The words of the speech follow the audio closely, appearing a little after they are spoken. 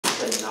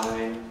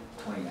9.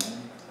 29.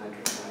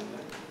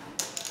 929.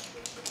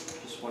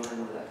 Just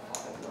wondering where that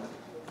 5 went.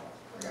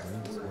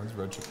 When's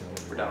red chip?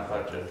 We're down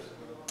 5 chips.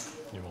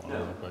 You want No,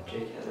 to look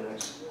Jake had the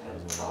next had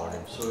Doesn't 5.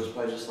 matter. So it was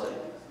probably just like,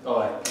 Oh,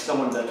 like,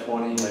 someone bet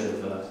 20. might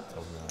have,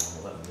 Tells me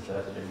 11,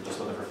 just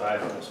looking for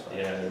 5.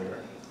 Yeah, there we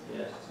were.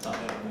 Yeah.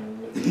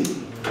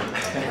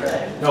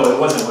 No, it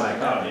wasn't when I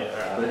caught it.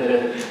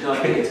 No, I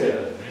think it's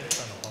good.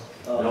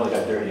 We only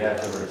got 30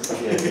 afterwards.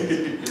 Yeah.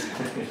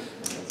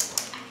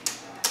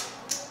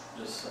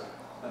 Just,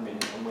 I mean,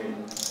 I'm waiting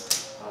on,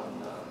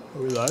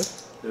 Are we live?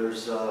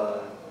 there's,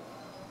 All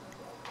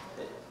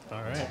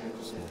right.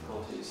 technical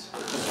difficulties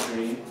with the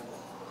stream.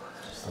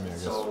 I mean, I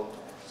guess So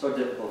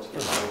difficult to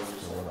get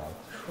we're live.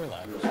 We're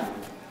live.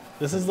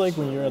 This is like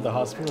when you're at the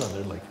hospital and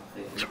they're like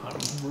trying to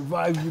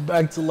revive you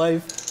back to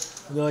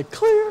life. And they're like,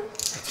 clear.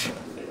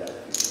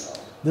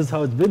 This is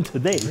how it's been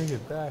today. Bring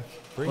it back.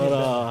 Bring But it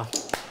back.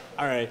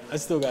 all right, I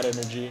still got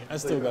energy. I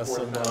still got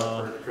some.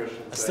 I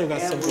still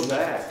got some. we're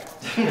back.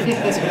 We're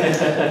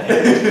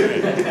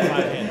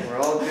We're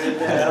all good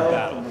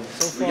now.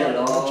 So We far, got it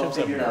no all chips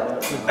have figured been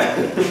out.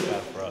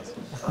 bad for us.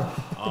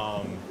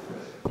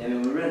 I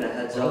mean, we were in a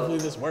heads up. Hopefully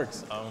this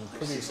works. I'm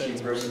pretty excited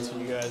to bring it to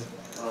you guys.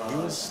 We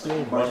will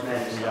still run for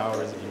 3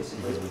 hours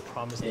because we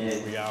promised you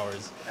 3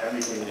 hours.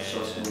 Everything was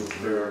so smooth.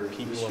 We We're were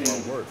people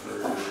of our word.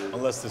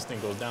 Unless this thing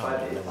goes down.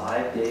 then we're-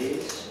 5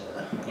 days.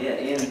 Yeah,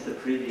 and the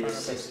previous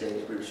 6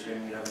 days we were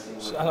streaming everything.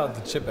 Shout out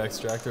to Chip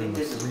Extractor and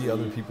the 3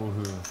 other people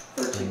who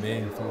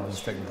remained through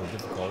these technical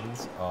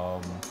difficulties.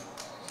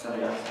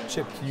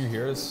 Chip, can you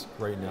hear us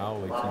right now?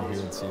 Like, can you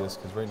hear and see us?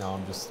 Because right now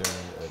I'm just staring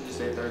at the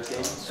screensaver.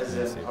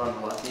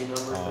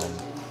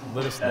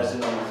 Let us know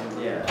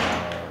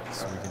Yeah.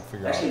 so we can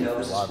figure out if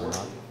we're live or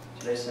not.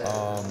 Today said.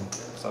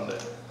 Sunday.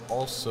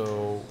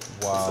 Also,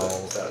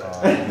 while we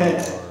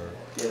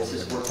are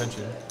holding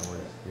attention and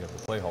we have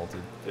the play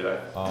halted, Did I?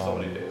 So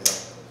many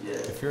days. Yeah.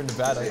 if you're in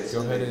Nevada,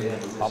 go ahead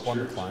and hop on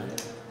the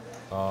client.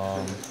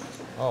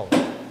 Oh,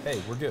 hey,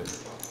 we're good.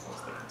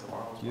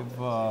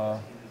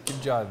 Give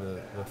Jai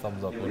the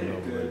thumbs up. Let him know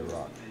we're ready to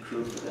rock.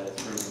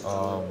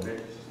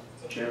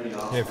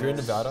 Yeah, if you're in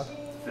Nevada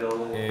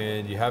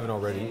and you haven't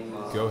already,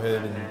 go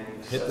ahead and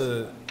hit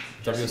the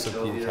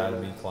WSOP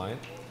Academy client,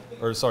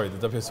 or sorry,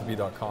 the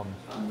WSOP.com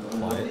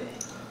client,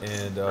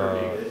 and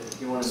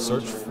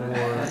search for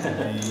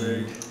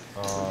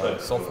the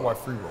Sulfur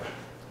free roll.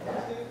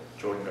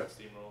 Jordan got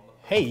steamrolled.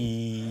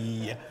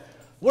 Hey,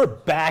 we're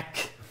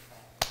back.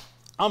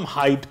 I'm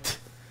hyped.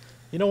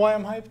 You know why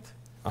I'm hyped?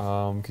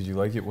 Cause you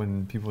like it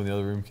when people in the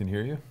other room can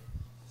hear you?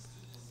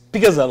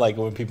 Because I like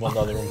it when people in the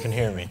other room can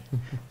hear me.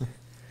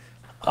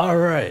 All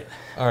right.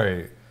 All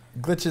right,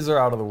 glitches are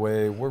out of the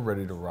way. We're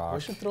ready to rock. We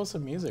should throw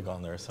some music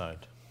on their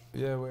side.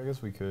 Yeah, well, I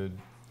guess we could.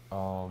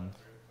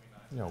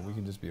 You know, we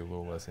can just be a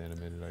little less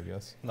animated, I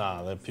guess.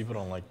 Nah, people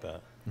don't like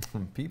that.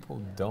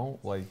 People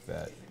don't like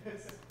that.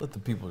 Let the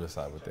people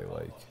decide what they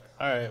like.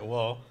 All right,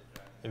 well,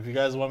 if you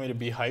guys want me to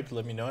be hyped,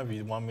 let me know. If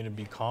you want me to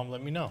be calm,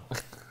 let me know.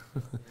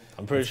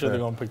 I'm pretty sure they're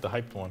going to pick the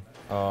hyped one.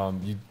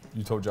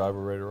 You told Jai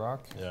we're ready to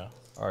rock? Yeah.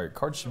 All right,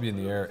 cards should be in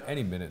the air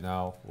any minute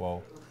now.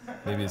 Well,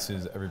 maybe as soon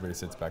as everybody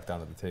sits back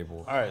down at the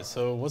table. All right,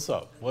 so what's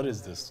up? What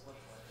is this?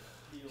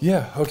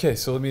 Yeah, okay,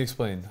 so let me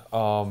explain.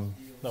 No,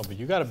 but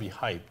you got to be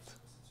hyped.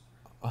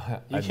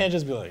 You can't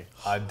just be like,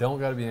 I don't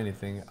got to be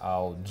anything.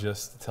 I'll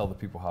just tell the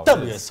people how it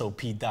is.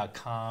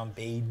 WSOP.com,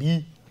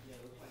 baby.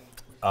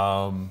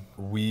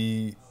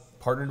 We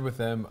partnered with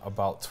them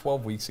about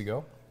 12 weeks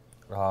ago.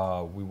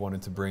 We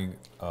wanted to bring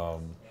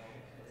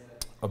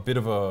a bit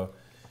of a,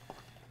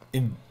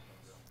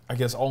 I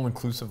guess,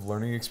 all-inclusive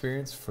learning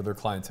experience for their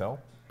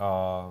clientele.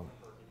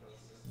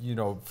 You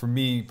know, for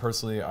me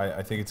personally,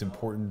 I think it's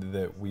important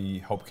that we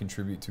help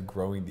contribute to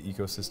growing the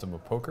ecosystem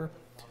of poker.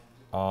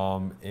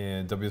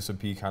 And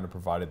WSOP kind of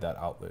provided that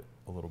outlet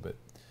a little bit.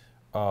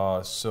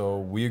 So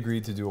we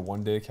agreed to do a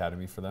one-day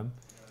academy for them.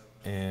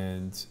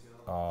 And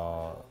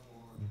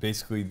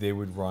basically they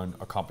would run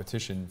a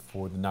competition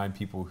for the 9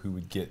 people who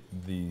would get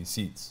the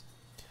seats.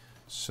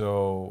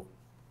 So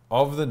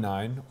of the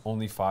 9,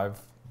 only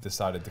 5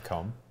 decided to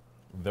come.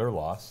 Their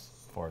loss,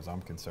 as far as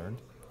I'm concerned.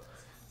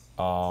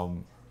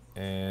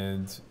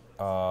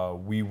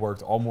 We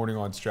worked all morning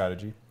on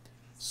strategy.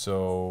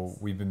 So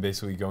we've been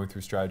basically going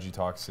through strategy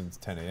talks since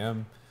 10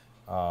 a.m.,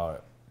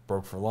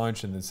 broke for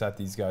lunch, and then sat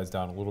these guys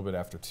down a little bit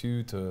after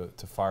 2 to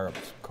fire up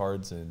some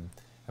cards and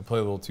play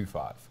a little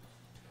 2-5.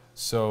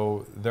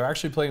 So they're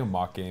actually playing a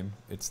mock game.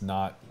 It's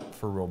not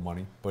for real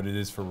money, but it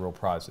is for real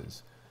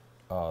prizes.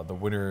 The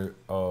winner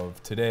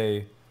of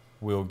today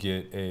will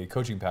get a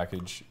coaching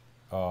package,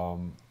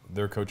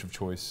 their coach of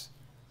choice,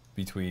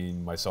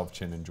 between myself,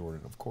 Chin, and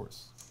Jordan, of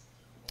course.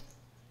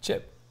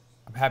 Chip,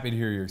 I'm happy to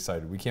hear you're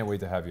excited. We can't wait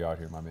to have you out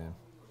here, my man.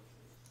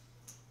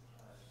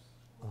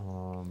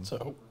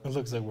 So it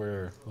looks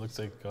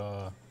like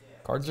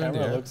cards are in the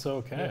camera air. looks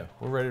okay. Yeah,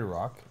 we're ready to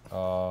rock.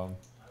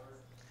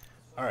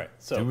 All right,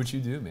 so do what you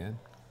do, man.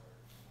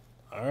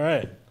 All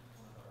right,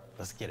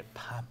 let's get it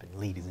popping,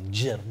 ladies and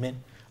gentlemen.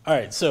 All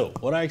right, so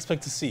what I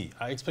expect to see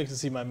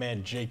my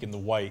man Jake in the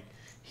white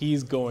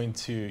he's going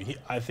to.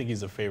 I think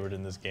he's a favorite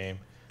in this game.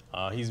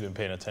 He's been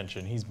paying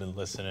attention. He's been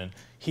listening.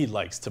 He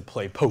likes to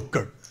play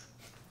poker.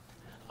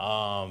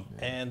 I'm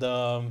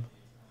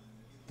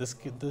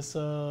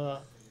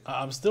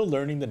still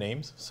learning the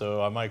names,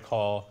 so I might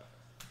call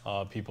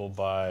people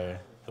by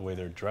the way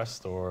they're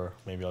dressed, or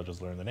maybe I'll just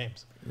learn the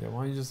names. Yeah,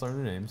 why don't you just learn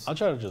the names? I'll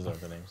try to just learn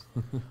the names.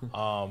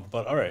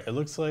 But all right, it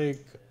looks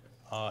like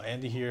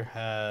Andy here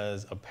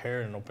has a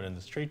pair and open in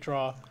the straight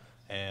draw,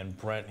 and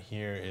Brent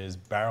here is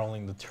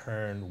barreling the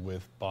turn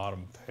with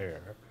bottom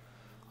pair.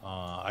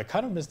 I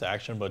kind of missed the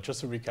action, but just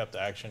to recap the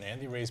action,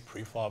 Andy raised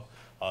pre-flop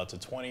to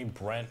 20,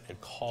 Brent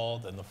it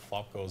called, and the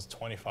flop goes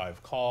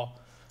 25 call,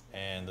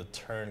 and the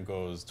turn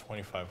goes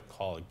 25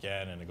 call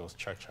again, and it goes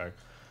check, check.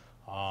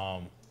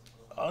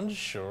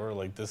 Unsure,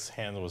 like this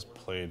hand was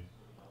played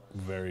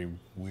very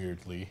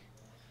weirdly.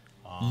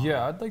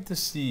 Yeah, I'd like to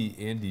see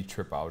Andy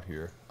trip out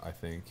here, I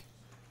think.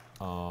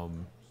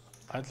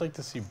 I'd like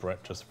to see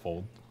Brett just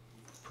fold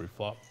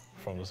pre-flop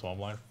from the small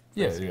blind.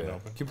 Yeah, facing it yeah,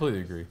 open. completely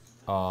agree.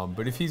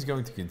 But if he's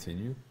going to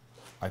continue,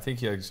 I think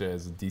he actually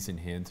has a decent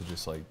hand to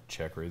just like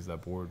check raise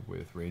that board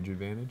with range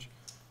advantage.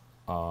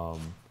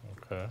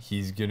 Okay.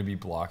 He's going to be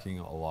blocking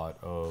a lot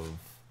of,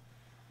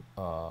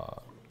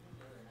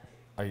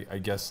 I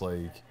guess,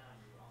 like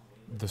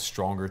the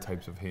stronger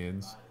types of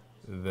hands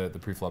that the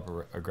pre-flop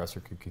aggressor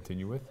could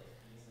continue with.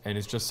 And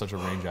it's just such a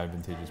range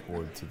advantageous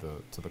board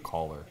to the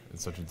caller and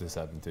such a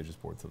disadvantageous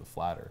board to the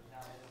flatter.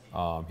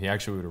 He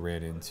actually would have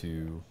ran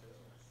into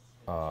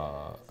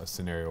a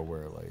scenario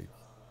where like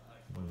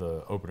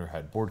the opener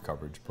had board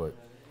coverage, but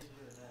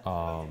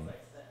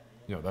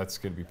you know, that's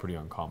going to be pretty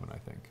uncommon, I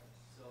think.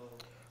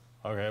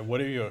 Okay, what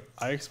are you?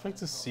 I expect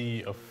to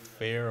see a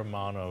fair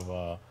amount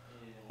of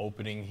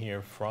opening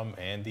here from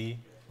Andy,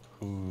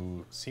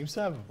 who seems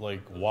to have,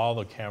 like, while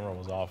the camera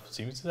was off,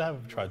 seems to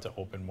have tried to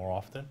open more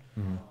often.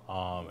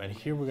 And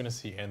here we're going to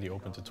see Andy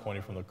open to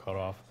 20 from the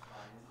cutoff.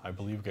 I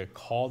believe get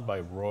called by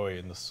Roy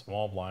in the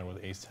small blind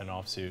with ace-10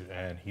 offsuit,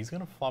 and he's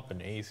going to flop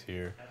an ace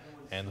here.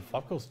 And the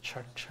flop goes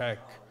check, check.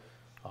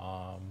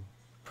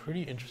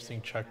 Pretty interesting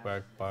check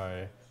back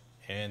by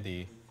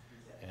Andy.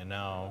 And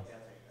now...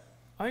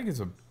 I think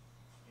it's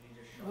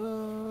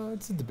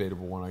a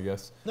debatable one, I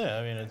guess. Yeah,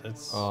 I mean,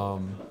 it's...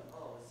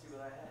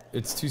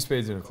 It's two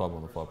spades and a club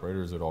on the flop, right?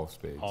 Or is it all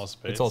spades? All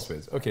spades. It's all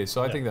spades. Okay,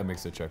 so I Yeah. think that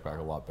makes the check back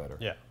a lot better.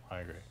 Yeah, I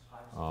agree.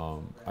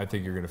 I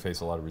think you're going to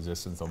face a lot of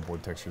resistance on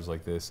board textures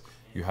like this.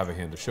 You have a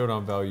hand of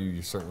showdown value.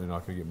 You're certainly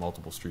not going to get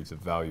multiple streets of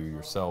value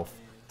yourself.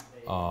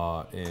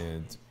 But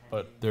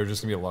there are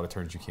just going to be a lot of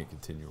turns you can't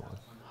continue on.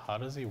 how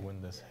does he win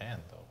this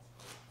hand, though?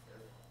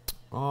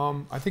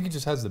 I think he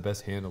just has the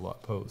best hand a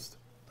lot post.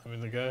 I mean,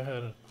 the guy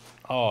had...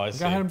 Oh, I The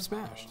see. guy had him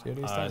smashed. He had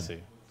ace I 10. see.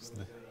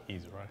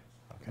 He's right.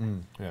 Okay.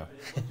 Yeah.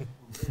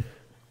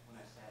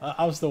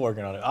 I'm still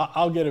working on it.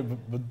 I'll get it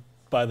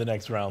by the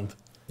next round.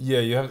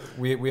 Yeah,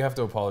 we have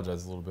to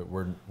apologize a little bit.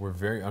 We're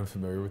very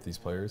unfamiliar with these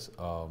players.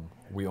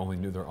 We only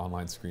knew their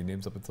online screen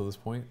names up until this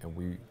point, and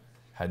we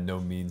had no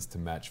means to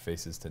match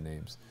faces to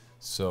names.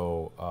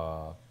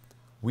 So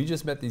we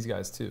just met these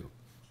guys too.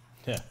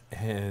 Yeah.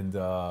 And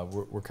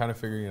we're kind of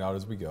figuring it out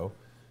as we go.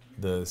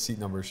 The seat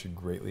numbers should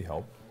greatly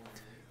help.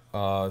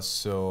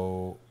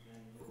 So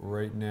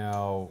right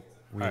now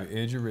we have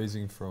Andrew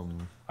raising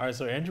from... All right,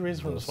 so Andrew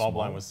raises from the small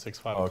blind with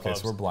 6-5 Okay,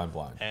 clubs. so we're blind.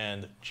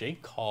 And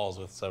Jake calls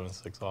with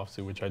 7-6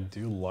 offsuit, which I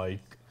do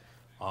like.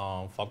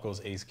 Flop goes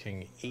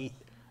ace-king 8,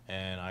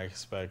 and I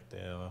expect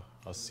a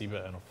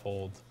c-bet and a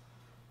fold,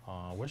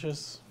 which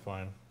is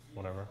fine,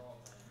 whatever.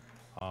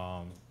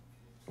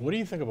 What do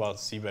you think about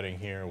c-betting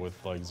here with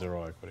like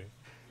 0 equity?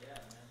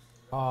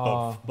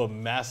 But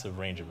massive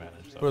range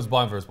advantage, though. But it's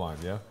blind versus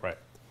blind, yeah? Right.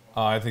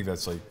 I think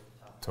that's like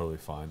totally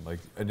fine. Like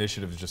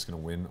initiative is just going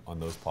to win on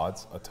those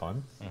pots a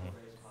ton.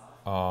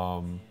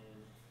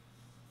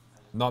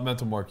 Not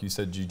mental mark, you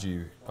said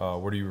GG.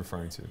 What are you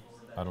referring to?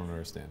 I don't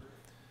understand.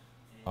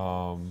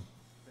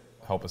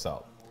 Help us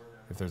out.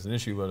 If there's an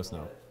issue, let us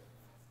know.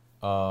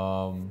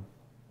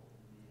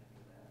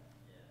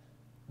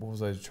 What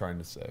was I trying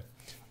to say?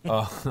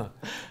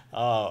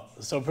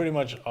 So pretty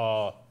much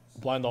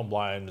blind on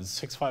blind,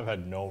 6-5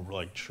 had no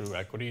like true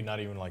equity, not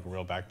even like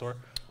real backdoor.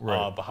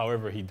 Right. But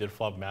however, he did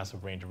flop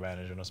massive range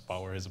advantage in a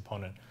spot where his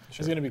opponent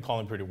is going to be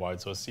calling pretty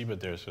wide. So a c-bet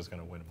there is just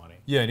going to win money.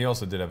 Yeah, and he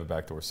also did have a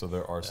backdoor, so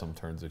there are some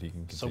turns that he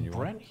can So continue on.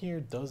 Brent here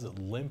does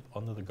limp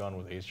under the gun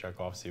with ace-jack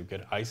offsuit,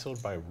 get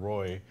ISO'd by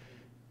Roy,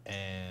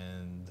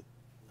 and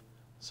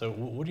so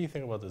what do you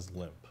think about this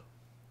limp?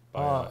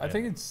 I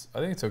think it's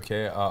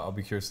okay. I'll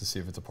be curious to see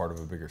if it's a part of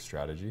a bigger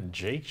strategy.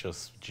 Jake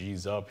just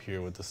G's up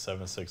here with the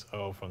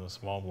 7-6-0 from the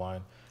small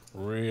blind.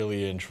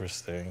 Really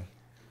interesting.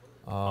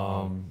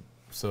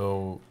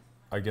 So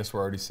I guess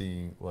we're already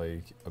seeing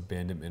like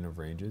abandonment of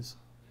ranges.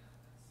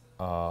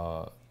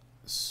 So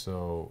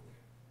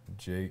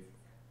Jake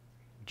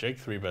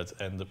 3-bets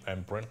and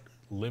Brent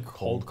limp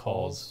cold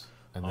calls,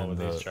 and then with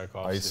the ace-jack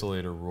offsuit.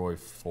 isolator Roy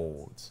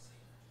folds.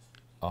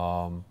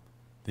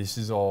 This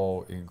is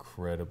all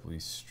incredibly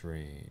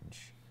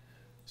strange.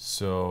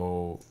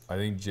 So I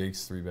think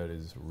Jake's 3-bet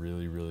is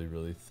really, really,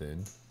 really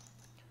thin.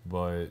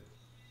 but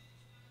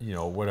you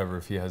know, whatever.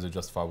 If he has a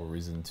justifiable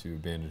reason to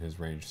abandon his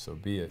range, so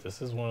be it.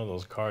 This is one of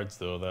those cards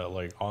though that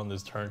like on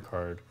this turn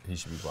card, He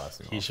should be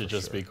blasting. he off should for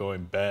just sure. be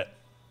going bet,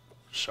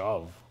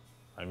 shove.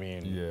 I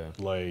mean, Yeah.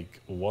 like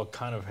what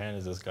kind of hand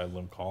is this guy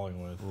limp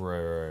calling with?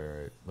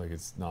 Right. Like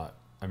it's not.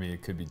 I mean,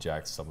 it could be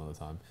jacks some of the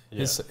time.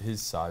 Yeah.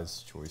 His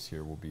size choice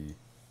here will be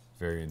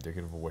very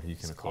indicative of what he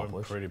can It's going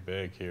accomplish. pretty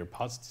big here.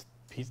 Pot's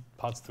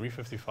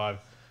 355,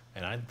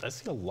 and I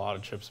see a lot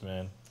of chips,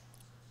 man.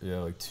 Yeah,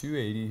 like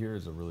 280 here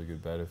is a really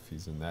good bet if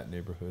he's in that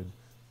neighborhood.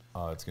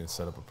 It's going to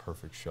set up a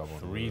perfect shove on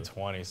the river.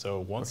 320.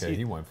 So once Okay,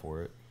 he went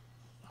for it.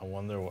 I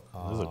wonder what,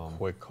 this is a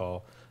quick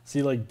call.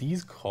 See, like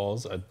these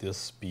calls at this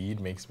speed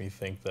makes me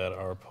think that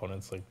our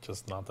opponent's like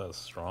just not that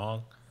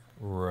strong.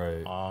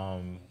 Right.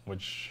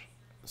 Which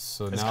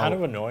So is now, kind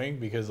of annoying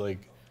because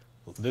like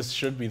this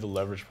should be the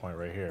leverage point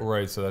right here.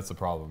 right. So that's the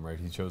problem, right?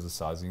 He chose the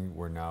sizing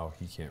where now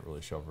he can't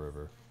really shove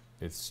river.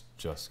 It's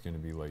just going to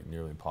be like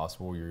nearly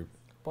impossible.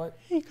 But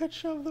He could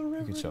shove the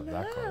river. you could shove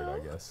that card, I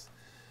guess.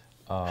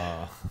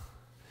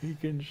 He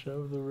can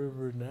shove the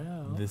river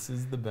now. This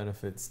is the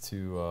benefits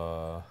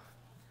to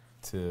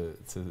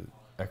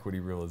equity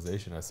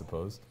realization, I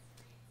suppose.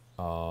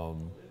 You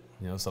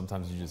know,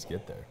 sometimes you just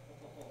get there,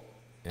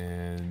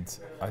 and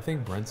I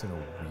think Brent's in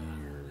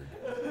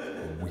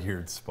a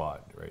weird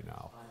spot right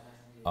now.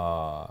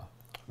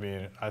 I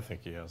mean, I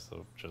think he has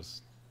to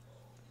just.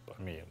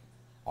 I mean,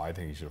 I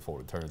think he should have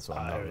folded turn, so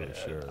I'm not really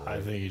sure. I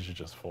Like, think he should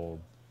just fold.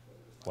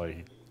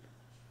 Like,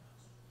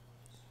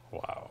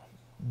 wow.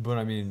 but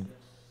I mean,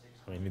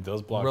 He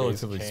does block.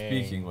 relatively ace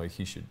king. speaking, like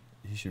he should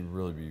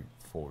really be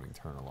folding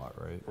turn a lot,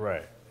 right?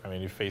 Right. I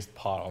mean, he faced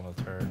pot on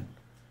the turn.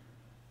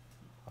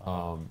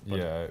 But-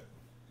 Yeah, it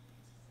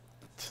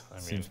I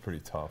mean, seems pretty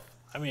tough.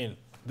 I mean,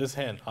 this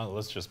hand.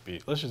 Let's just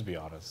be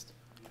honest.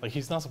 Like,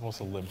 he's not supposed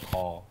to limp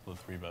call the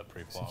 3-bet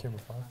pre-flop. Camera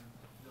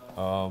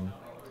 5.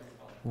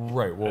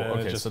 Right. Well, And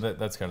it okay. just- So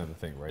that's kind of the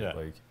thing, right? Yeah.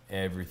 Like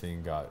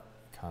everything got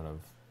kind of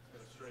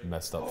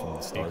messed up from the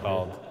He start. here.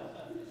 called.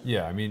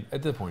 Yeah. I mean,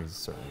 at that point, he's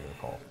certainly gonna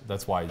call.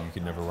 That's why you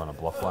can never run a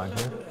bluff line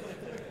here.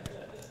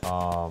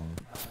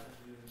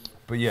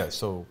 But yeah.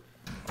 So,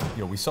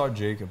 you know, we saw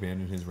Jake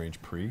abandon his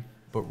range pre,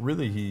 but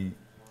really he,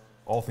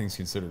 all things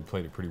considered,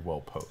 played it pretty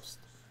well post.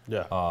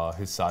 Yeah.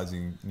 His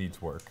sizing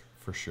needs work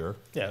for sure.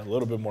 Yeah. A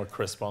little bit more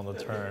crisp on the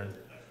turn.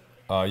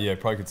 Yeah,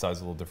 probably could size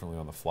a little differently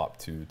on the flop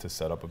to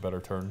set up a better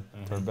turn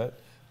bet.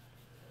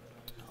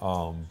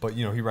 But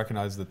you know, he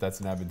recognized that that's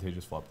an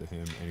advantageous flop to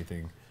him.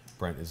 Anything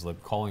Brent is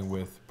limp calling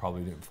with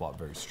probably didn't flop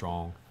very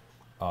strong,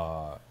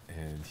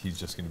 and he's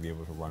just going to be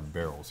able to run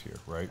barrels here,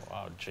 right?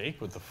 Wow.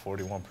 Jake with the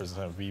 41%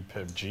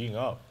 VPIP G'ing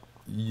up.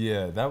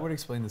 Yeah, that would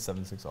explain the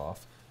 7-6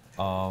 off.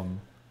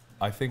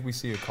 I think we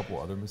see a couple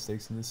other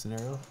mistakes in this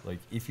scenario. Like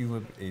if you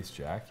limp ace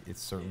jack,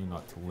 it's certainly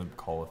not to limp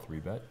call a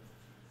 3-bet.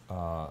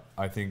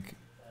 I think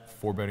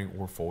 4-betting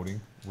or folding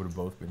would have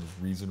both been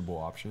reasonable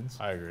options,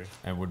 I agree.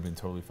 and would have been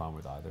totally fine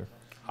with either.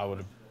 I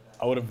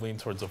would have leaned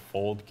towards a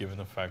fold given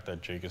the fact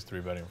that Jake is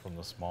 3-betting from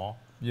the small.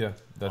 Yeah,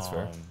 that's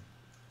fair.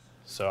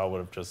 So I would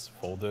have just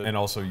folded. And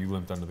also, you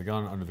limped under the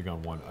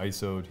gun one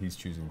ISO'd. He's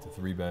choosing to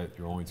 3-bet.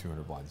 You're only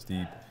 200 blinds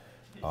deep.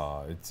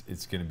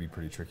 It's going to be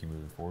pretty tricky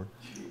moving forward.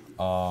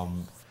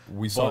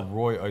 We saw But-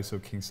 Roy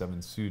ISO King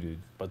 7 suited.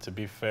 But to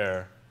be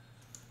fair,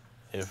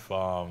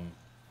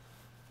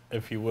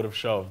 if he would have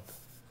shoved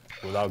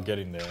without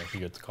getting there, he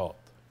gets called.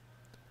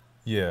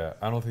 Yeah,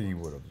 I don't think he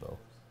would have though.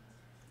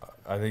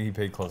 I think he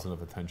paid close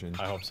enough attention.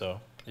 I hope so.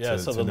 Yeah,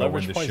 so to the know when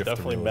leverage to point shift to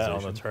definitely met on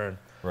the realization. turn.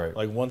 Right.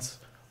 Like once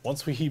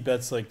he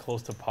bets like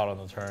close to pot on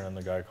the turn and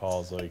the guy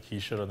calls, like he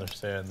should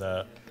understand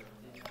that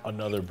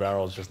another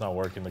barrel is just not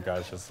working. The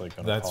guy's just like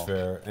gonna That's call.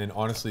 fair. And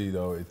honestly,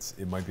 though,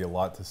 it might be a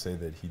lot to say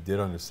that he did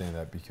understand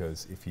that,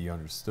 because if he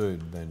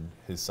understood, then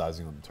his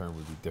sizing on the turn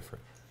would be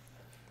different,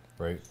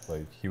 right?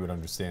 Like he would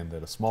understand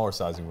that a smaller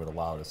sizing would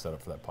allow to set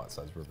up for that pot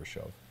size river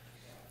shove.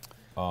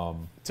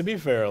 To be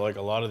fair, like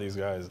a lot of these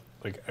guys,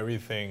 like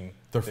everything.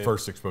 Their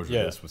first exposure to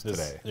this was this-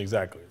 today.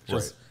 Exactly.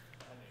 Just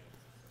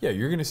Yeah,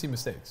 you're going to see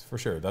mistakes for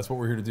sure. That's what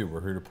we're here to do.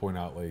 We're here to point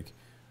out like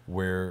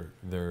where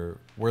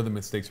the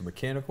mistakes are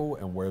mechanical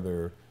and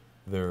where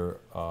their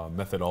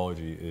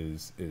methodology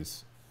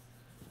is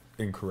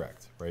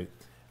incorrect, right?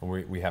 And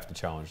we have to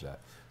challenge that.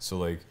 So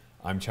like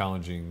I'm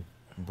challenging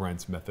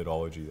Brent's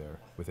methodology there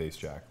with ace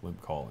jack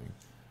limp calling.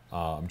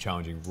 I'm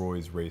challenging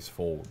Roy's race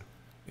fold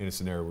in a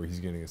scenario where he's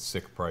getting a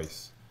sick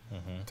price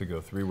to go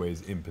 3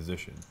 ways in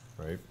position,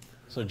 right?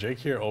 So Jake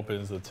here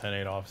opens the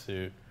 10-8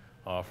 offsuit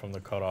from the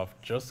cutoff,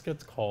 just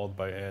gets called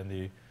by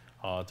Andy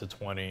to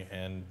 20,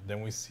 and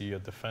then we see a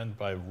defend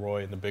by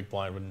Roy in the big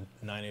blind with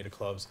 9-8 of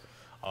clubs.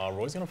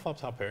 Roy's gonna flop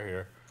top pair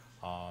here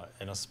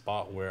in a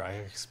spot where I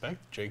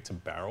expect Jake to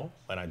barrel,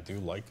 and I do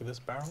like this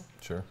barrel.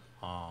 Sure.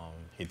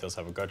 He does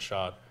have a gut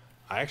shot.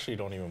 I actually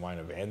don't even mind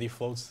if Andy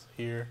floats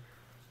here.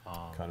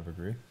 Kind of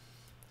agree.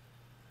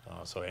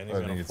 So Andy's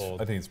I gonna think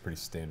fold, it's pretty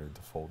standard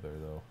to fold there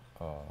though.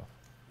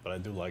 but I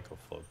do like a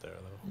float there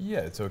though. Yeah,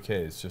 it's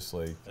okay. It's just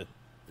like It-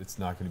 it's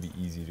not going to be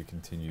easy to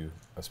continue,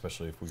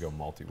 especially if we go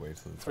multi-way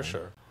to the For turn,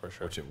 sure.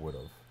 which it would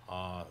have.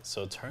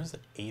 So it turns the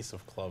ace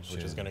of clubs,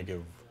 which is Gin. going to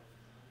give.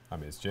 I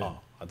mean, it's gin. Oh,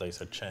 I thought you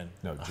said chin.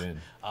 No, gin.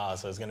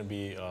 So it's going to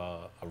be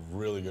a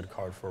really good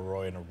card for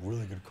Roy and a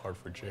really good card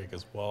for Jake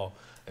as well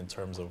in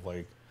terms of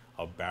like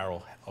a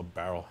barrel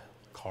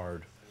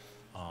card.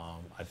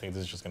 I think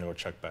this is just going to go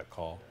check bet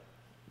call.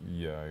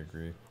 Yeah, I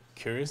agree.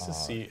 Curious to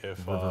see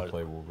if river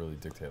play will really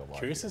dictate a lot.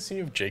 curious here. to see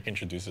if Jake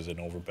introduces an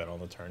overbet on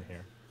the turn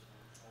here.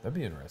 That'd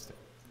be interesting.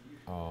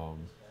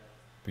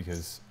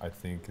 Because I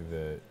think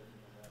that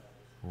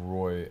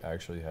Roy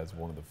actually has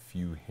one of the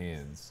few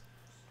hands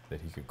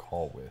that he could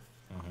call with,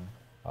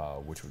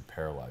 which would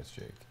paralyze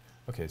Jake.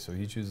 Okay, so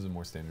he chooses a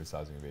more standard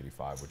sizing of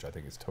 85, which I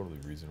think is totally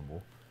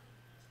reasonable.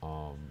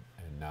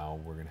 And now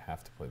we're going to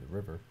have to play the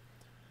river.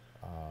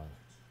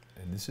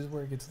 And this is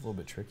where it gets a little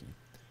bit tricky.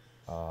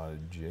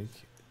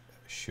 Jake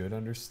should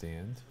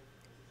understand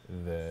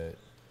that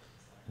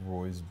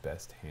Roy's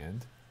best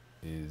hand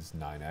is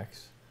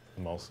 9x.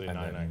 Mostly And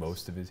 9x. then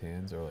most of his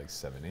hands are like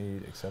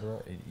 7-8,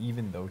 etc. And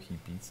even though he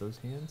beats those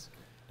hands,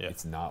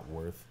 it's not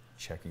worth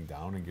checking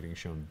down and getting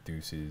shown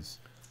deuces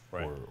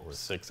right. or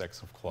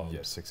 6x of clubs. yeah,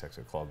 6x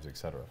of clubs,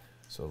 etc.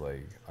 So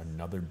like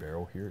another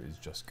barrel here is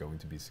just going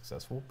to be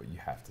successful, but you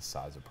have to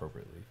size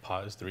appropriately.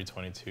 Pot is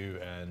 322,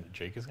 and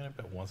Jake is going to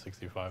bet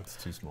 165.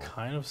 It's too small.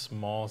 Kind of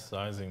small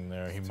sizing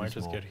there. He It's might too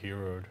just small. get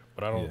heroed,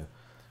 but I don't. Yeah.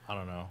 I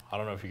don't know. I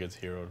don't know if he gets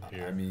heroed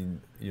here. I mean,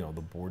 you know,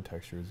 the board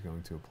texture is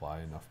going to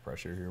apply enough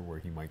pressure here where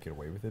he might get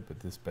away with it, but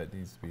this bet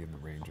needs to be in the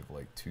range of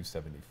like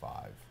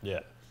 275. yeah,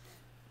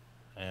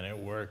 and it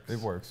works. It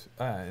works,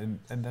 and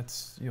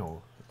that's, you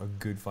know, a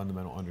good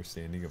fundamental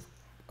understanding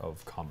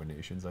of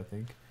combinations. I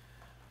think,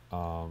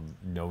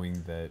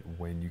 knowing that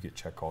when you get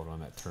check called on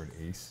that turn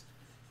ace,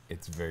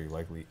 it's very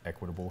likely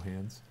equitable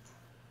hands,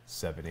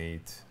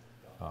 7-8,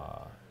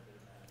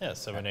 Yeah,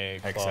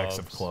 7-8 XX clubs.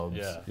 of clubs,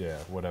 Yeah,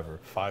 whatever.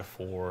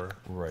 5-4.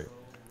 Right.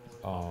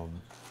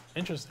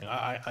 Interesting.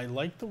 I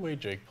like the way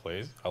Jake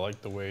plays. I like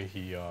the way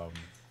he. I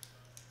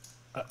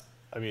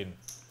mean,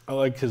 I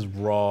like his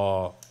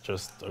raw,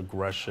 just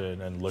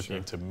aggression and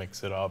looking to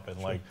mix it up and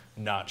like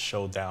not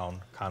show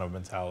down kind of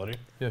mentality.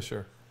 Yeah,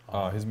 sure.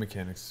 His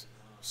mechanics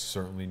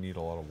certainly need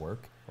a lot of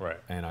work. Right.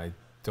 And I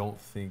don't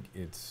think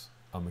it's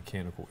a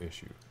mechanical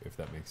issue, if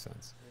that makes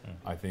sense.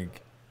 I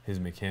think his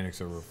mechanics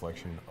are a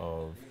reflection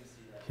of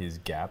his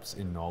gaps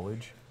in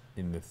knowledge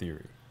in the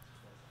theory,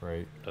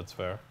 right? That's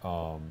fair.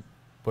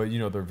 But, you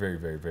know, they're very,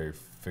 very, very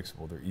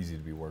fixable. They're easy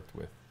to be worked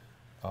with.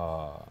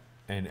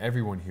 And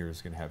everyone here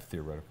is going to have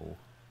theoretical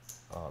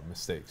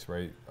mistakes,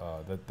 right?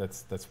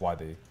 That's why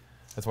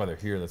they're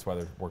here. That's why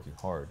they're working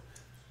hard.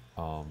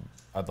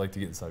 I'd like to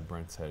get inside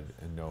Brent's head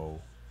and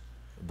know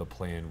the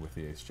plan with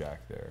the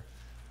ace-jack there.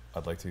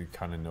 I'd like to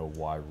kind of know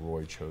why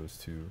Roy chose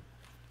to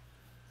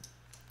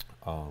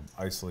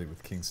isolate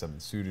with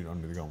king-7 suited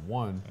under the gun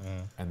 1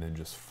 and then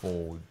just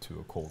fold to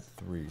a cold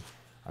 3.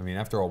 I mean,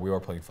 after all, we are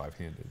playing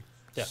 5-handed.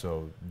 Yeah.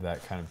 So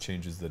that kind of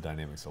changes the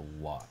dynamics a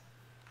lot,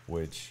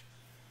 which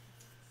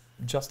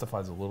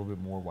justifies a little bit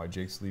more why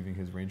Jake's leaving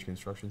his range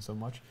construction so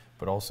much.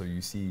 But also, you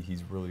see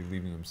he's really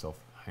leaving himself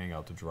hang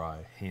out to dry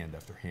hand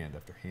after hand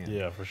after hand.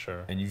 Yeah, for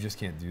sure. And you just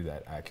can't do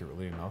that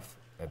accurately enough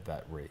at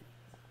that rate.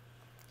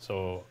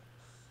 So,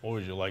 what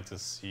would you like to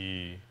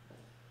see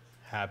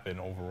happen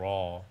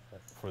overall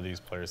for these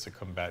players to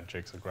combat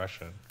Jake's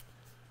aggression?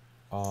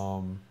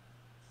 Well,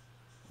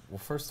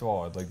 first of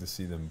all, I'd like to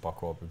see them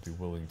buckle up and be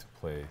willing to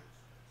play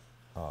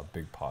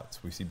big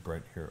pots. We see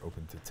Brent here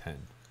open to 10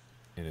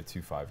 in a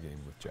 2-5 game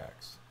with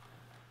jacks.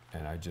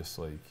 And I just,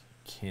 like,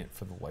 can't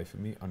for the life of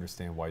me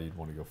understand why you'd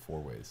want to go 4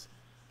 ways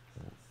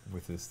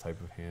with this type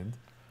of hand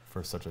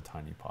for such a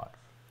tiny pot.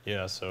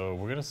 Yeah, so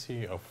we're going to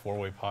see a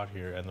 4-way pot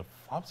here, and the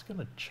flop's going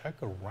to check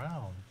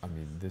around. I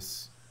mean,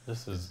 this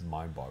is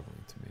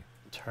mind-boggling to me.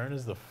 Turn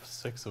is the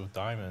 6 of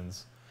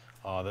diamonds.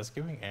 That's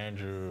giving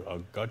Andrew a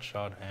gut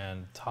shot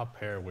and top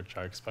pair, which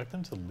I expect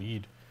him to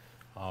lead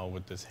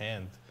with this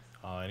hand.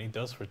 And he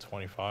does for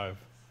 25.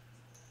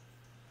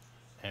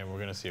 And we're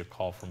going to see a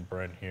call from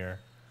Brent here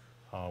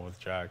with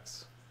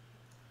jacks.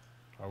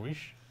 Are we...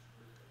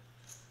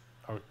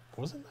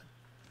 wasn't that...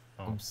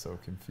 Oh. I'm so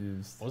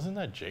confused. Wasn't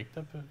that Jake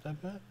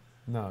that bet?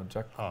 No,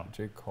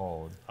 Jake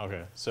called.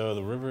 Okay, so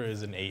the river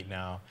is an 8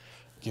 now,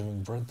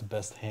 giving Brent the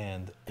best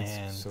hand.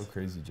 It's so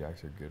crazy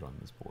jacks are good on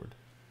this board.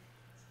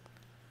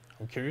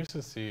 I'm curious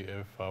to see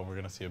if we're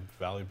going to see a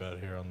value bet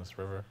here on this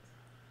river.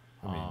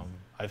 I mean,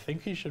 I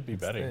think he should be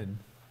betting. Thin.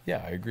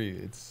 Yeah, I agree.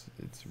 It's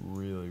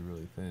really,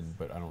 really thin,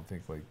 but I don't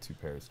think like 2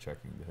 pairs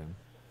checking to him.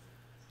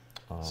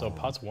 So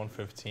pot's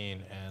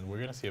 115, and we're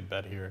going to see a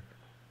bet here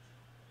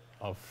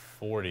of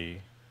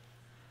 40.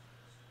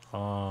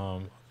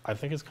 I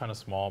think it's kind of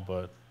small,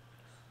 but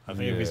I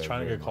think if he's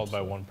trying to get called by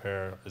 1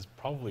 pair, it's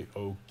probably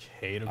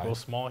okay to go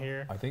small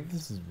here. I think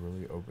this is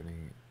really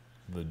opening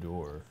the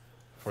door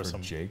for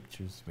some Jake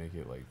to just make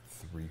it like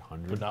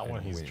 300. But not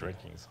when he's win.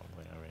 drinking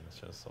something. I mean, it's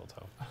just so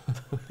tough.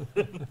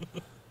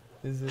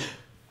 Is it?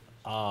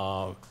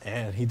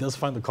 And he does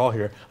find the call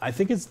here. I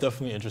think it's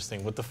definitely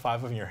interesting with the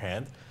 5 in your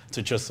hand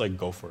to just like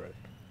go for it.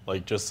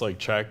 Like just like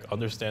check,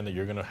 understand that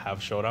you're gonna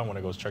have showdown when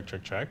it goes check,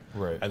 check, check.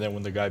 Right. And then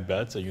when the guy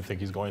bets and you think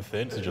he's going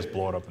thin, to just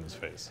blow it up in his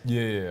face.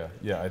 Yeah.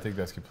 I think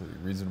that's completely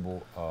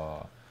reasonable.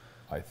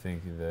 I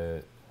think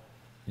that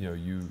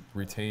you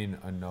retain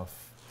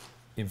enough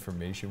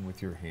information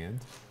with your hand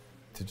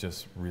to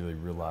just really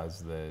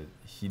realize that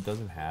he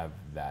doesn't have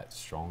that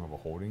strong of a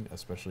holding,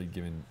 especially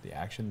given the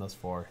action thus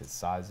far, his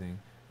sizing,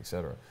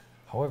 etc.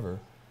 However,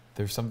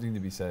 there's something to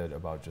be said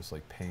about just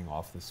like paying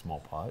off this small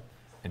pot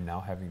and now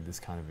having this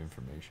kind of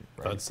information,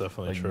 right? That's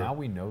definitely like true. Now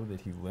we know that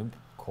he limp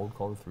cold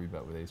called a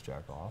 3-bet with ace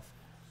jack off,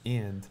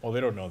 and Well, they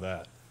don't know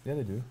that. yeah,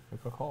 they do. They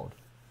got called.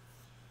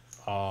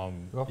 They got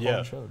called Yeah.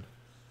 and showed.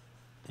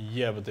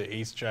 Yeah, but the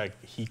ace jack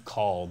he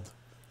called.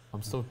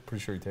 I'm still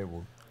pretty sure he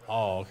tabled.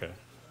 Oh, okay.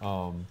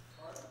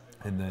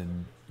 And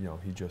then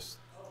he just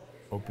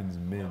opens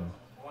min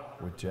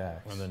with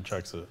jacks, And then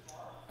checks it.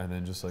 and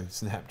then just like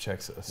snap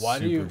checks a Why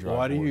do super you dry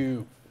why do board.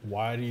 you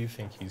why do you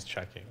think he's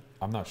checking?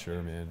 I'm not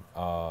sure, man.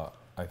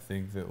 I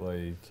think that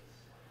like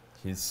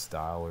his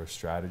style or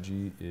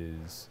strategy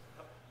is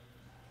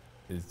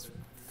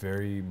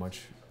very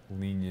much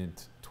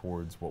lenient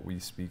towards what we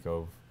speak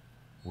of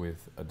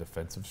with a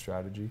defensive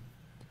strategy.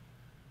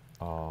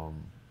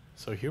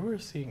 So here we're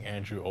seeing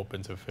Andrew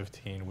open to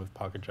 15 with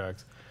pocket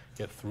jacks,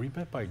 get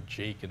 3-bet by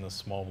Jake in the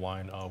small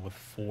blind with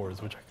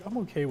 4s, which I'm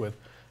okay with.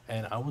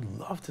 And I would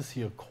love to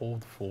see a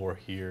cold 4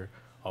 here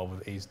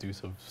with ace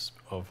deuce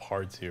of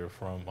hearts here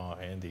from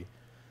Andy.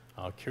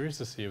 Curious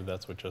to see if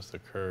that's what just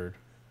occurred.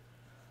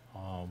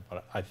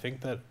 But I think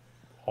that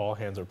all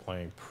hands are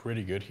playing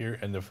pretty good here.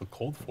 And if a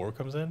cold 4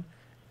 comes in,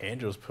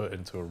 Andrew's put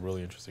into a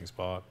really interesting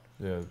spot.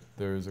 Yeah,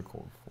 there is a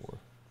cold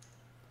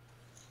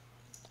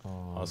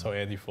 4. So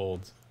Andy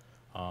folds.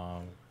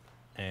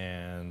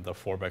 And the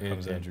 4-bet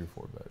comes in. Andrew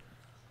 4-bet.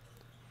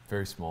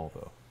 Very small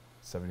though,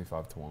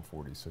 75 to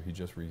 140. So he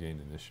just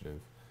regained initiative,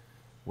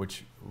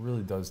 which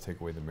really does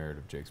take away the merit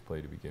of Jake's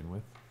play to begin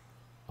with.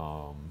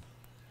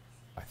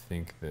 I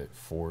think that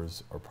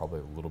 4s are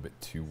probably a little bit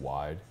too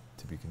wide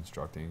to be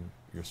constructing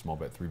your small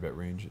bet 3-bet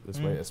range this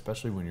way,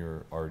 especially when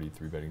you're already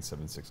 3-betting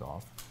 7-6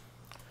 off.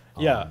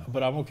 Yeah,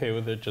 but I'm okay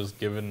with it just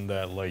given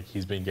that like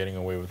he's been getting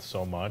away with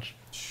so much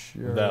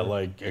Sure. that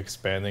like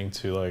expanding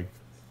to like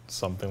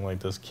something like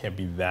this can't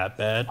be that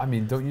bad. I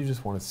mean, don't you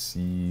just want to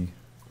see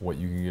what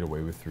you can get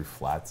away with through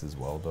flats as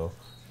well, though?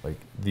 Like,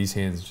 these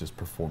hands just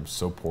perform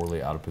so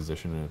poorly out of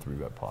position in a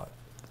 3-bet pot.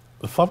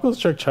 The flop goes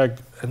check check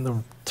and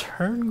the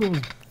turn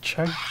goes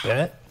check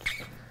bet.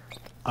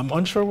 I'm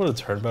unsure what a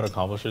turn bet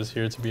accomplishes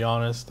here, to be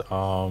honest.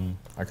 I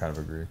kind of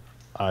agree.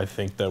 I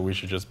think that we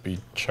should just be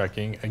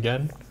checking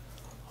again.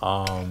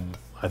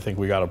 I think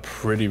we got a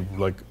pretty,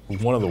 like,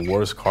 one of the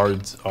worst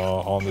cards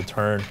on the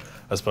turn,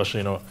 especially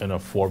in a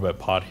 4-bet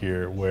pot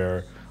here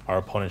where our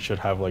opponent should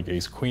have like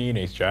ace queen,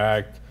 ace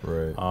jack.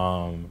 Right.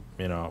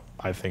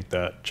 I think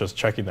that just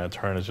checking that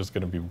turn is just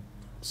going to be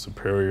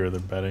superior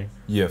than betting.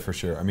 Yeah, for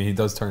sure. I mean, he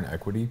does turn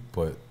equity,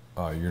 but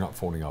you're not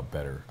folding out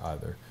better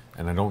either.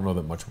 And I don't know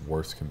that much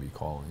worse can be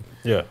calling.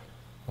 Yeah.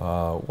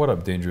 What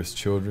up, dangerous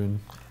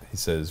children? He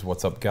says,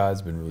 what's up,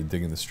 guys? Been really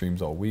digging the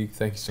streams all week.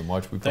 Thank you so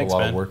much. We put Thanks, a lot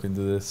man. of work into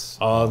this.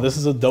 This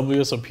is a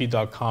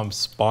WSOP.com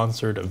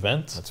sponsored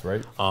event. That's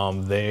right.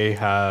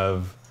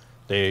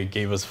 They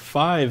gave us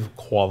 5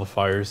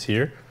 qualifiers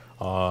here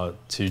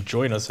to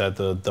join us at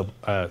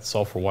at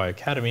Solve for Why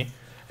Academy,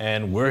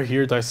 and we're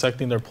here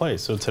dissecting their play.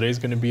 So today's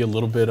going to be a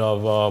little bit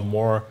of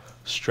more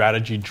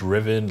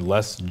strategy-driven,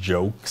 less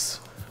jokes.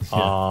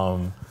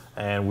 Yeah.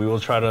 And we will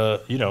try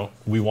to,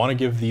 we want to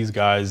give these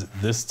guys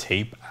this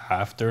tape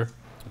after,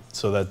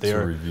 so that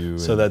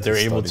they're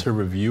able to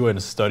review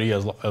and study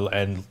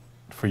and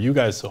for you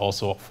guys to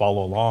also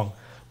follow along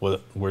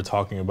what we're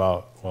talking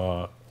about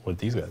with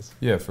these guys.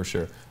 Yeah, for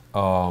sure.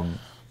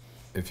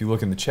 If you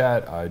look in the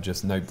chat, I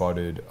just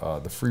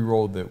nightbotted the free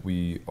roll that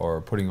we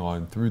are putting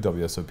on through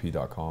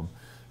WSOP.com.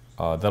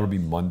 That'll be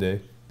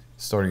Monday,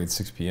 starting at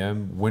 6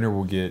 p.m. Winner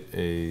will get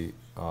a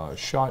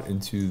shot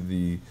into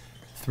the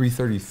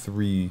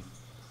 333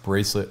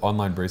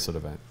 online bracelet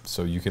event.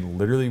 So you can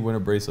literally win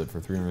a bracelet for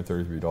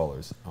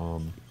 $333.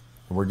 And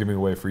we're giving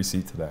away a free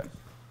seat to that.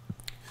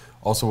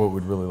 Also, what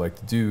we'd really like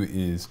to do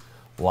is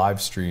live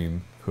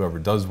stream whoever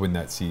does win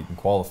that seat and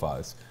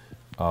qualifies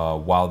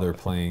while they're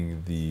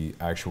playing the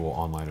actual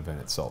online event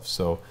itself.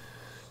 So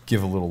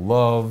give a little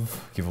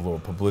love, give a little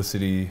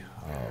publicity,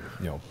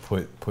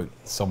 put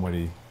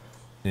somebody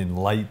in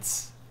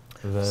lights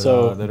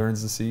that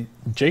earns the seat.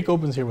 Jake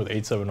opens here with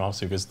 8-7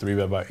 offsuit, gets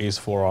 3-bet by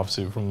ace-4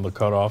 offsuit from the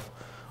cutoff.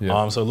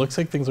 Yeah. So it looks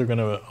like things are going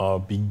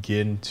to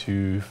begin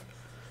to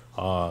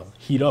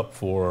heat up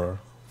for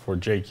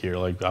Jake here.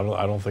 Like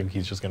I don't think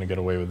he's just going to get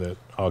away with it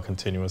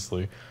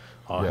continuously.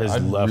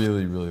 I'd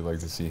really like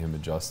to see him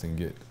adjust and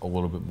get a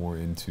little bit more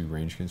into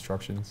range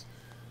constructions.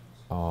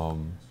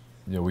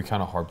 We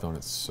kind of harped on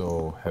it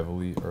so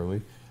heavily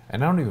early,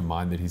 and I don't even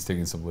mind that he's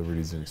taking some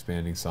liberties and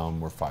expanding some.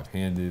 We're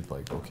 5-handed,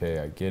 like okay,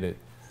 I get it,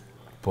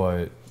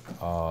 but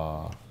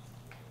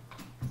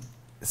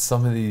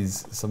some of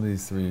these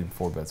 3 and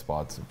 4-bet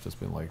spots have just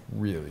been like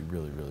really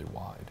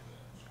wide.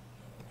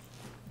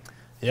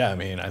 Yeah, I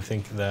mean, I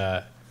think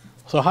that.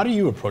 So, how do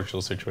you approach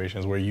those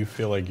situations where you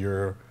feel like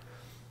you're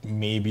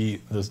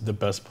maybe the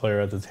best player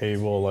at the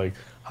table? Like,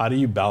 how do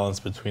you balance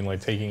between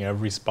like taking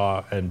every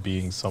spot and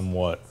being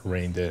somewhat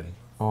reined in?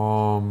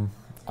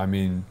 I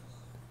mean,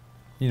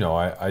 you know,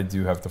 I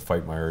do have to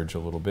fight my urge a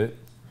little bit.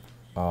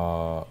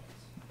 I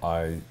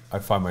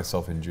find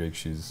myself in Jake's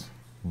shoes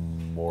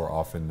more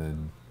often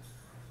than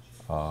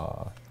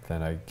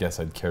I guess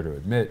I'd care to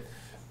admit,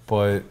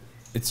 but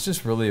it's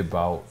just really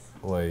about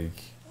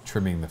like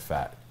trimming the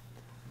fat.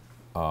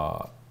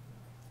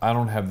 I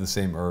don't have the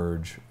same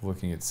urge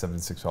looking at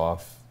 7-6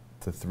 off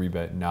to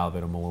 3-bet now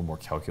that I'm a little more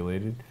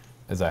calculated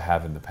as I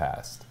have in the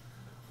past,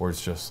 where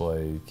it's just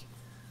like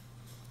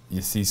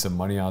you see some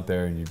money out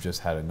there and you've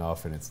just had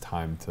enough and it's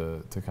time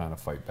to kind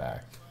of fight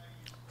back.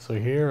 So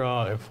here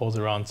it folds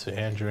around to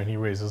Andrew and he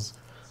raises,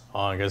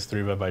 I guess,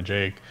 3-bet by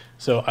Jake.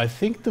 So I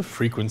think the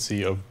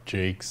frequency of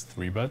Jake's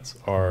 3-bets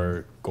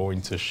are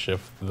going to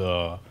shift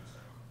the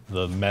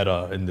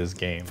meta in this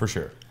game. For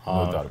sure,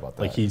 no doubt about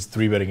that. Like he's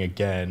 3-betting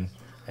again,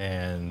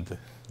 and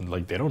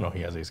like they don't know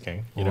he has ace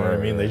king. You know what I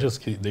mean? They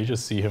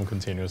just see him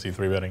continuously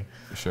 3-betting.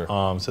 Sure.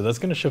 So that's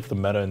gonna shift the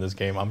meta in this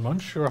game. I'm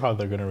unsure how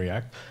they're gonna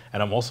react,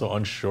 and I'm also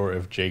unsure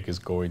if Jake is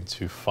going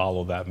to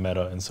follow that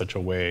meta in such a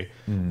way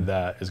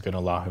that is gonna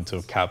allow him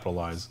to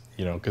capitalize.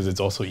 You know, because it's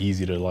also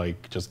easy to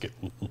like just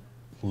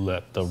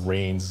let the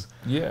reins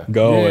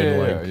go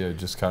and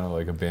just kind of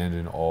like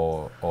abandon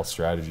all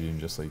strategy and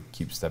just like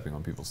keep stepping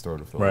on people's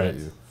throat if they'll Right. let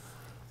you.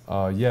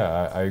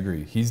 I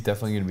agree. He's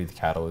definitely going to be the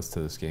catalyst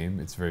to this game.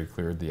 It's very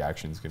clear the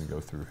action is going to go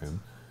through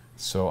him.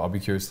 So I'll be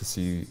curious to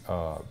see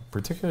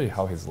particularly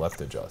how his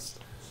left adjusts.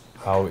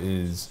 How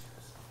is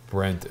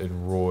Brent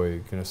and Roy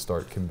going to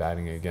start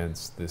combating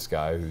against this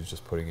guy who's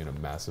just putting in a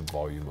massive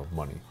volume of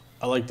money?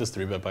 I like this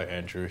 3-bet by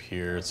Andrew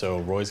here. So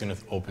Roy's going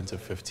to open to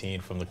 15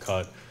 from the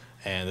cut,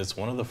 and it's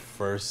one of the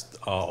first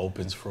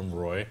opens from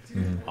Roy,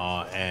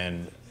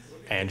 and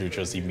Andrew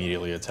just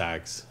immediately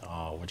attacks,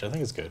 which I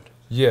think is good.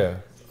 Yeah.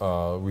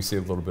 We see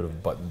a little bit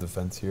of button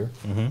defense here.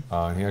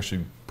 And he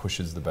actually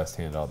pushes the best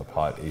hand out of the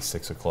pot.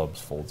 Ace-6 of clubs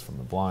folds from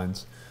the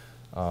blinds.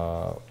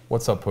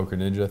 What's up, Poker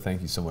Ninja?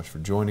 Thank you so much for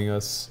joining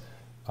us.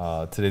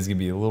 Today's going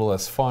to be a little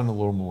less fun, a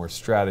little more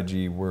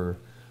strategy. We're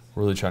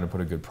really trying to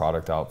put a good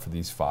product out for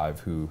these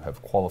 5 who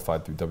have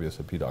qualified through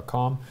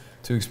WSOP.com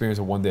to experience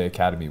a one-day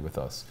academy with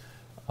us.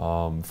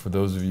 For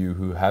those of you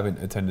who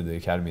haven't attended the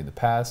academy in the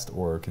past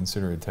or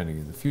consider attending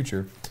in the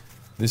future,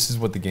 this is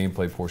what the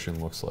gameplay portion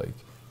looks like.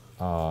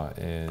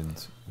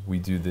 And we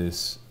do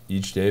this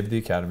each day of the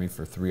academy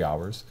for 3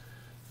 hours.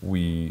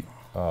 We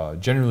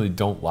generally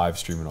don't live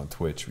stream it on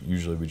Twitch.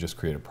 Usually we just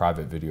create a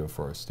private video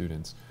for our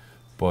students.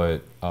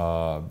 But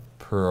per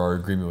our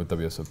agreement with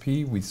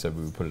WSOP, we said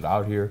we would put it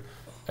out here.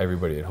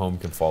 Everybody at home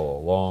can follow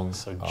along.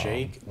 So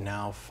Jake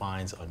now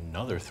finds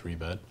another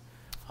 3-bet.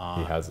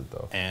 He has it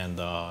though. And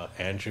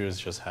Andrew's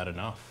just had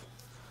enough.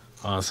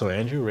 So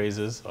Andrew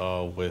raises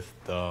with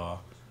the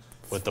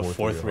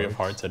 4-3 of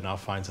hearts and now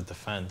finds a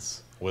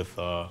defense with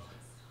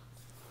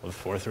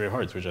 4-3 of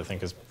hearts, which I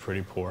think is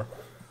pretty poor.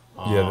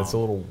 Yeah, that's a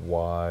little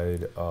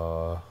wide.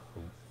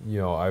 You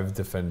know, I've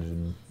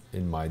defended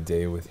in my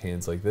day with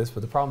hands like this,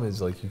 but the problem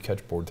is like you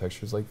catch board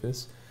textures like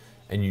this,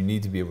 and you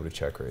need to be able to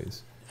check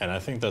raise. And I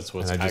think that's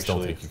what's and I just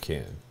actually. don't think you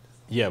can.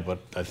 Yeah, but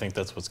I think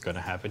that's what's going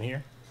to happen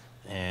here,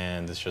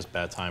 and it's just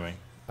bad timing.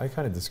 I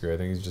kind of disagree. I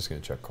think he's just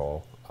going to check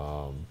call.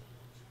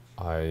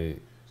 I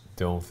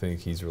don't think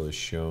he's really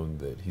shown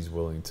that he's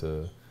willing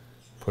to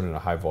put in a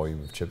high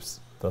volume of chips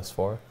thus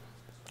far.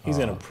 He's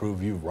going to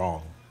prove you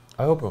wrong.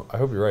 I hope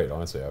you're right.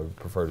 Honestly, I would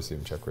prefer to see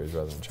him check raise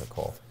rather than check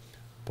call.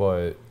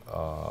 But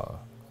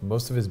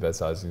most of his bet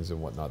sizings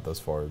and whatnot thus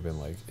far have been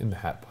like in the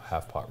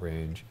half pot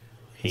range.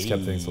 He's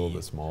kept things a little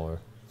bit smaller.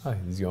 Oh,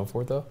 he's going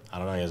for it though? I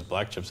don't know. He has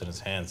black chips in his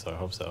hand, so I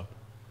hope so.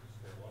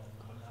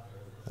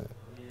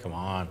 Come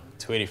on,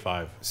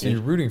 285. So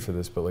you're rooting for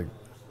this, but like.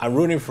 I'm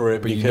rooting for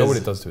it but because. You know what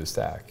it does to his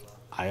stack.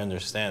 I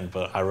understand,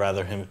 but I'd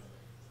rather him.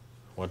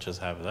 What just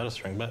happened? Is that a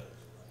string bet?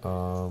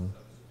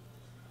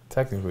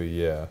 Technically,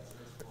 yeah.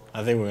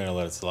 I think we're gonna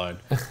let it slide.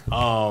 This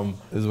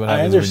is what I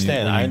happens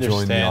understand. when you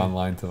join the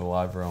online to the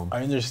live realm.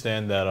 I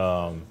understand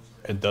that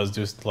it does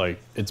just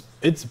like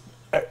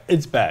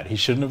it's bad. He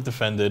shouldn't have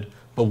defended.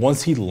 But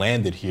once he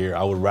landed here,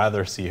 I would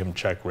rather see him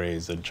check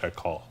raise than check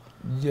call.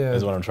 Yeah,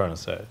 is what I'm trying to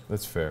say.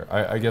 That's fair.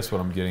 I guess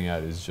what I'm getting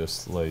at is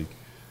just like,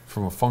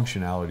 from a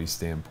functionality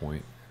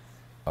standpoint,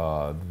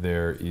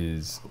 there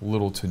is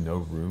little to no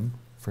room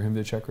for him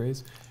to check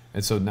raise,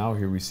 and so now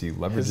here we see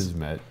leverage is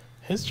met.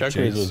 His check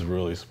raise was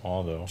really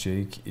small though.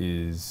 Jake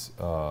is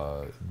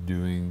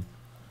doing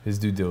his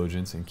due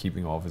diligence and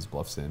keeping all of his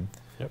bluffs in.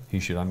 Yep. He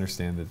should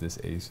understand that this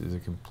ace is a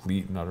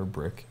complete and utter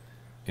brick,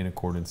 in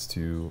accordance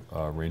to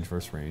range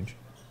versus range.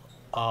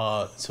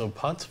 So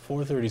pot's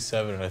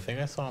 437, and I think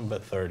I saw him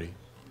bet 30.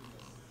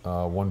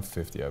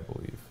 150, I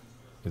believe,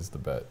 is the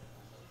bet.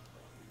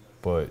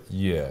 But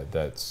yeah,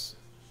 that's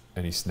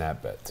any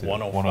snap bet too.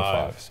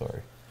 105.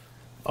 Sorry.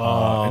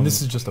 And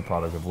this is just a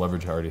product of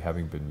leverage already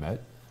having been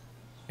met,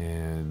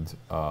 and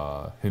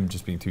him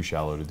just being too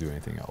shallow to do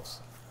anything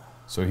else.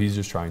 So he's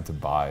just trying to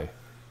buy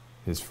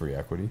his free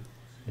equity.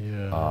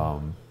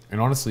 Yeah.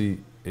 And honestly,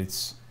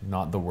 it's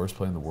not the worst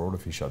play in the world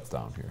if he shuts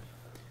down here.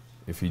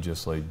 If he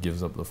just like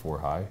gives up the 4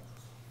 high,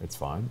 it's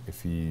fine.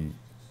 If he,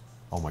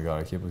 oh my God,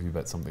 I can't believe he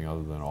bet something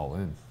other than all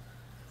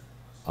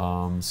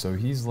in. So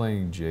he's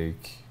laying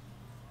Jake.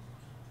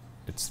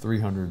 It's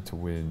 300 to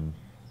win.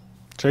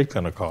 Jake's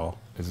gonna call.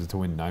 Is it to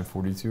win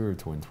 942 or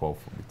to win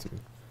 1242?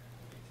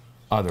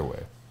 Either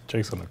way,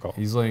 Jake's gonna call.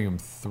 he's laying him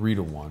 3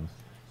 to 1.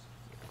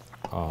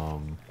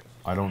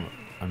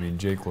 I mean,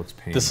 Jake looks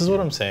painful. This is what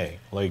I'm saying.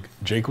 Like,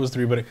 Jake was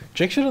 3-betting.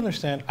 Jake should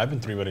understand. I've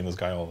been 3-betting this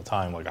guy all the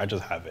time. Like, I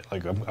just have it.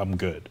 Like, I'm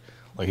good.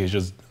 Like,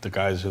 the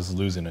guy's just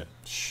losing it.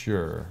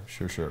 Sure.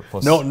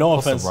 Plus, No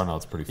plus offense. the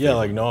runout's pretty. Yeah, favorable.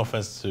 like, no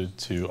offense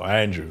to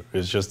Andrew.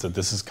 It's just that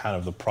this is kind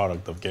of the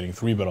product of getting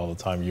 3-bet all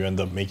the time. You end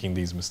up making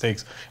these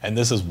mistakes, and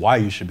this is why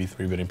you should be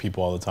 3-betting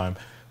people all the time.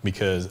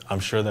 Because I'm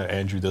sure that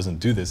Andrew doesn't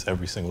do this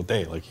every single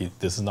day. Like,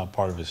 this is not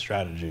part of his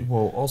strategy.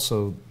 Well,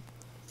 also,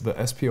 the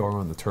SPR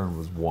on the turn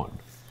was 1,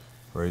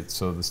 right?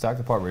 So the stack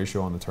to pot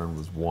ratio on the turn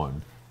was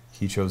 1.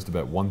 He chose to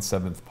bet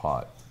 1/7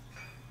 pot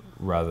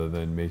rather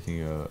than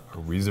making a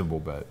reasonable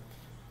bet,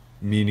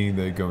 meaning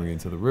that going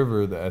into the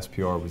river, the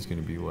SPR was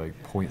going to be like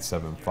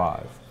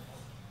 0.75.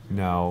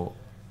 Now,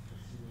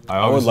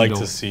 I would like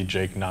to see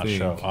Jake not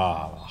show.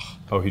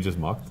 Oh, he just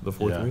mucked the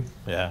 4-3?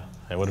 Yeah.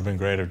 It would have been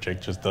great if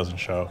Jake just doesn't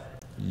show.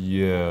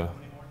 Yeah,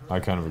 I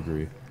kind of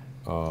agree.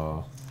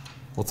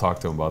 We'll talk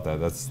to him about that.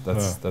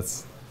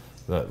 That's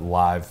that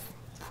live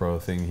pro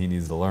thing he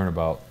needs to learn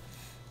about.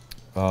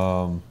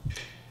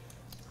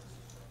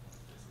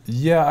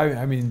 Yeah,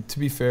 I mean, to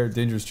be fair,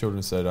 Dangerous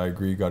Children said, I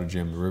agree, you got to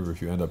jam the river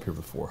if you end up here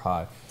with 4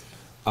 high.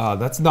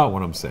 That's not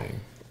what I'm saying,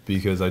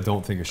 because I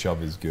don't think a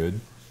shove is good.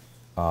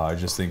 I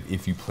just think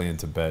if you plan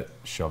to bet,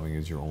 shoving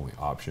is your only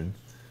option.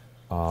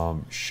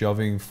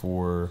 Shoving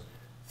for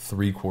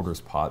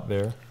 3/4 pot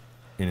there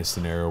in a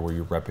scenario where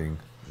you're repping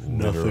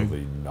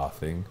literally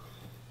nothing.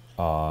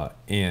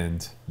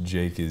 And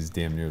Jake is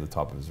damn near the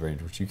top of his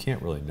range, which you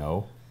can't really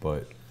know,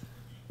 but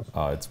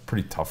it's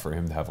pretty tough for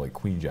him to have like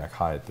Queen Jack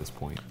high at this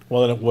point.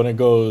 Well, when it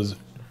goes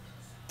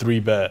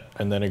 3-bet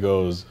and then it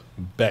goes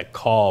bet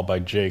call by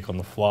Jake on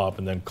the flop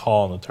and then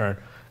call on the turn,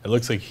 it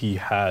looks like he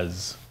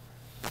has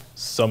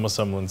some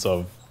semblance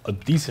of a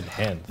decent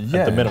hand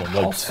at the minimum.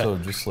 Like also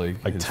just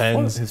like his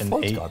tens his and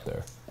floats 8. got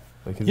there.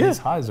 Like his ace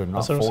highs are not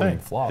That's what I'm folding saying.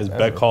 flop. His ever.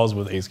 bet calls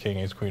with ace king,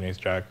 ace queen, ace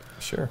jack,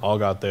 Sure. all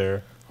got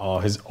there.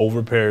 His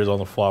overpairs on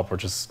the flop are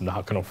just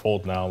not gonna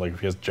fold now. Like if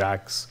he has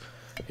jacks,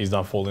 he's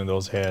not folding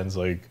those hands.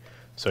 Like,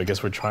 so I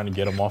guess we're trying to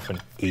get him off an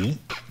 8.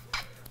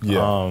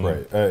 Yeah,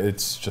 right.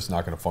 It's just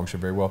not going to function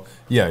very well.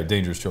 Yeah,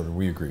 Dangerous Children,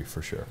 we agree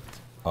for sure.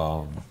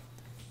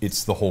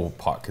 It's the whole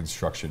pot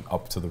construction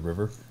up to the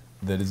river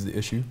that is the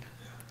issue.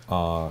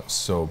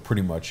 So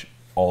pretty much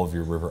all of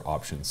your river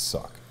options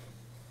suck.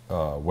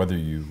 Whether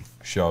you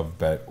shove,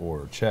 bet,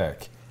 or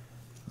check,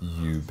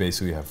 you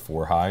basically have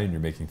 4 high and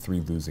you're making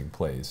 3 losing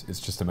plays. It's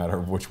just a matter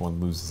of which one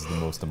loses the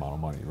most amount of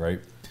money, right?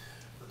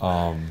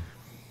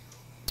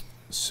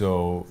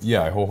 So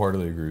yeah, I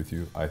wholeheartedly agree with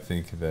you. I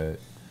think that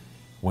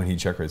when he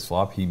check raised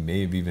flop, he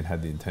may have even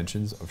had the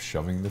intentions of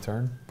shoving the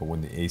turn, but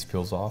when the ace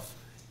peels off,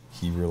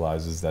 he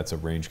realizes that's a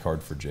range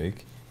card for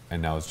Jake, and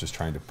now is just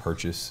trying to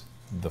purchase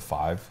the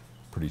 5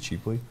 pretty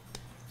cheaply.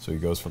 So he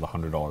goes for the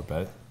 $100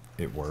 bet.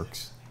 It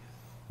works.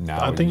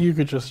 Now I think you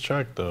could just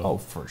check though. Oh,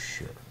 for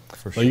sure.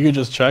 For Like sure. you could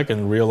just check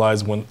and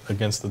realize when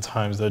against the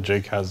times that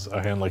Jake has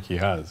a hand like he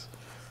has.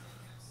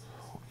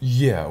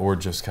 Yeah, or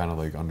just kind of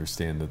like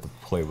understand that the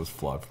play was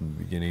flawed from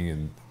the beginning,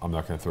 and I'm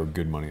not going to throw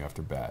good money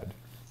after bad.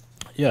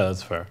 Yeah,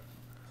 that's fair.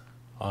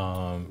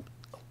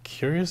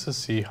 Curious to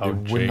see how It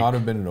would Jake, not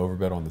have been an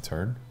overbet on the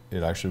turn.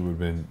 It actually would have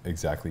been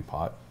exactly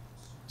pot.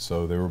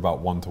 So they were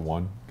about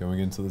 1-to-1 going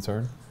into the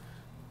turn.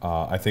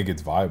 I think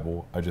it's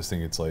viable. I just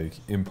think it's like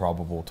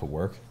improbable to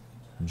work.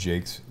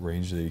 Jake's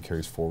range that he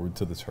carries forward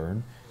to the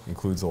turn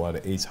includes a lot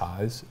of ace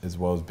highs as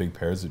well as big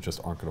pairs that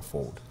just aren't going to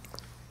fold.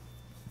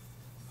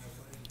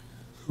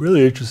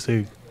 really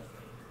interesting.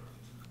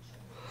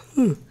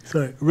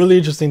 Sorry, really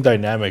interesting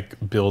dynamic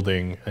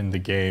building in the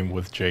game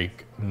with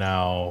Jake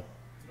now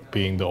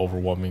being the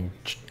overwhelming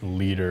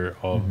leader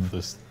of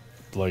this,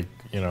 like,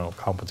 you know,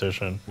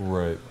 competition.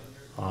 Right.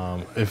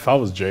 If I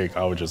was Jake,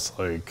 I would just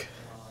like,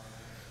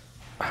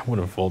 I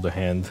wouldn't fold a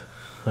hand.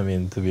 I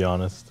mean, to be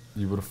honest,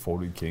 You would have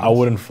folded kings. I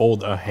wouldn't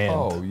fold a hand.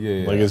 Oh,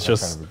 yeah. Like it's I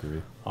just kind of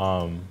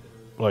agree.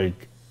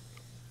 like,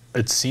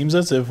 it seems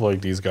as if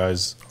like these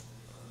guys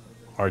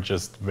are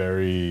just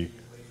very.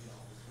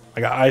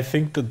 Like I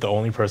think that the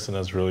only person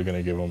that's really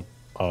gonna give him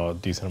a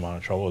decent amount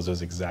of trouble is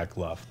his exact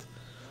left.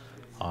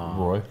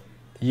 Roy?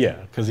 Yeah,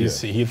 because he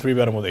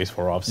 3-bet him with ace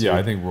 4 offsuit. Yeah,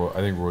 I think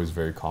Roy's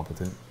very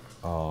competent.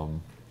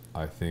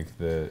 I think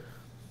that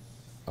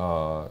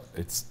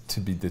it's to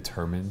be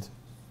determined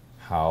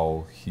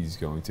how he's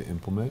going to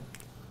implement,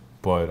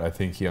 but I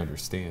think he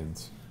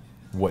understands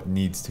what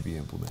needs to be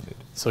implemented.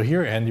 So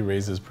here Andy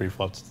raises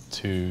pre-flop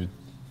to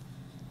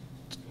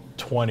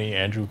 20.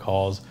 Andrew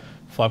calls.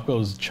 Flop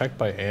goes checked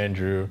by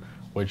Andrew,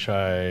 which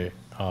I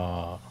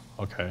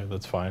Okay,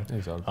 that's fine. Yeah,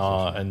 he's out of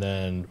position. And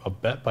then a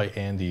bet by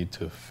Andy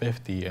to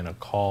 50 and a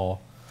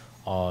call.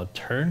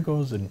 Turn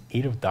goes an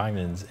 8 of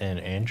diamonds, and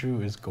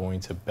Andrew is going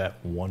to bet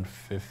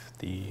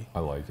 150. I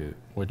like it.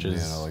 Which Man,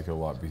 is- I like it a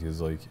lot because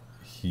like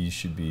he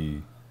should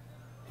be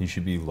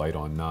light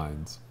on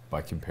nines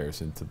by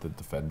comparison to the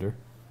defender.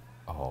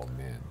 Oh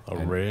man. A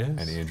and, raise?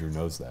 And Andrew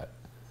knows that.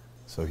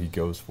 So he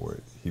goes for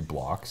it. He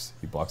blocks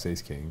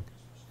ace king,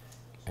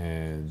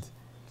 and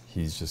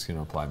he's just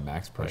gonna apply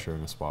max pressure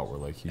in a spot where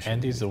like he should.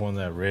 Andy's the one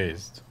that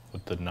raised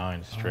with the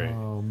 9 straight.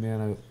 Oh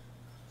man,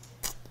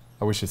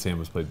 I wish his hand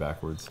was played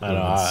backwards. It I would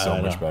know, have been I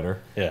so much know.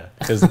 better. Yeah,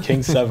 because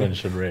King 7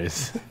 should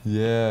raise.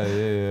 Yeah.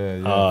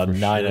 For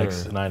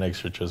 9x sure. 9x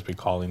should just be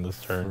calling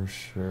this turn. For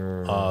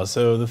sure.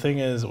 So the thing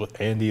is with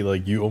Andy,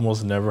 like you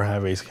almost never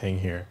have ace king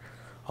here.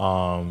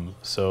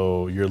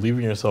 So you're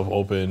leaving yourself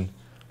open.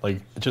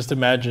 Like just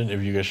imagine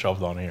if you get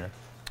shoved on here.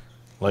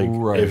 Like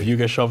Right. if you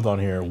get shoved on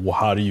here,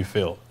 how do you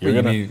feel?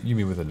 You're Wait, you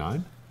mean with a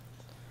 9?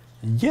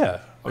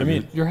 yeah. Oh, I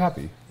mean, you're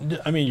happy.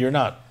 you're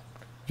not.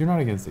 You're not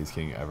against ace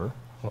king ever.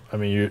 I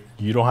mean,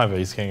 you don't have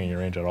ace king in your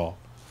range at all.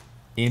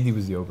 Andy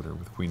was the opener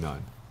with queen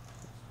 9.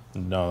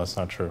 No, that's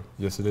not true.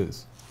 Yes, it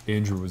is.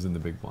 Andrew was in the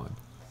big blind.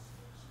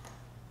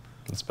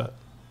 Let's bet.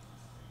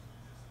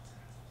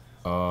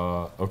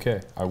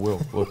 Okay, I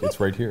will. Look, it's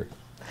right here.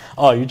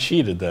 Oh, you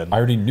cheated then. I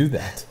already knew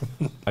that.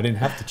 I didn't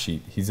have to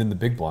cheat. He's in the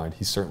big blind.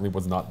 He certainly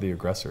was not the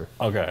aggressor.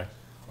 Okay.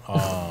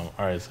 All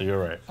right, so you're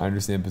right. I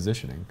understand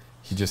positioning.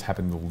 He just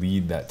happened to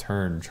lead that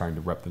turn trying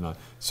to rep the 9.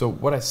 So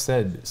what I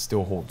said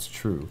still holds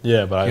true.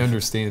 Yeah, but He I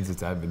understands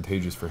it's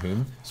advantageous for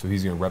him, so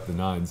he's going to rep the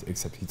 9s,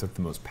 except he took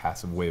the most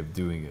passive way of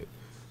doing it.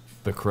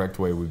 The correct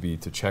way would be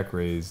to check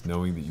raise,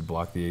 knowing that you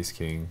block the ace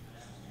king.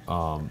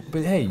 But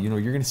hey, you're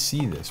going to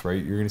see this,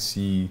 right? You're going to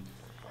see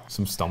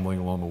some stumbling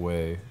along the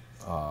way,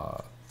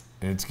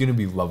 and it's going to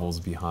be levels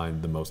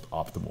behind the most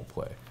optimal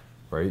play,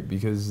 right?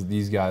 Because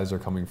these guys are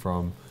coming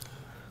from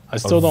I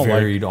still a don't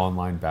varied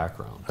online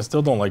background. I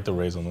still don't like the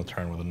raise on the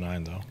turn with a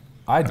 9 though.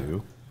 I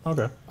do.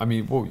 Okay. I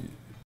mean, well,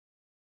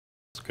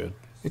 It's good.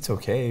 it's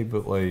okay,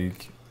 but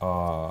like,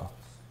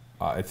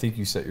 I think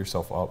you set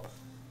yourself up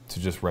to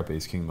just rep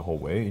ace king the whole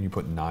way, and you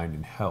put 9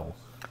 in hell.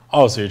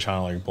 Oh, so you're trying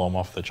to like blow him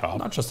off the chop?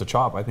 Not just a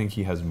chop. I think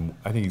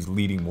he's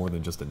leading more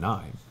than just a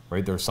 9.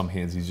 Right? There are some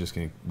hands he's just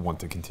going to want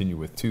to continue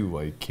with too,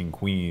 like king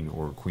queen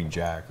or queen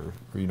jack or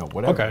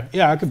whatever. Okay.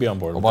 Yeah, I could be on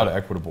board A with lot that. of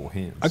equitable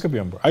hands. I could be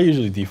on board. I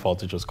usually default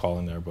to just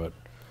calling there, but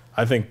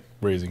I think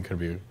raising could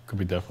be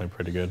definitely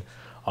pretty good.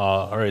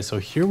 All right, so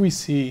here we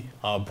see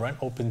Brent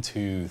open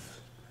to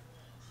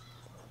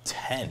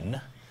 10,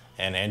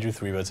 and Andrew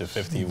 3-bets at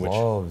 50, He which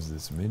loves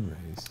this min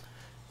raise.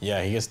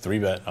 yeah, he gets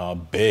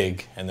 3-bet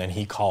big, and then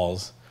he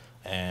calls,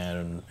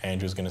 and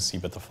Andrew's gonna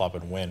c-bet the flop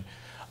and win.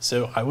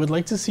 So I would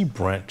like to see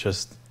Brent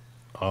just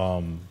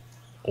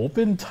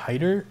open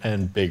tighter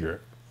and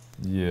bigger.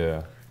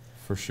 Yeah,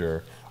 for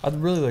sure. I'd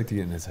really like to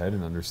get in his head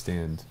and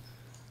understand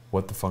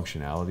what the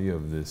functionality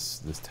of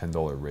this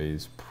 $10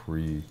 raise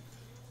pre.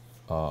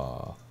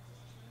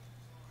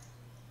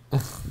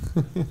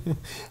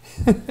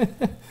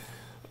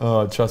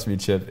 Trust me,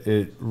 Chip.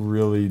 It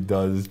really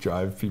does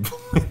drive people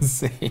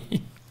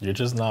insane. You're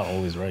just not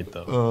always right,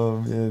 though. Oh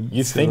man.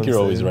 You See think what I'm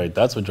you're always saying? right.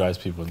 That's what drives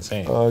people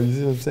insane. You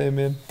see what I'm saying,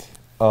 man?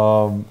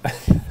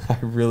 I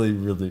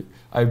really,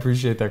 I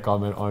appreciate that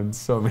comment on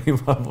so many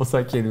levels.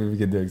 I can't even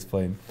begin to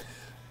explain.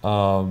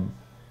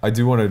 I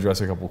do want to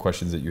address a couple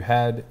questions that you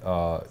had.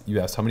 You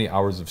asked how many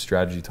hours of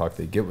strategy talk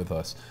they get with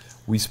us.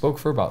 We spoke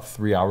for about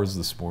 3 hours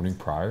this morning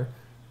prior,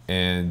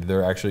 and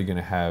they're actually going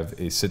to have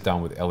a sit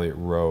down with Elliot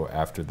Rowe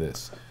after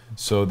this.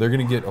 So they're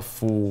going to get a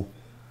full.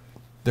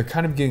 They're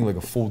kind of getting like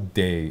a full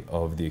day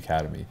of the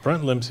academy.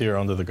 Brent limps here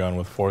under the gun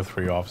with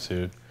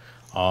 4-3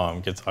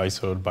 offsuit. Gets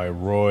ISO'd by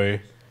Roy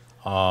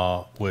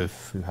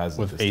Who has it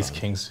with this ace time?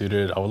 king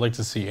suited. I would like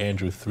to see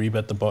Andrew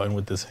 3-bet the button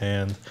with this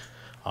hand.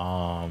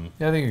 Yeah,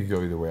 I think it could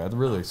go either way. I'd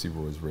really like to see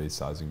Roy's raise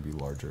sizing be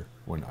larger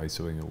when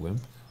ISOing a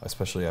limp,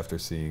 especially after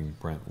seeing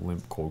Brent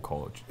limp cold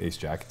call ace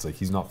jack. It's like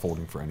he's not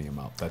folding for any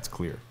amount. That's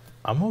clear.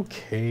 I'm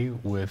okay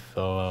with.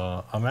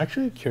 I'm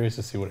actually curious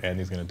to see what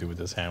Andy's gonna do with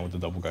this hand with the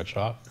double gut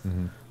shot.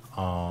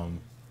 I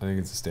think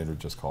it's a standard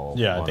just call.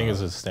 Yeah, I on think it's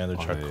a standard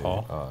on check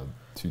call.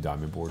 2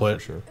 diamond board But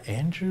for sure.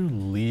 Andrew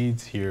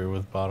leads here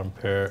with bottom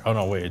pair. Oh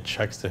no, wait, it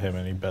checks to him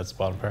and he bets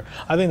bottom pair.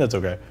 I think that's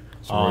okay.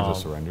 So Roy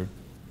just surrendered.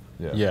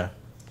 Yeah. Yeah.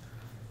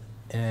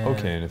 And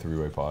Okay, in a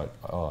 3-way pot.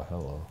 Oh,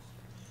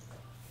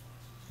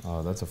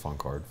 hello. That's a fun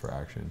card for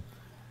action.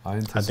 I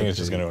think it's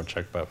just gonna go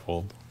check bet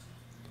fold.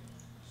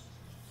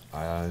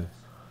 I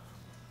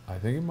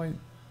think it might.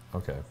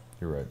 Okay,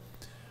 you're right.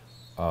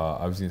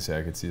 I was gonna say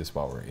I could see a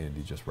spot where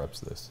Andy just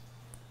reps this,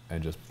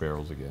 and just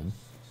barrels again.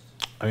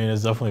 I mean,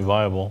 it's definitely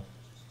viable.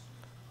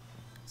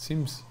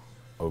 Seems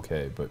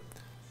okay, but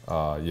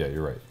yeah,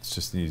 you're right. It's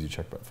just an easy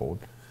check bet fold.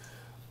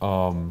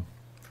 I'm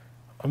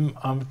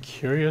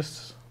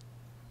curious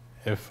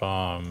if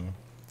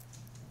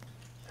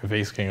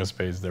ace king of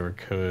spades there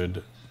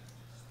could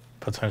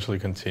potentially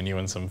continue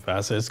in some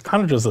facets. It's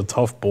kind of just a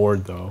tough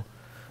board though.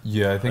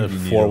 Yeah, I think A you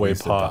need four-way at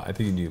least pot. I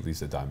think you need at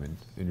least a diamond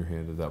in your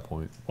hand at that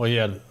point. Well, he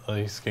had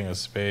ace king of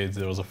spades.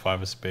 There was a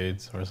 5 of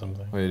spades or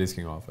something. Oh, yeah, it is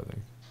king off, I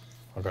think.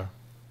 Okay.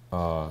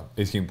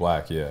 Ace king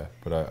black, yeah,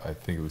 but I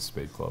think it was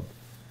spade club.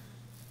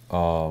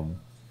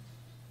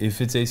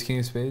 If it's ace king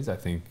of spades, I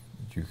think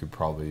you could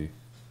probably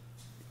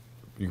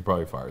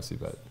fire a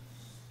c-bet.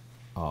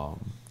 I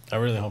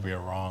really hope you're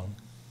wrong.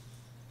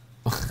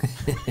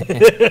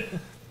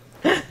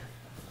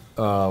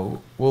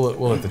 We'll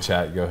let the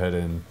chat go ahead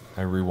and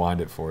rewind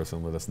it for us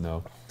and let us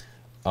know.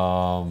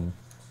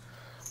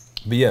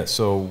 But yeah,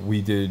 so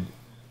we did.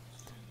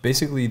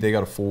 Basically, they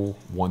got a full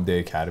 1-day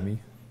academy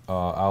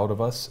out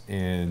of us,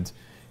 and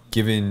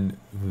given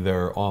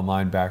their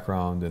online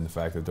background and the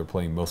fact that they're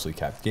playing mostly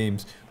capped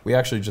games, we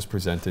actually just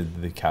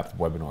presented the capped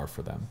webinar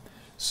for them.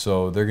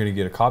 So they're going to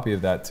get a copy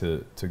of that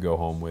to go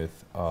home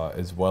with,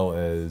 as well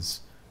as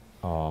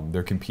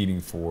they're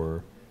competing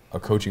for a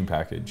coaching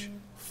package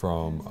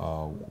from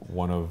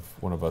one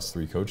of us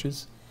 3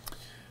 coaches.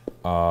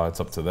 It's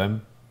up to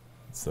them;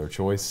 it's their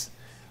choice.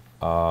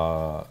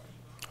 I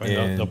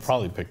mean, they'll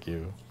probably pick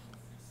you.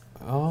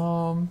 I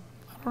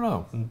don't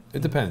know.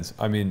 It depends.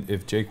 I mean,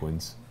 if Jake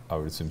wins, I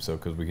would assume so,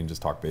 because we can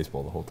just talk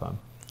baseball the whole time.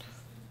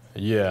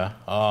 Yeah.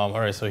 All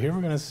right. So here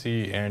we're gonna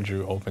see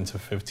Andrew open to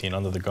 15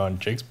 under the gun.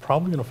 Jake's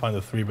probably gonna find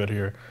the 3-bet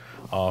here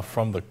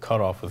from the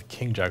cutoff with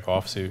King Jack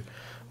offsuit,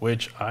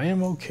 which I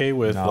am okay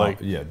with.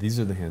 Yeah, these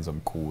are the hands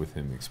I'm cool with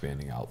him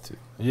expanding out to.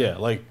 Yeah,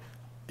 like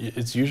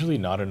it's usually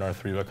not in our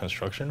 3-bet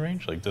construction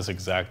range, like this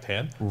exact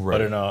hand. Right.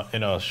 But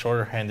in a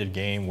shorter-handed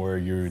game where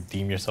you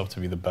deem yourself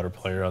to be the better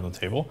player on the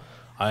table,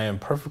 I am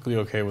perfectly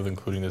okay with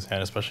including this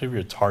hand, especially if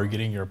you're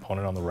targeting your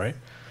opponent on the right.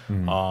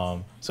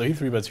 So he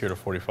 3-bets here to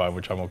 45,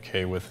 which I'm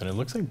okay with, and it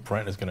looks like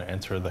Brent is going to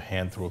enter the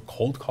hand through a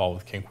cold call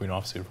with King Queen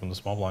offsuit from the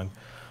small blind.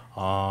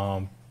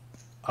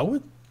 I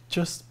would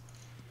just,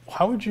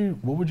 what would you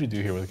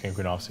do here with King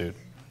Queen offsuit?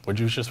 Would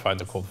you just find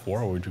the cold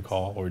 4, or would you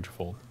call, or would you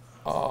fold?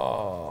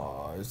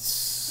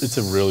 It's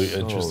a really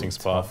interesting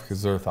spot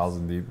because they're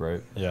 1,000 deep,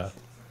 right? Yeah.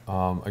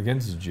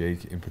 Against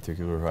Jake in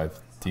particular, who I've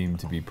deemed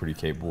to be pretty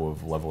capable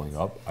of leveling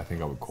up, I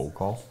think I would cold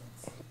call.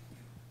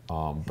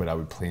 But I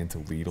would plan to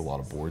lead a lot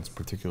of boards,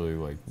 particularly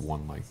like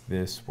one like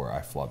this, where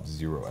I flop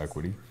 0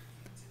 equity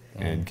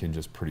and can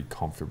just pretty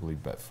comfortably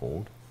bet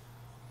fold.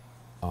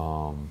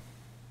 Now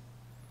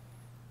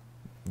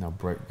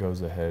Brett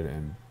goes ahead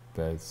and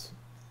bets.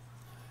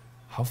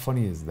 How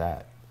funny is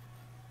that?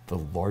 The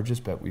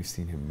largest bet we've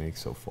seen him make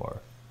so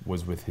far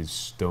was with his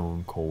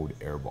stone cold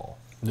airball.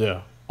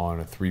 Yeah. On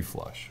a 3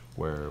 flush,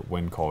 where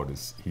when called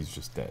he's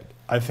just dead.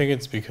 I think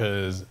it's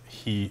because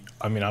I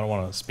don't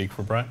want to speak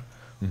for Brent,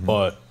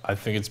 but I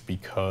think it's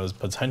because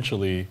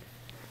potentially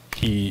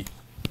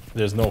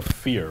there's no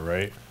fear,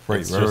 right?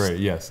 Right.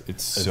 Yes,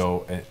 it's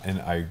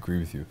and I agree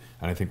with you.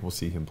 And I think we'll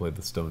see him play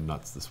the stone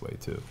nuts this way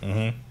too,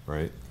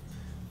 right?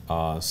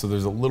 So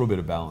there's a little bit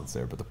of balance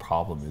there, but the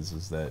problem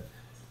is that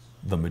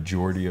the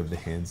majority of the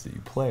hands that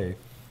you play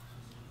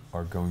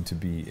are going to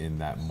be in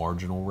that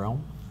marginal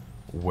realm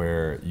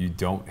where you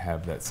don't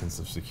have that sense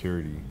of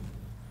security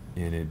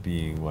in it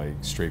being like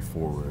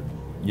straightforward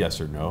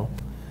yes or no.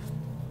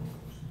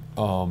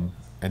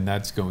 And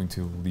that's going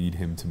to lead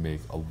him to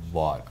make a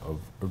lot of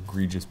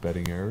egregious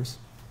betting errors,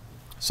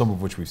 some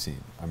of which we've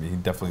seen. I mean, he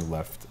definitely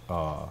left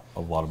a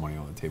lot of money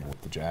on the table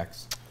with the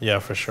jacks. Yeah,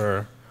 for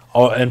sure.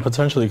 Oh, and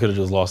potentially could have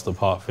just lost the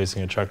pot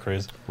facing a check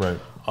raise. Right.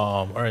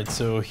 All right,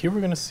 so here we're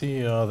going to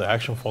see the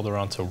action fold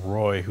around to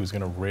Roy, who's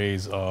going to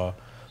raise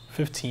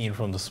 15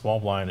 from the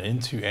small blind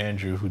into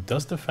Andrew, who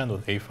does defend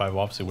with A5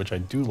 offsuit, which I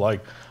do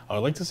like. I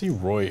would like to see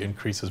Roy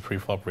increase his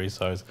pre-flop raise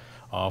size.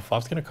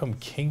 Flop's going to come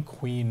King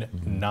Queen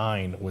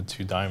 9 with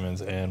 2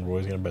 diamonds, and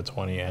Roy's going to bet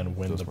 20 and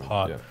win the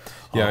pot.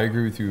 Yeah, I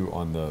agree with you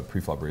on the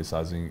pre-flop raise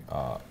sizing.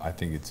 I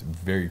think it's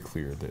very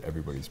clear that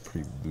everybody's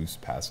pretty loose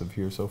passive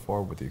here so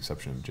far, with the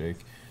exception of Jake.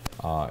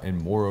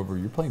 And moreover,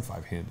 you're playing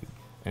 5-handed.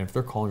 And if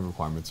their calling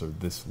requirements are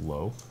this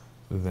low,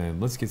 then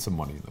let's get some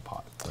money in the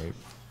pot, right?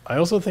 I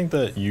also think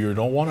that you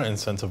don't want to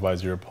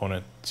incentivize your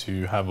opponent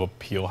to have a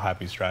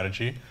peel-happy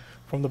strategy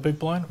from the big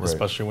blind,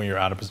 especially when you're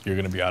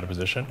going to be out of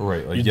position.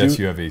 Right. Like,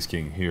 you have ace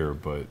king here,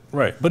 but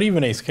right. But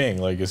even ace king,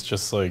 like, it's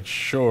just like,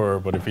 sure,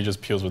 but if he just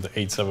peels with the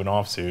 8-7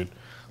 offsuit,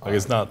 like,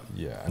 it's not.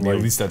 Yeah. I mean,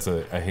 at least that's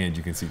a hand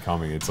you can see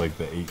coming. It's like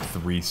the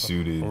 8-3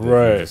 suited.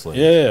 Right. Just like,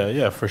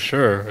 yeah, for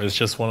sure. It's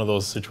just one of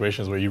those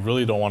situations where you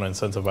really don't want to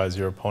incentivize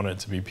your opponent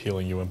to be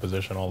peeling you in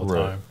position all the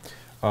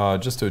time.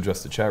 Just to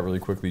address the chat really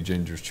quickly,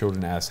 Ginger's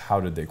Children asked,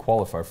 how did they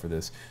qualify for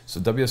this? So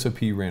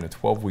WSOP ran a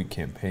 12-week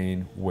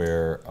campaign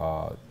where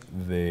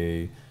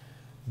they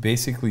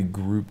basically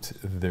grouped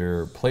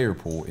their player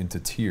pool into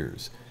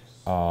tiers.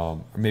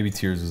 Maybe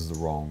tiers is the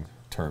wrong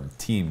term.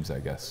 Teams, I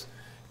guess.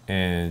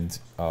 And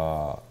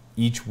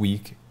each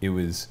week, it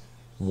was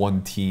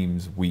one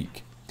team's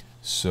week.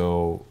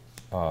 So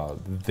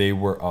they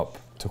were up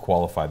to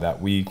qualify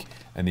that week,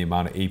 and the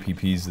amount of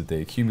APPs that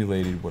they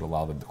accumulated would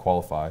allow them to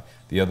qualify.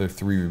 The other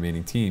 3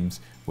 remaining teams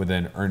would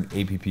then earn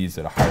APPs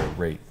at a higher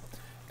rate.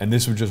 And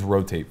this would just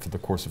rotate for the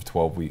course of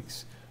 12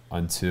 weeks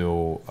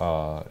until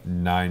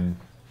 9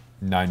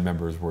 9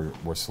 members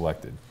were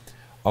selected.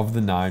 Of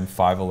the 9,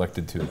 5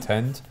 elected to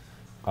attend,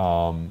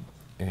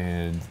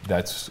 and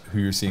that's who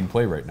you're seeing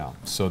play right now.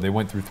 So they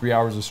went through 3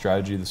 hours of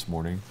strategy this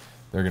morning.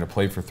 They're going to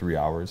play for 3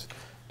 hours,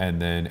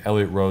 and then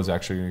Elliot Rowe's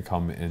actually going to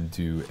come and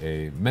do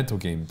a mental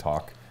game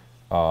talk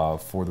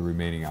for the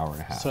remaining hour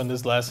and a half. So in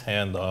this last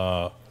hand,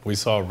 we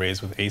saw a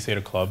raise with ace-8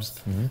 of clubs,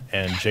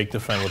 and Jake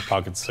defend with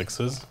pocket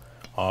sixes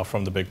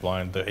from the big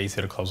blind. The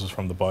ace-8 of clubs was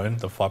from the button.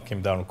 The flop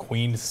came down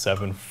queen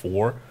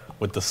 7-4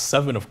 with the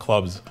 7 of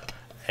clubs,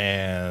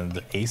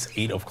 and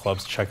ace-8 of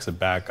clubs checks it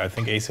back. I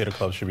think ace-8 of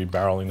clubs should be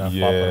barreling that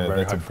flop at a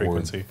very high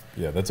frequency.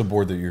 Yeah, that's a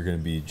board that you're going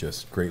to be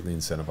just greatly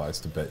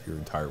incentivized to bet your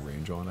entire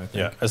range on, I think.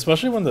 Yeah,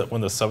 especially when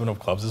the 7 of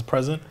clubs is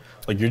present.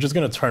 Like, you're just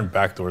going to turn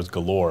backdoors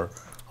galore.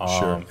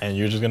 Sure. And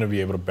you're just going to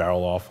be able to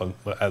barrel off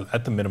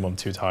at the minimum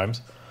 2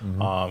 times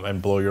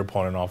and blow your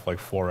opponent off like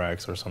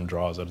 4x or some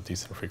draws at a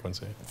decent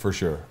frequency. For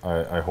sure.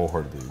 I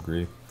wholeheartedly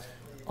agree.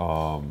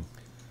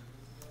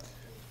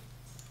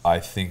 I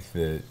think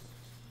that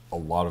a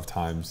lot of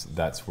times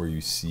that's where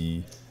you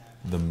see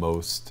the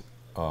most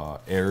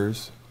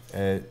errors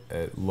at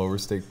lower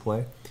stake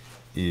play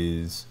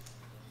is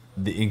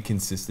the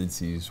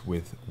inconsistencies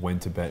with when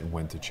to bet and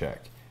when to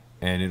check.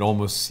 And it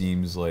almost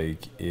seems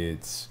like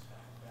it's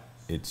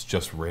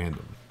just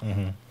random.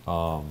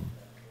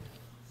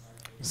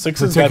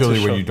 Sixes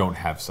particularly when you don't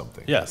have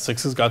something. Yeah,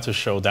 sixes got to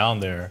show down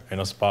there in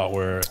a spot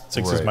where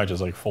sixes might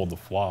just like fold the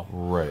flop.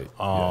 Right.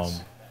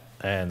 Yes.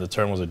 And the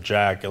turn was a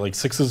jack. Like,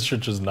 sixes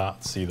should just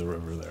not see the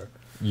river there.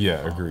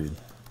 Yeah, agreed.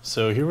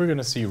 So here we're going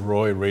to see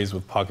Roy raise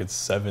with pocket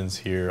sevens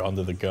here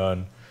under the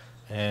gun.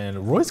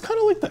 And Roy's kind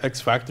of like the X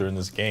factor in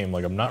this game.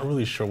 Like, I'm not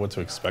really sure what to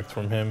expect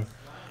from him.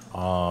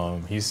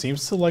 He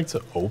seems to like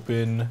to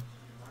open.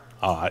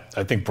 I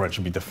think Brent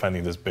should be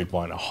defending this big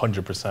blind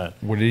 100%.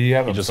 What did he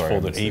have? He just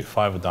folded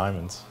 8-5 of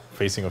diamonds,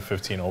 facing a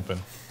 15 open.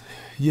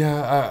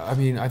 Yeah, I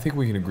mean, I think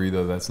we can agree,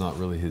 though, that's not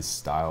really his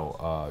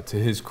style. To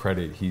his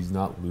credit, he's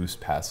not loose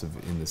passive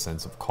in the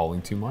sense of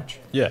calling too much.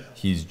 Yeah.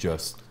 He's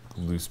just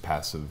loose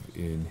passive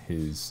in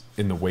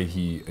the way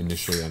he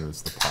initially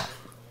enters the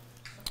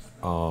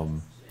pot.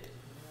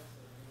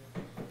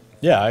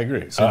 Yeah, I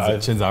agree.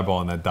 Chin's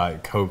eyeballing that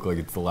Diet Coke like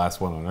it's the last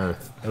one on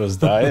earth. It was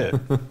Diet.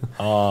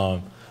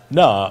 I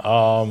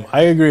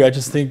agree. I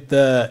just think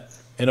that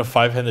in a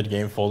 5-handed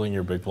game, folding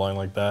your big blind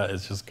like that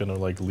is just going to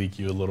like leak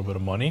you a little bit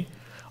of money.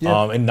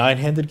 Yeah. In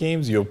 9-handed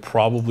games, you'll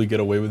probably get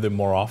away with it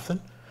more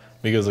often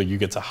because like you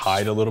get to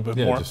hide a little bit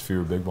more. Yeah, just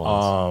fewer big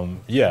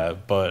blinds. Yeah,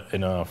 but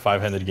in a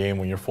 5-handed game,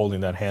 when you're folding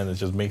that hand, it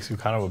just makes you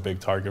kind of a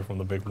big target from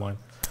the big blind.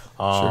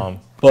 Sure.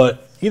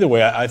 But either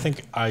way, I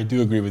think I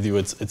do agree with you.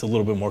 It's a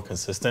little bit more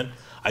consistent.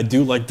 I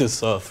do like this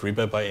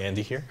 3-bet by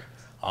Andy here.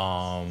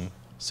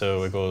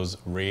 So it goes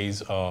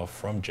raise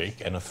from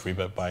Jake and a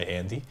 3-bet by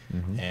Andy.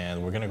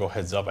 And we're going to go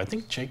heads up. I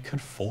think Jake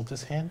could fold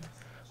this hand.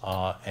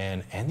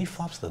 And Andy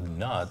flops the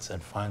nuts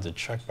and finds a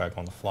check back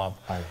on the flop.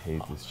 I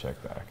hate this check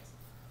back.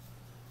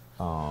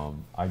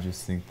 I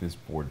just think this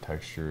board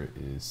texture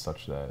is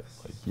such that,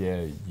 like,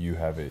 yeah, you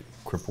have it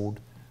crippled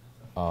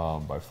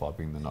by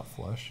flopping the nut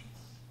flush,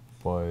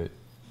 but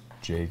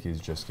Jake is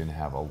just going to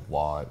have a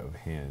lot of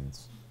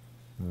hands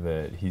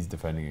that he's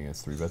defending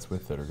against 3-bets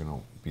with that are going to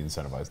be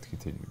incentivized to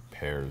continue.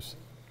 Pairs,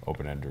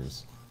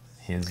 open-enders,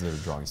 hands that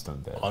are drawing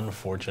stone dead.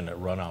 Unfortunate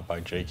run out by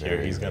Jake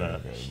here. He's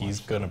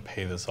gonna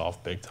pay this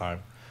off big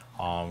time.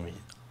 I'm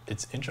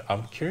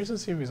curious to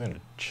see if he's gonna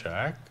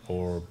check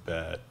or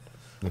bet.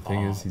 The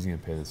thing is, he's gonna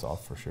pay this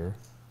off for sure.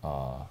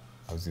 I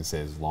was gonna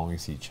say, as long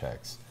as he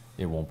checks,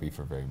 it won't be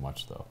for very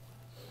much though,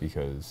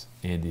 because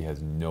Andy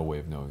has no way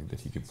of knowing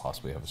that he could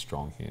possibly have a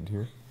strong hand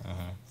here,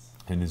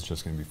 and is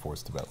just gonna be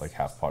forced to bet like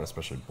half pot,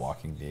 especially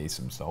blocking the ace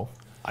himself.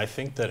 I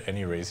think that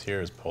any raise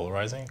here is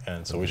polarizing,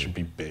 and so we should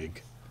be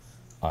big.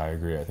 I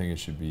agree. I think it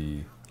should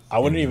be. I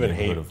wouldn't even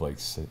hate of like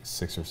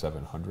 600 or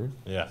 700.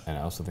 Yeah. And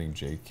I also think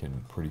Jake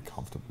can pretty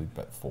comfortably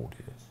bet fold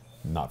here.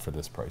 Not for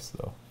this price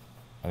though.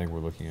 I think we're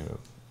looking at a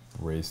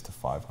raise to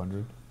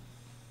 500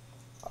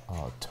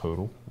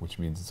 total, which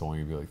means it's only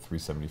gonna be like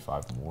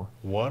 375 more.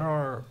 What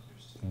are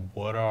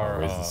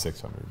raise to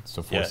 600,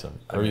 so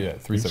 470. Yeah,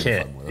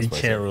 375 more. You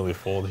can't really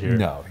fold here.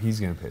 No, he's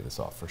gonna pay this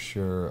off for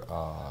sure.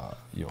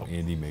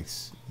 Andy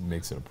makes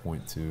it a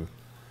point to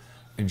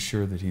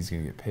ensure that he's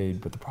going to get paid,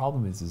 but the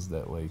problem is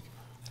that like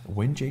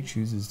when Jake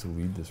chooses to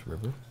lead this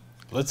river,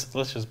 let's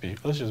just be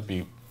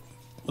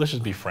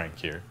frank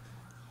here.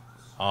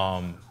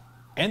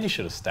 Andy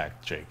should have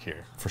stacked Jake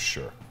here for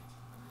sure,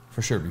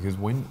 because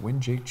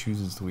when Jake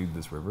chooses to lead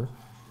this river,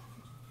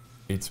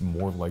 it's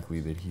more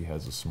likely that he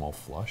has a small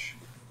flush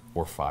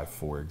or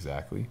 5-4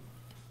 exactly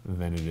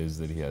than it is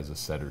that he has a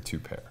set or 2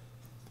 pair,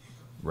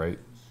 right?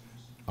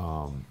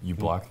 You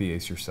block the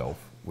ace yourself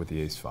with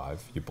the ace-5,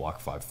 you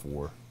block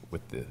 5-4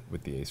 with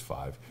the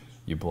ace-5,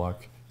 you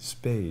block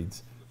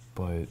spades,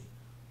 but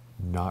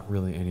not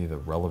really any of the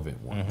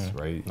relevant ones,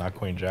 right? Not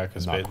queen jack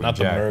of spades, not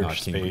the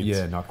merged spades.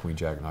 Yeah, not queen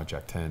jack, not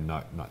jack 10,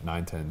 not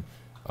 9-10,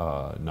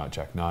 not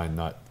jack 9,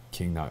 not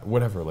king 9,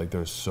 whatever. Like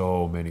there's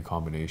so many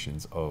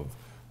combinations of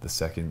the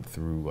second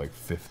through like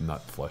 5th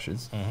nut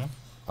flushes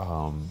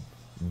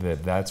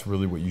that's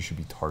really what you should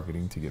be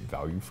targeting to get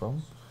value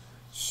from.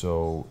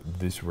 So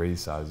this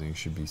raise sizing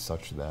should be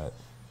such that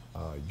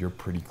you're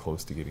pretty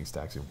close to getting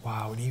stacks in.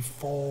 Wow, and he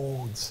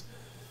folds.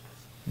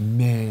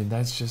 Man,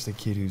 that's just a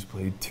kid who's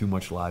played too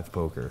much live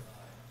poker.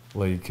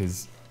 Like,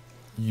 because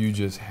you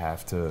just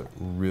have to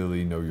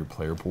really know your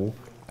player pool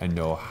and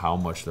know how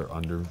much they're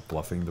under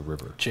bluffing the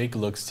river. Jake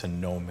looks to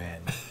no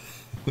man.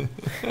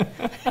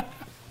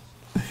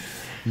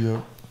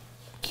 Yep.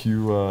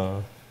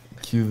 Cue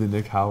the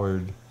Nick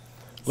Howard.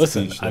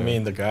 Listen, speech I there.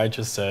 mean, the guy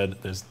just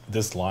said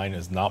this line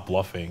is not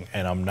bluffing,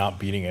 and I'm not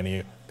beating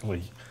any.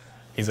 Like,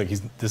 he's like,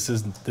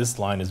 this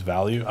line is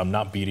value. I'm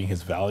not beating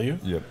his value.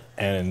 Yep.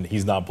 And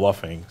he's not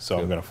bluffing, so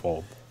I'm Yep. gonna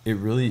fold. It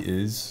really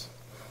is,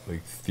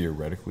 like,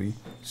 theoretically,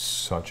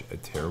 such a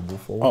terrible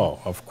fold. Oh,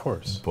 of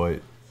course.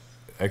 But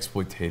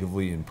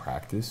exploitatively in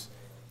practice,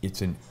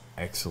 it's an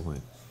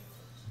excellent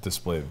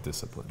display of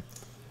discipline.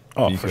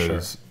 Oh, for sure.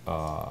 Because,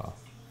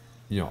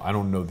 I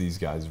don't know these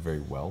guys very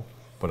well,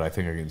 but I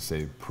think I can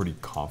say pretty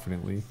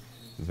confidently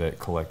that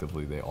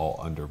collectively they all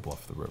under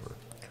bluff the river.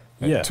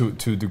 Yeah.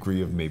 To a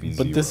degree of maybe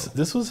But zero.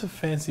 this was a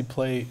fancy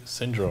play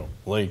syndrome.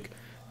 Like,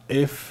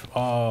 if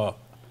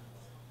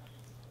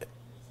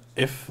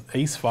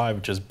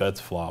ace-5 just bets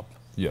flop,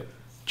 Yep.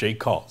 Jake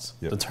calls.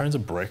 Yep. The turn's a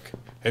brick.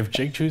 If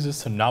Jake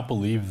chooses to not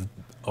believe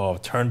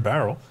turn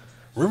barrel,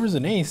 river's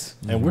an ace,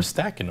 and we're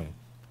stacking him.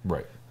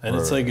 Right. And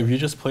it's like, if you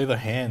just play the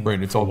hand. Right,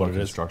 and it's for all what about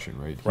it is. construction,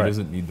 right? He Right.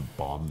 doesn't need to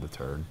bomb the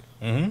turn.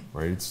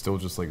 Right? It's still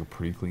just like a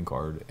pretty clean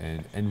card.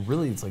 And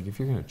really, it's like if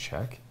you're going to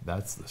check,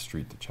 that's the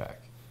street to check.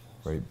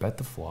 Right? Bet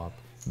the flop,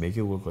 make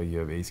it look like you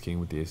have ace-king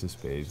with the ace of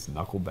spades,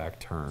 knuckle back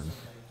turn,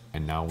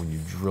 and now when you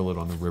drill it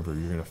on the river,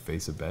 you're going to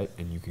face a bet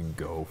and you can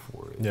go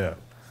for it. Yeah.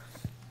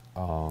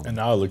 And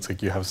now it looks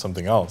like you have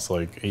something else,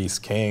 like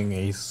ace-king,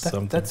 ace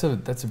something. That's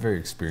a very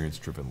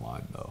experience-driven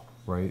line, though,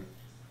 right?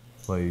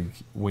 Like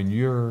when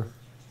you're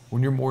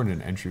more in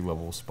an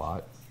entry-level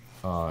spot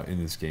in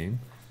this game,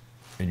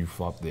 and you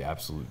flop the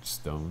absolute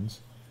stones,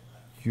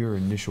 your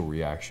initial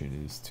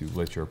reaction is to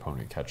let your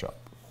opponent catch up.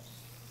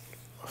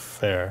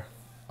 Fair.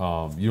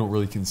 You don't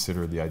really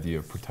consider the idea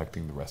of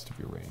protecting the rest of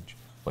your range,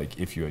 like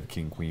if you had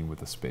king queen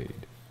with a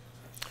spade.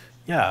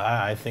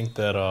 Yeah, I think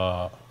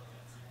that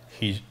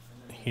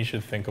he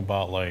should think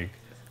about, like,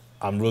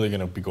 I'm really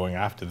gonna be going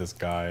after this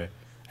guy,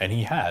 and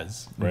he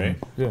has, right?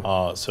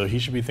 Yeah. So he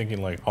should be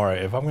thinking, like, all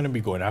right, if I'm gonna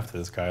be going after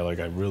this guy, like,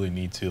 I really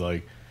need to,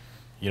 like,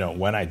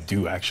 when I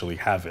do actually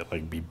have it,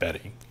 like, be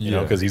betting, you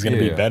know, because he's gonna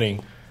be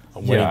betting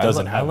when he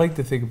doesn't have I like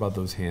to think about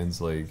those hands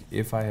like,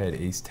 if I had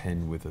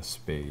ace-10 with a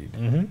spade,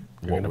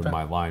 what would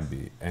my line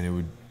be? And it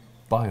would,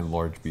 by and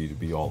large, be to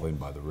be all in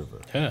by the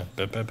river. Yeah,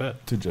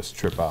 bet. To just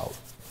trip out.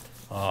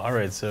 All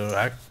right,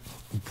 so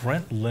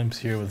Brent limps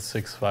here with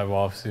 6-5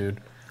 offsuit.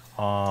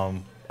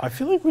 I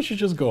feel like we should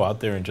just go out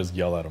there and just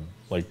yell at him.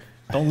 Like,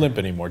 don't limp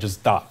anymore, just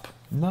stop.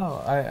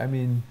 No, I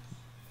mean,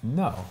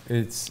 no.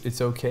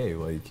 It's okay.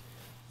 Like,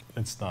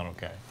 It's not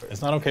okay.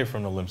 It's not okay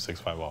from the limp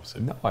 6-5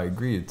 offsuit. no, I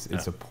agree.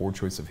 It's a poor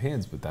choice of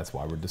hands, but that's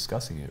why we're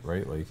discussing it,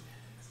 right? Like,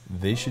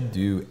 they should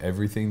do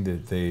everything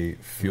that they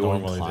feel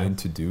Normally inclined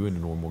to do in a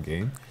normal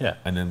game. Yeah.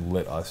 And then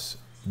let us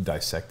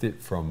dissect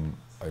it from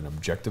an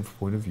objective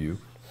point of view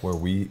where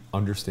we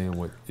understand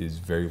what is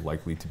very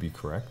likely to be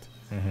correct,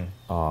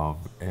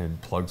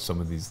 and plug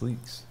some of these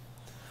leaks.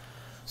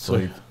 So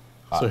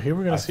here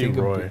we're going to see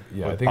Roy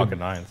I with think pocket a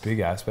nines. big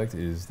aspect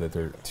is that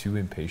they're too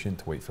impatient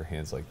to wait for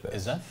hands like this.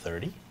 Is that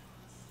 30?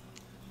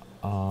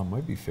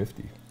 Might be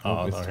 50.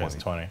 Oh, it's okay, 20.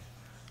 it's 20.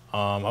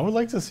 I would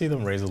like to see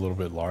them raise a little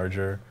bit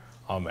larger.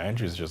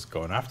 Andrew's just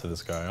going after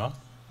this guy, huh?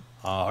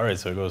 All right,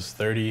 so it goes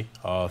 30.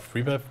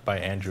 3-bet by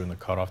Andrew in the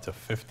cutoff to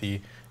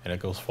 50, and it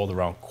goes fold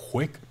around.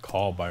 Quick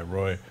call by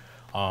Roy.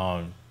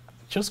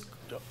 Just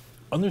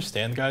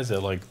understand, guys,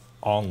 that, like,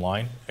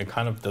 online, it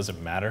kind of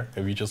doesn't matter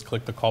if you just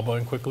click the call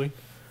button quickly,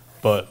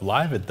 but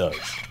live it does.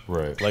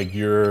 Right. Like,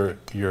 you're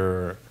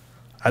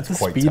at the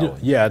quite speed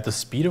telling. at the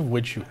speed of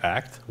which you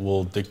act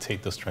will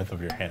dictate the strength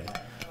of your hand.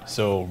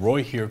 So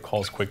Roy here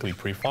calls quickly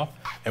pre-flop,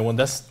 and what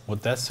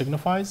that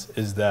signifies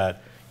is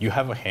that you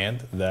have a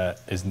hand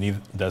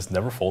that's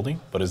never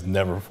folding but is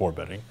never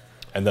 4-betting,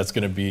 and that's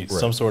going to be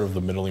some sort of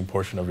the middling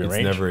portion of your It's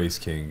range. never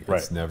ace-king. Right.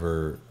 It's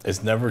never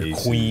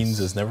aces. Queens.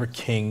 It's never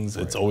kings.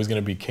 It's always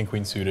going to be king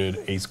queen suited,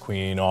 ace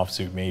queen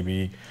offsuit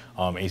maybe,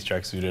 ace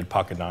jack suited,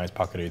 pocket nines,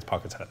 pocket eights,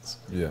 pocket tens.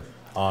 Yeah.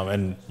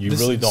 And you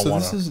really don't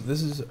want to.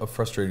 This is a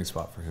frustrating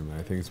spot for him, and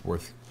I think it's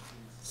worth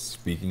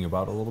speaking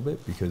about a little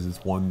bit because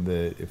it's one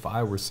that if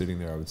I were sitting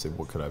there, I would say,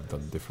 what could I have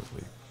done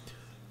differently?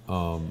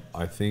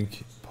 I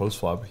think post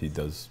flop he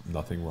does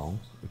nothing wrong.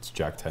 It's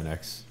jack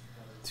 10x,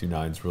 2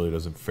 nines really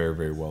doesn't fare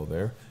very well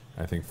there.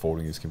 I think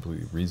folding is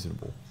completely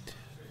reasonable.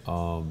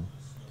 I'm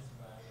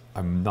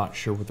not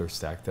sure what their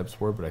stack depths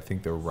were, but I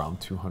think they're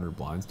around 200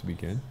 blinds to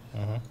begin.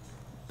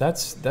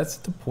 That's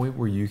the point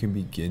where you can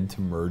begin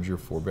to merge your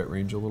 4-bet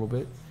range a little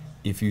bit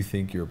if you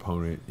think your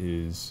opponent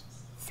is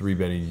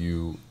 3-betting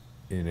you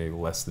in a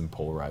less than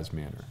polarized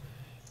manner.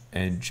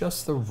 And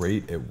just the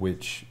rate at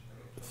which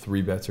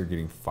 3-bets are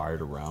getting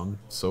fired around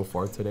so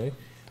far today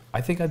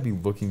I think I'd be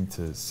looking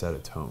to set a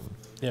tone.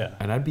 Yeah.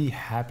 And I'd be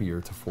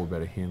happier to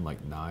 4-bet a hand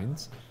like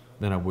nines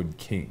than I would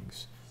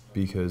kings,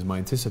 because my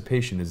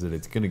anticipation is that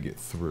it's going to get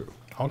through.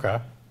 Okay.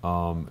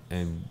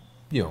 And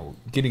you know,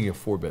 getting a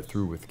 4-bet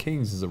through with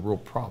kings is a real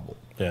problem.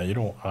 Yeah, you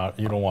don't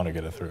want to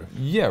get it through.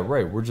 Yeah,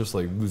 right. We're just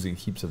like losing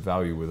heaps of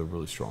value with a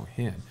really strong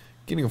hand.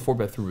 Getting a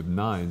 4-bet through with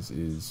nines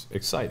is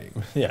exciting.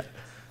 Yeah.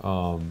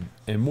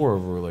 And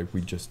moreover, like,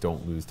 we just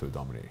don't lose to a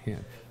dominating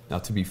hand. Now,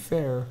 to be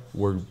fair,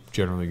 we're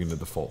generally going to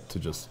default to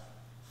just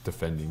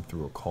defending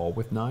through a call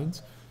with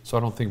nines. So I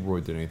don't think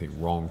Roy did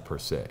anything wrong per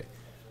se.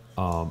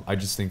 I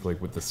just think,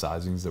 like, with the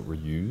sizings that were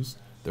used,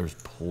 there's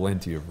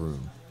plenty of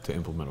room to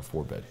implement a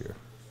 4-bet here.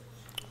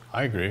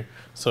 I agree.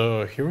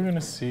 So here we're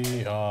gonna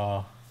see.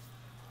 Well,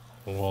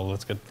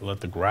 let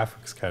the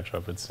graphics catch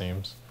up. It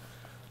seems.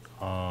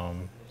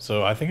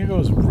 So I think it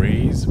goes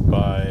raise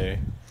by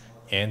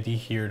Andy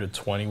here to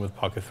 20 with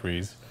pocket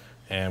threes,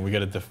 and we got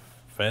to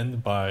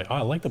defend by. Oh,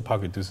 I like the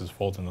pocket deuces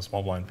fold in the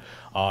small blind,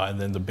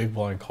 and then the big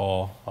blind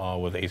call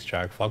with ace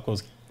jack. Flop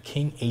goes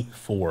king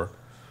 8-4,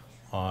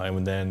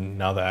 and then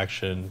now the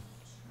action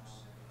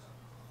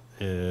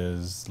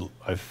is,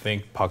 I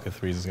think pocket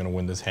threes is gonna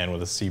win this hand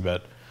with a c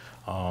bet.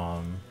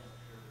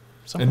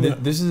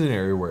 This is an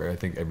area where I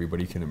think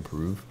everybody can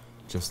improve,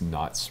 just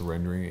not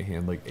surrendering a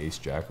hand like ace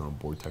jack on a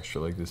board texture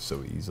like this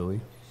so easily.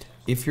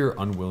 If you're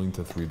unwilling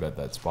to 3-bet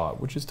that spot,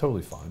 which is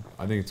totally fine,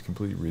 I think it's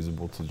completely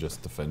reasonable to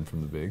just defend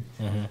from the big.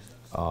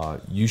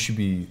 You should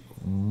be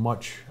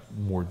much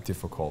more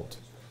difficult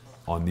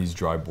on these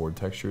dry board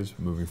textures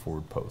moving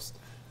forward post,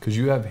 because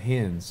you have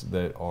hands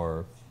that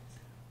are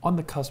on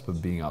the cusp of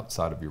being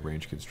outside of your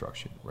range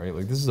construction, right?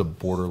 Like, this is a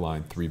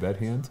borderline 3-bet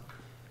hand.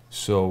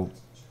 So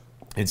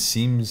it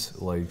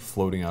seems like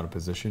floating out of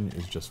position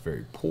is just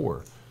very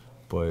poor,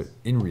 but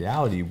in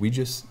reality, we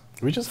just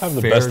have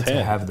the best hand.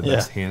 To have the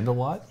best hand a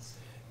lot,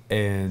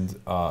 and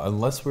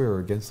unless we're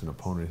against an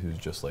opponent who's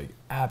just like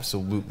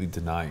absolutely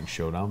denying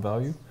showdown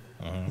value,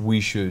 we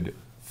should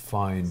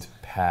find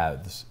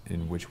paths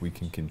in which we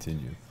can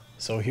continue.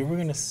 So here we're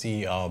gonna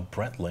see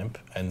Brett limp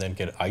and then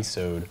get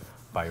ISO'd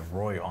by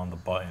Roy on the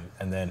button,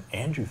 and then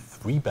Andrew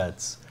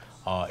 3-bets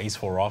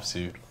ace-4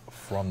 offsuit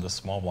from the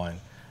small blind.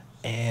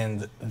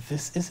 And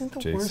this isn't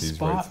the worst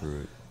spot. Right through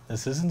it.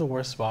 This isn't the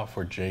worst spot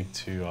for Jake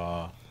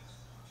to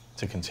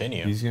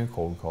continue. He's gonna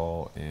cold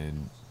call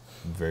and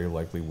very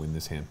likely win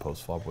this hand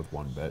post flop with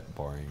 1-bet,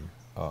 barring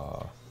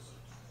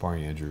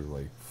Andrew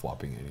like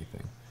flopping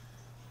anything.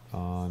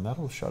 And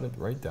that'll shut it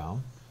right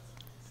down.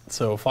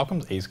 So flop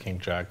comes ace king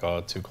jack,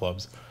 2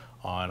 clubs,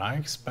 and I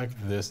expect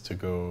this to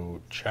go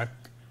check.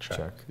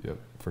 Yep,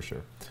 for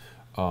sure.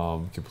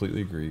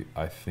 Completely agree.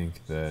 I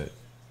think that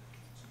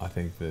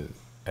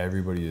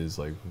everybody is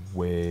like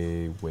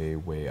way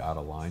out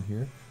of line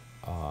here,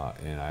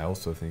 and I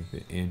also think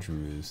that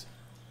Andrew is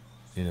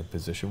in a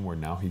position where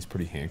now he's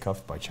pretty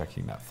handcuffed by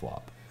checking that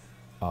flop.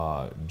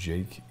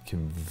 Jake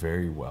can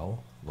very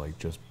well like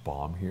just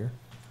bomb here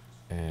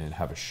and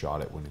have a shot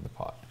at winning the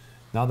pot.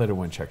 Now that it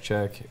went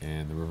check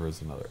and the river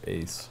is another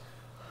ace,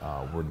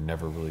 we're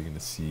never really going to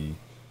see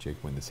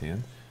Jake win this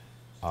hand.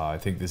 I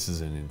think this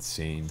is an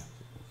insane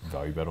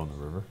value bet on the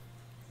river.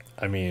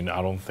 I mean,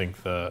 I don't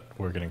think that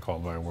we're getting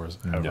called by worse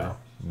ever.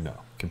 No,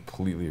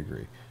 completely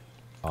agree.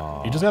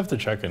 You just have to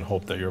check and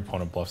hope that your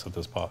opponent bluffs at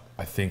this pot.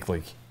 I think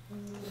like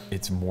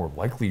it's more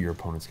likely your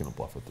opponent's going to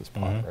bluff with this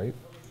pot, right?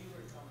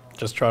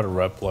 Just try to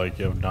rep like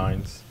you have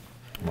nines.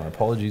 My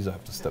apologies, I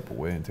have to step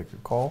away and take a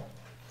call.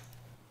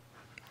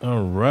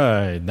 All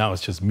right, now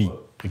it's just me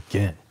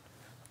again.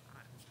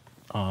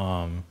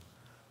 All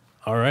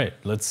right,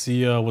 let's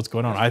see what's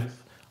going on.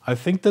 I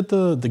think that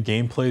the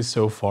gameplay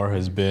so far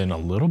has been a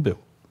little bit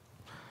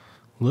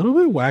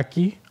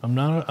wacky.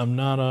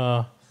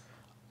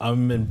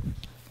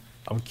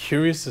 I'm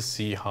curious to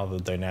see how the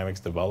dynamics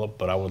develop,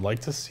 but I would like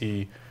to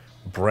see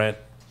Brent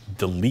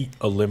delete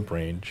a limp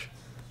range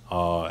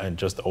and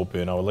just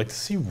open. I would like to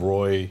see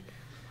Roy.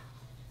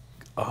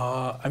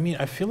 I mean,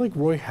 I feel like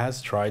Roy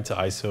has tried to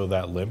ISO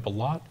that limp a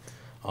lot,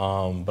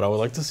 but I would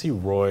like to see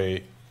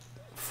Roy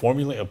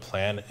formulate a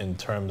plan in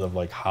terms of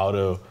like how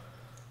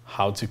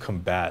to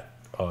combat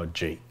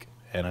Jake,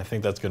 and I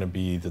think that's going to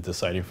be the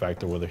deciding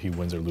factor whether he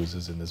wins or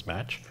loses in this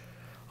match.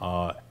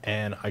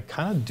 And I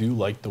kind of do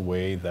like the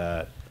way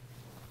that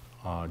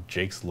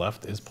Jake's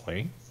left is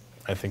playing.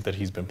 I think that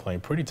he's been playing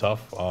pretty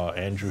tough.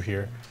 Andrew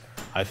here,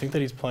 I think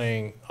that he's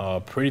playing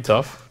pretty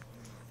tough.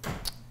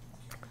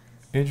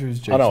 Andrew's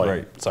Jake's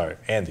right. Sorry,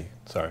 Andy.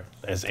 Sorry,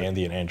 it's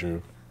Andy and Andrew.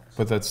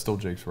 But that's still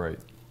Jake's right.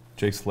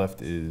 Jake's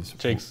left is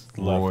Jake's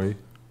Roy. left.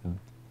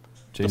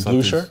 Jake's The blue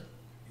left shirt? is,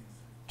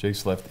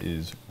 Jake's left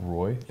is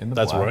Roy in the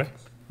That's black. Roy?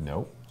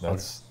 No,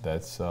 that's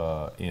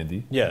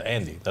Andy. Yeah,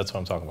 Andy. That's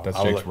what I'm talking about.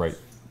 That's Jake's right.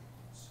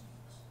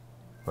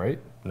 Right?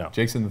 No.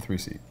 Jake's in the 3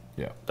 seat.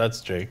 Yeah. That's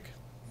Jake.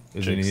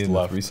 Isn't Jake's he in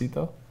left. the 3 seat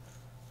though?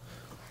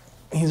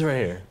 He's right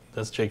here.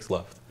 That's Jake's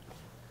left.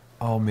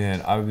 Oh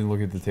man, I've been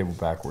looking at the table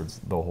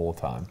backwards the whole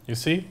time. You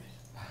see?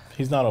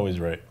 He's not always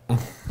right.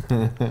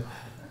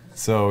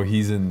 So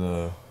he's in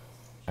the,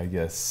 I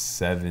guess,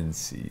 7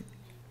 seat.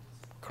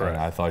 Correct.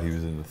 And I thought he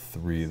was in the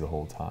 3 the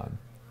whole time.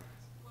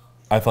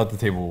 I thought the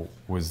table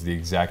was the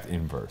exact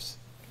inverse,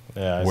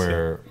 Yeah, I see.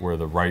 where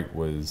the right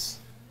was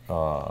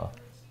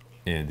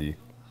Andy.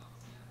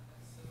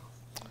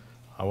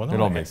 I wonder It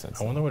all what makes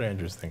sense. I wonder what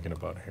Andrew's thinking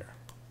about here.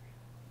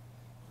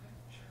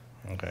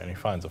 Okay, and he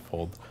finds a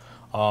fold.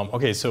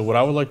 Okay, so what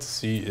I would like to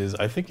see is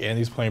I think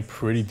Andy's playing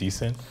pretty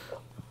decent.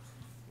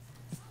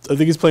 I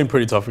think he's playing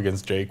pretty tough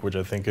against Jake, which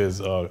I think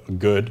is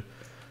good.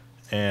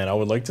 And I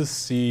would like to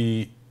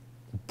see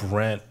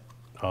Brent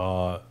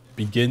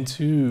begin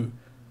to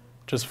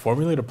just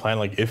formulate a plan.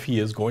 Like if he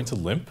is going to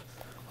limp,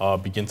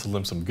 begin to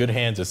limp some good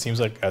hands. It seems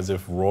like as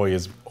if Roy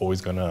is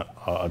always going to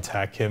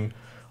attack him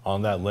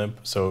on that limp.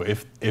 So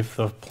if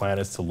the plan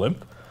is to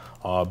limp,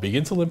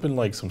 begin to limp in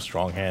like some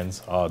strong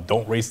hands.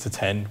 Don't raise to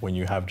 10 when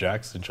you have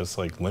jacks, and just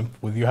like limp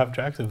when you have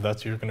jacks if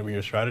that's going to be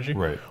your strategy.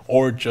 Right.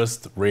 Or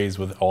just raise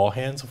with all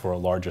hands for a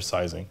larger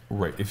sizing.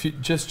 Right. If you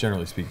just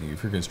generally speaking,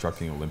 if you're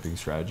constructing a limping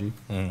strategy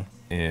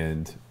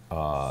and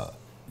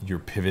your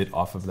pivot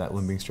off of that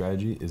limping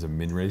strategy is a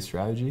min raise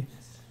strategy,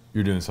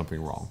 you're doing something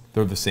wrong.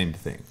 They're the same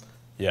thing.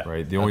 Yeah.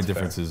 Right. The only that's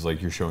difference fair. is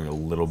like you're showing a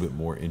little bit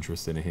more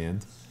interest in a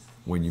hand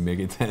when you make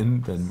it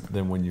 10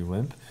 than when you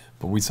limp.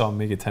 But we saw him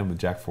make it 10 with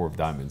Jack 4 of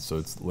diamonds, so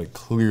it's like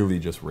clearly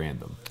just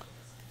random.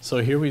 So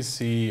here we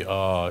see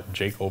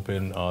Jake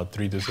open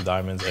 3 deuce of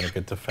diamonds, and it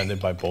gets defended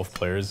by both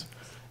players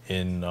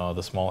in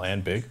the small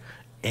and big.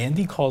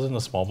 Andy calls in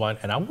the small blind,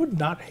 and I would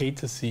not hate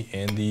to see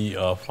Andy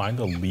find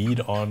a lead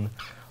on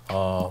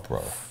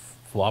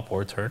flop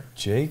or turn.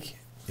 Jake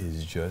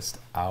is just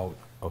out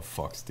of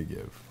fucks to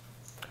give.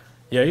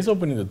 Yeah, he's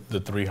opening the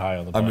 3 high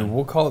on the blind. I mean,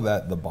 we'll call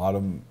that the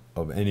bottom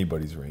of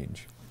anybody's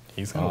range.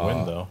 He's gonna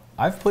win though.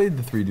 I've played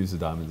the 3 deuce of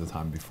diamonds a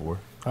time before.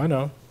 I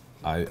know.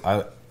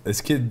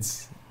 This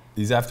kid's,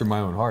 he's after my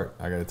own heart,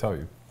 I gotta tell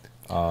you.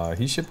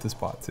 He shipped the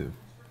spot too.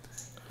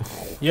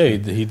 Yeah,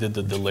 he did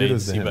the delayed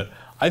Kudos to C him. bet.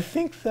 I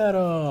think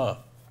that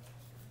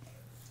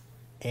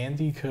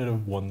Andy could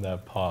have won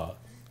that pot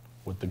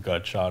with the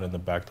gut shot and the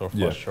backdoor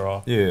flush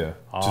draw. Yeah.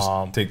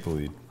 Just take the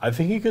lead. I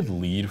think he could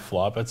lead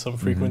flop at some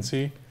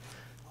frequency.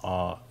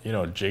 You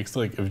know, if Jake's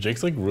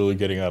like really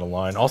getting out of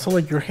line. Also,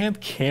 like your hand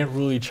can't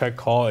really check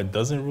call. It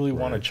doesn't really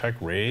want to check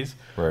raise.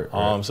 Right.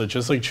 So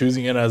just like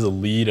choosing it as a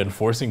lead and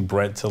forcing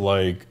Brent to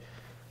like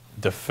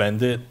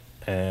defend it,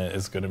 and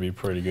it's gonna be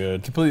pretty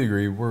good. Completely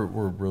agree. We're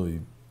really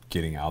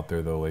getting out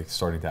there though, like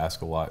starting to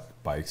ask a lot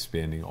by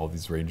expanding all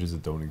these ranges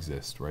that don't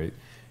exist, right?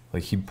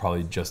 Like he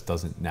probably just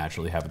doesn't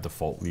naturally have a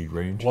default lead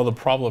range. Well, the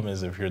problem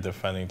is if you're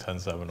defending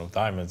 10-7 of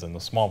diamonds in the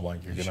small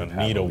blind, you're You gonna should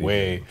have need a a lead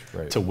way range,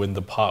 right. to win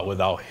the pot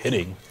without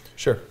hitting.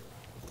 Sure.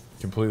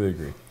 Completely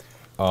agree.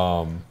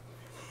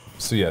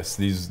 So yes,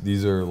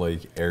 these are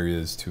like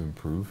areas to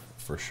improve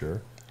for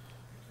sure.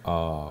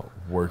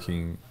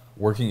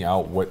 Working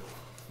out what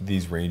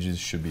these ranges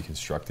should be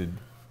constructed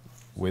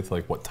with,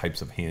 like what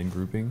types of hand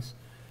groupings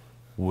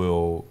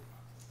will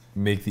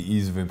make the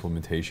ease of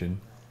implementation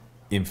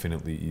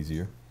infinitely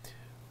easier.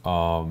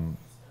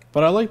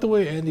 But I like the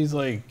way Andy's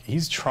like,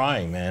 he's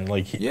trying, man.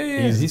 Like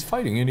He's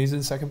fighting and he's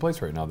in second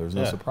place right now. There's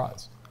no Yeah.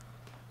 surprise.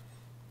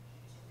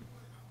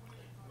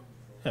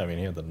 Yeah, I mean,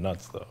 he had the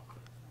nuts though.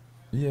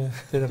 Yeah,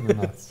 did have the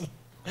nuts.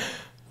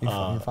 He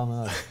found the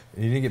nuts.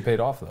 He didn't get paid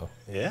off though.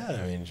 Yeah,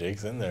 I mean,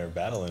 Jake's in there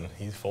battling.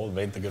 He's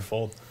made the good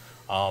fold.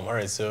 All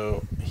right,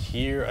 so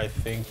here I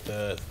think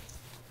that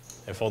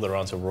I folded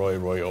around to Roy.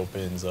 Roy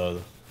opens,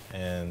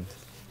 and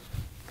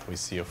we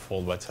see a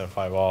fold by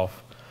 10-5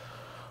 off.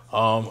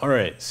 All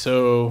right,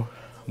 so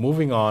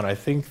moving on, I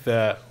think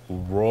that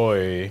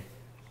Roy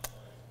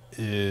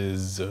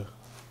is.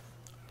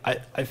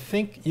 I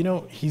think, you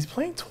know, he's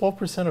playing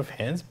 12% of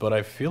hands, but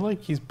I feel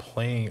like he's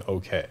playing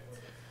okay.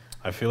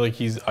 I feel like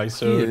he's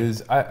ISO'd. He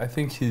is. I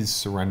think his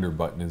surrender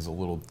button is a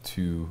little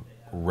too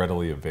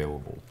readily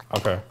available.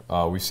 Okay.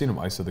 We've seen him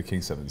ISO the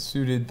King 7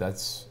 suited.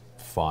 That's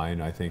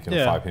fine, I think, in a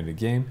Yeah. 5-handed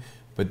game.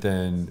 But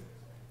then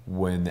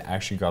when the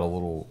action got a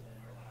little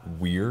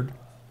weird,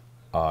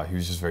 he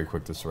was just very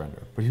quick to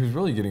surrender. But he was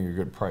really getting a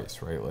good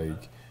price, right?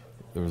 Like,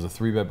 there was a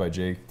 3-bet by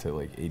Jake to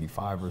like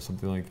 85 or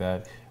something like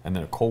that, and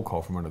then a cold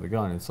call from under the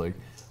gun. It's like,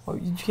 well,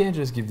 you can't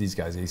just give these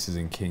guys aces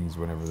and kings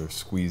whenever they're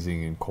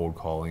squeezing and cold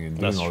calling and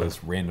doing That's all true.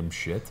 this random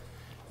shit.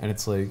 And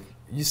it's like,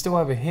 you still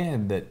have a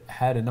hand that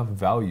had enough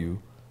value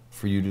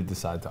for you to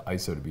decide to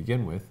ISO to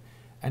begin with,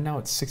 and now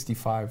it's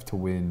 65 to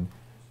win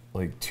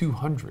like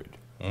 200.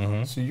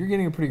 So you're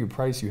getting a pretty good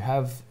price.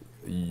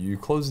 You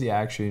close the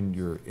action,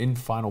 you're in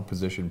final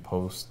position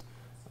post.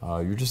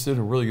 You're just in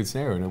a really good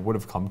scenario, and it would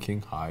have come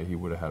king high. He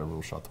would have had a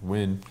real shot to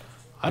win.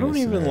 I in don't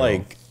this even scenario.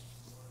 like.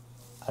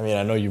 I mean,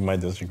 I know you might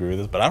disagree with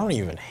this, but I don't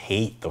even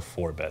hate the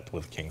 4-bet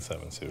with King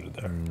 7 suited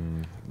there.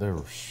 They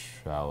were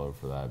shallow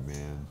for that,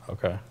 man.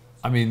 Okay.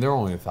 I mean, they're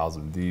only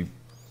 1,000 deep.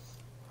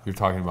 You're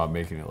talking about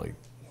making it like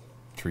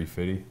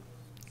 350.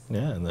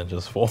 Yeah, and then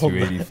just fold.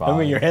 285. I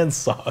mean, your hand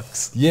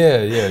sucks.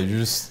 Yeah. You're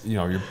just,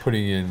 you're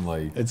putting in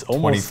like It's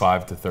almost-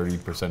 25 to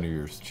 30% of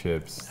your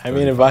chips. I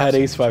mean, if I had 35%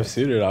 Ace 5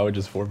 suited, I would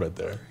just 4-bet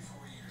there.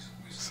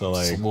 So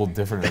It's like, a little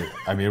different.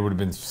 I mean, it would have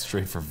been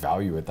straight for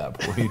value at that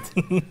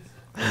point.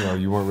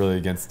 you weren't really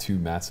against two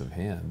massive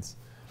hands.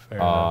 Fair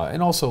enough.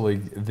 And also,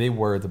 like, they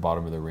were at the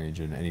bottom of the range,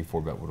 and any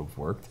 4-bet would have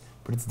worked.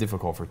 But it's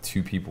difficult for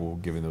two people,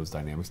 given those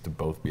dynamics, to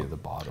both be at the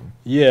bottom.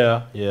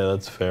 Yeah,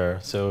 that's fair.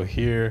 So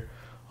here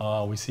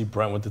we see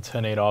Brent with the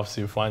 10-8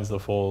 offsuit, finds the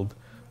fold.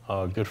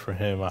 Good for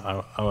him.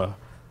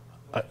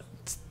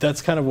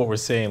 That's kind of what we're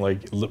saying.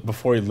 Like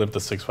before he limped the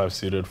 6-5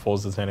 suited,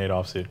 folds the 10-8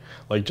 offsuit.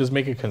 Like just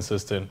make it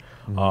consistent.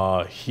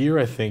 Here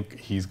I think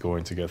he's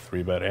going to get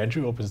 3-bet.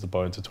 Andrew opens the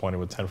button to 20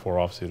 with 10-4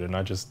 offsuit, and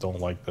I just don't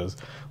like this.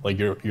 Like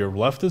your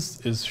left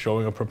is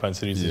showing a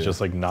propensity to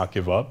just like not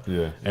give up.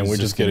 Yeah, and we're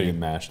just getting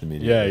mashed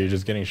immediately. Yeah, you're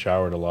just getting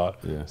showered a lot.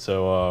 Yeah.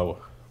 So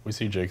we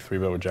see Jake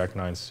 3-bet with Jack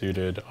 9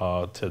 suited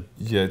to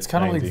it's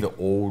kind of 90. like the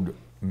old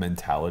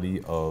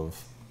mentality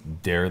of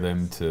dare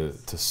them to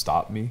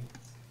stop me.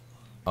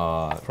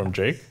 From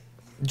Jake?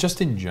 Just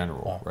in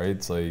general, right?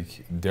 It's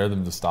like dare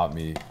them to stop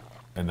me,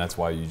 and that's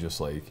why you just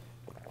like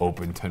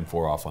open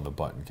 10-4 off on the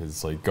button, because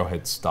it's like, go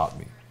ahead, stop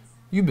me.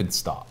 You've been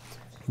stopped.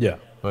 Yeah.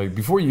 Like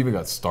before you even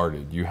got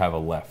started, you have a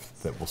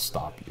left that will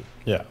stop you.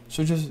 Yeah.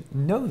 So just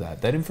know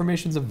that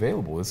information's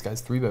available. This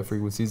guy's 3-bet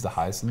frequency is the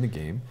highest in the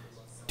game.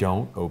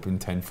 Don't open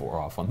 10-4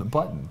 off on the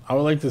button. I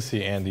would like to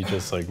see Andy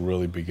just like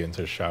really begin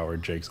to shower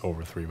Jake's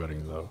over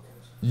 3-betting though.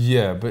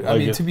 Yeah, but I Like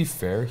mean, to be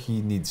fair, he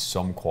needs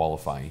some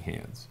qualifying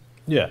hands.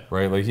 Yeah.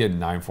 Right? Like he had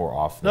 9-4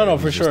 off. No, there.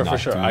 for He's just sure, not for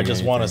sure. doing I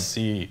just want to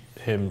anything.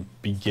 see him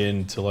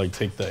begin to like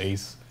take the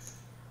ace,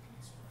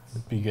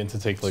 begin to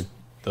take like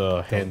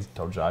the hands.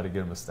 Tell Jai to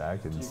get him a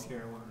stack. And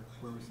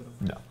where we sit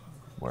up? no,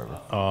 wherever.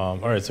 All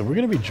right, so we're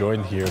gonna be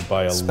joined here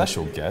by a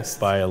Special guest.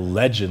 by a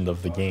legend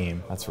of the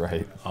game. That's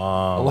right.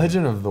 A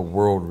legend of the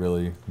world,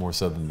 really, more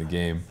so than the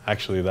game.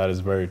 Actually, that is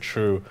very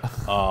true.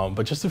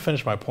 But just to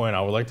finish my point,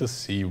 I would like to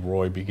see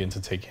Roy begin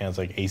to take hands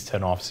like Ace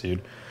 10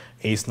 offsuit,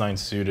 Ace 9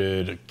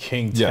 suited,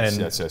 King 10.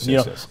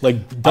 Yes.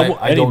 Like double.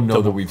 I don't know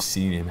double. that we've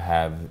seen him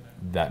have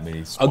that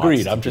many spots.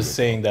 Agreed. to I'm do just it.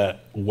 saying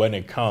that when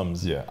it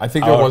comes. Yeah, I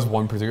think there was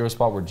one particular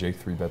spot where Jake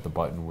 3-bet the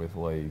button with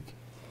like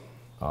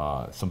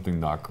something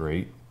not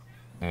great,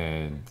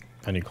 and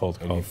And he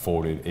called. he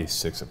folded a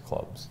 6 of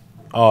clubs.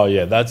 Oh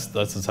yeah, that's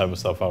the type of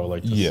stuff I would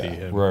like to see Yeah,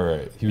 him.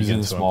 right. He was begin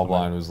in the to small implement.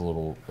 blind. It was a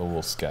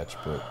little sketch,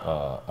 but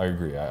I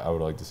agree. I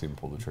would like to see him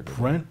pull the trigger.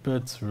 Brent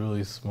bets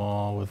really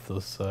small with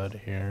the set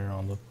here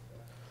on the,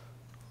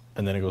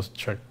 and then it goes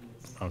check.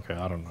 Okay,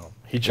 I don't know.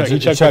 He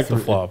checked back the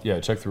flop.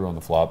 Yeah, check through on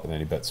the flop, and then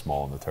he bet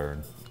small on the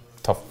turn.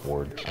 Tough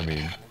board. I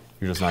mean,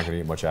 you're just not going to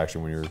get much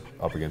action when you're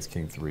up against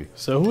King 3.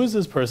 So who is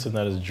this person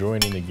that is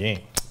joining the game?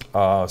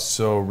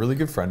 So really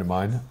good friend of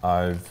mine.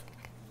 I've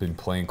been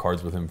playing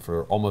cards with him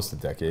for almost a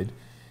decade.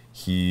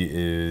 He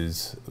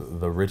is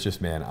the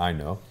richest man I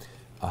know.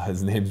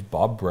 His name's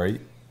Bob Bright.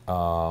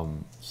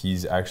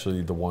 He's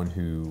actually the one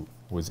who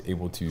was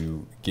able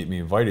to get me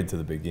invited to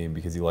the big game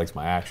because he likes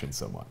my action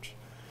so much.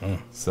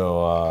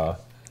 So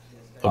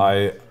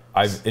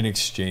I've in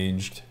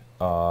exchanged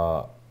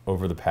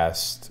over the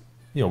past,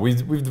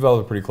 we've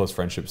developed a pretty close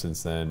friendship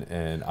since then,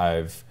 and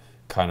I've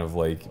kind of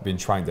like been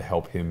trying to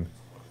help him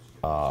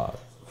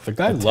The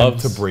guy attempt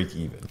loves to break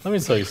even. Let me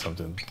tell you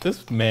something.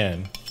 This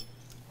man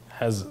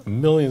has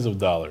millions of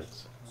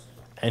dollars,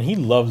 and he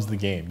loves the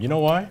game. You know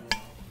why?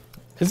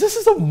 Because this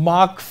is a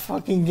mock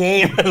fucking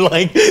game.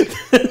 Like,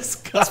 this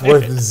guy. It's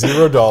worth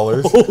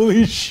 $0.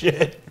 Holy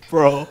shit,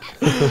 bro.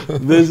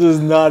 This is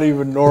not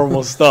even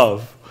normal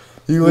stuff.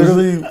 He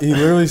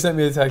literally sent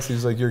me a text. He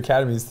was like, "Your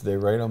academy's today,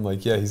 right?" I'm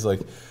like, "Yeah." He's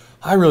like,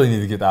 "I really need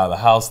to get out of the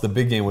house. The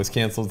big game was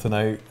canceled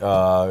tonight.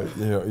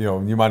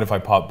 You mind if I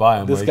pop by?"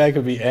 I'm This like, guy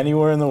could be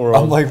anywhere in the world.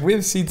 I'm like, "We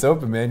have seats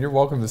open, man. You're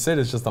welcome to sit.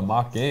 It's just a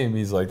mock game."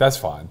 He's like, "That's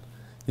fine."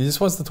 He just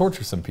wants to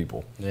torture some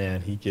people.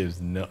 Man,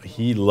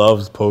 he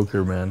loves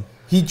poker, man.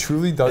 He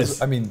truly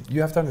does. I mean,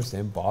 you have to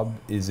understand, Bob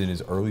is in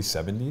his early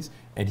 70s,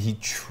 and he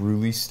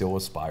truly still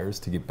aspires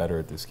to get better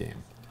at this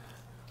game.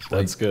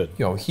 That's good.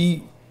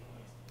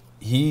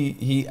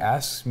 He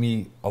asks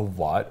me a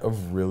lot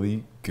of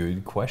really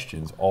good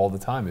questions all the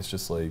time. It's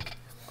just like,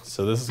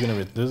 So this is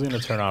gonna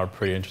turn out a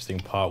pretty interesting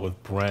pot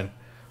with Brent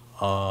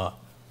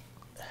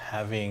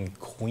having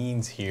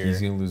queens here.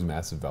 he's gonna lose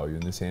massive value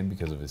in this hand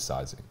because of his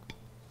sizing.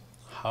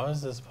 How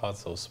is this pot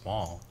so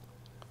small?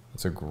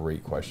 That's a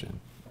great question.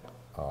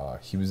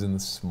 He was in the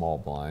small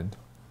blind,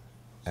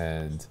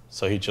 and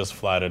So he just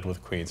flatted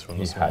with queens from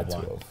he the small had to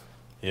blind. have.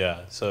 Yeah.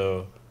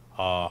 So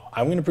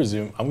I'm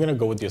gonna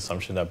go with the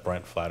assumption that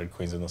Brent flatted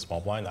queens in the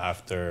small blind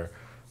after.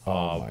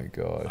 Oh my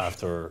gosh.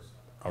 After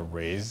a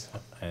raise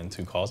and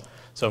 2 calls.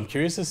 So I'm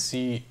curious to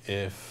see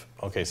if,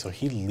 so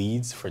he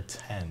leads for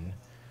 10,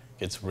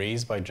 gets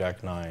raised by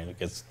Jack 9,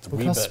 gets 3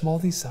 Look how bet. small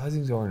these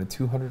sizings are in a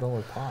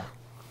 $200 pot.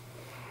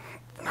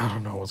 I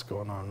don't know what's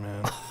going on,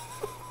 man.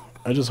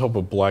 I just hope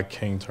a black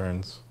king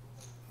turns.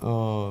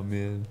 Oh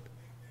man.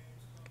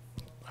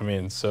 I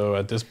mean, so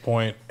at this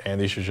point,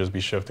 Andy should just be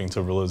shifting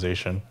to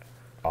realization.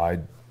 I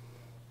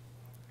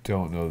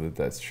don't know that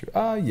that's true.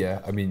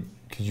 Yeah. I mean,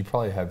 because you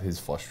probably have his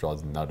flush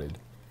draws nutted.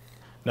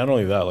 Not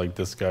only that, like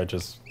this guy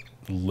just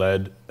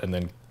led and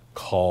then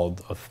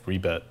called a 3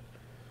 bet.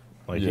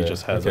 Like he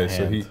just has a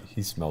hand. So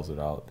he smells it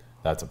out.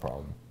 That's a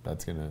problem.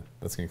 That's gonna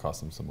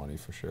cost him some money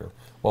for sure.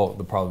 Well,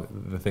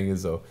 the thing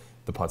is though,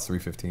 the pot's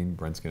 315.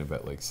 Brent's gonna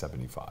bet like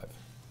 75.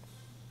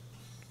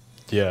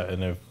 Yeah,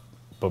 and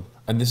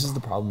this is the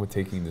problem with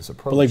taking this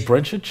approach. But like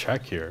Brent should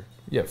check here.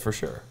 Yeah, for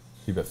sure.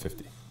 He bet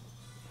 50.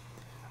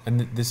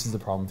 And this is the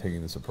problem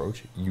taking this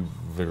approach. You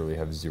literally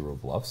have 0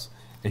 bluffs,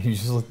 and you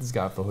just let this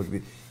guy off the hook.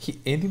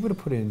 Andy would have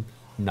put in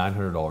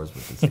 $900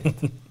 with this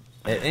hand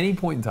at any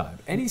point in time,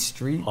 any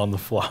street On the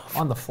flop.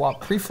 on the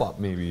flop, pre-flop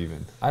maybe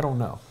even. I don't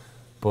know,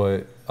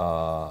 but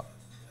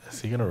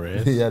Is he gonna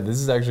raise? yeah, this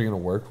is actually gonna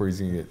work where he's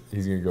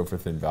gonna go for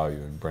thin value,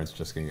 and Brent's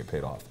just gonna get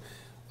paid off.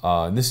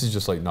 And this is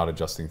just like not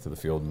adjusting to the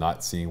field,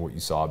 not seeing what you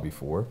saw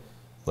before,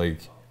 like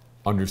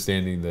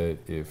understanding that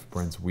if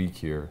Brent's weak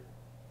here,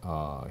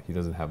 he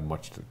doesn't have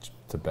much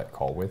to bet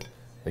call with.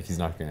 Like he's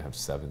not gonna have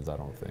 7s, I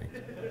don't think.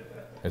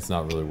 It's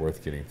not really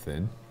worth getting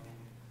thin.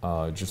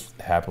 Just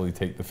happily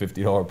take the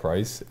 $50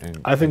 price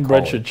and I think and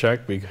Brent call should it.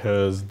 check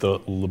because the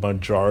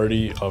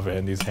majority of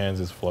Andy's hands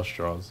is flush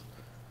draws.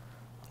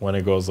 When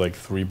it goes like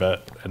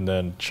 3-bet and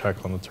then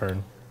check on the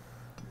turn,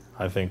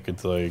 I think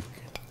it's like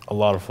a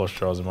lot of flush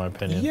draws in my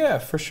opinion. Yeah,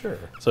 for sure.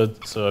 So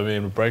I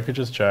mean, Brent could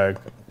just check,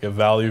 get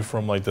value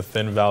from like the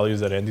thin values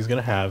that Andy's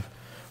gonna have,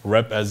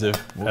 rep as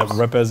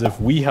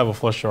if we have a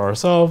flush draw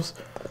ourselves.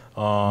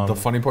 The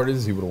funny part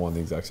is he would have won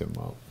the exact same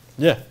amount.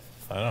 Yeah,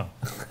 I know.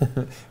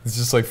 It's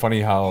just like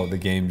funny how the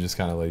game just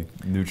kind of like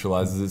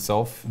neutralizes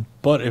itself.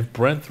 But if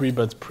Brent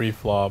 3-bets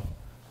pre-flop,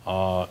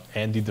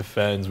 Andy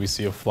defends, we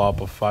see a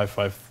flop of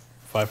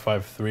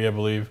 5-5-3, I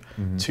believe,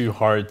 2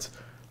 hearts.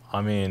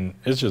 I mean,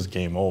 it's just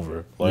game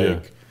over.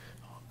 Like,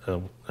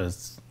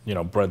 as you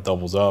know, Brent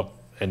doubles up,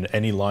 and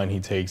any line he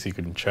takes, he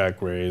can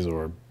check, raise,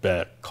 or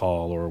bet,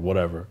 call, or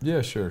whatever.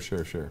 Yeah, sure.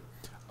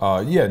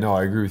 Yeah, no,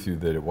 I agree with you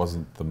that it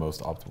wasn't the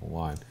most optimal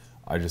line.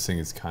 I just think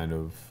it's kind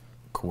of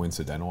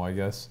coincidental, I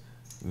guess,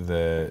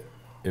 that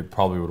it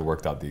probably would have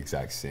worked out the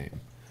exact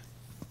same.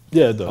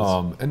 Yeah, it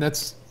does. And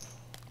that's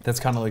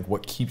kind of like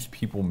what keeps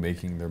people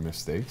making their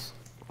mistakes,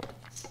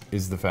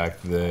 is the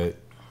fact that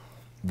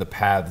the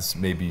paths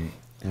may be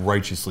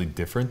righteously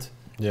different,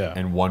 Yeah.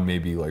 and one may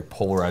be like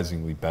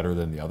polarizingly better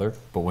than the other,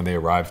 but when they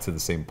arrive to the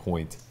same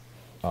point,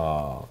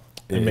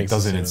 it makes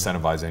doesn't the same.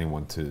 incentivize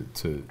anyone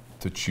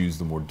to choose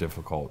the more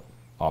difficult,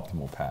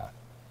 optimal path.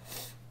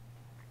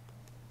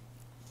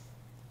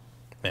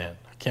 Man,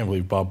 I can't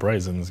believe Bob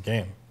Bray's in this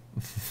game.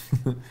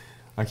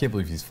 I can't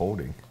believe he's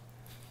folding.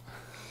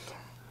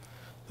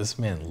 This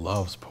man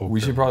loves poker. We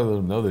should probably let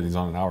him know that he's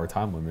on an hour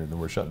time limit, and then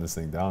we're shutting this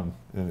thing down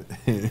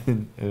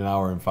in an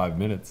hour and 5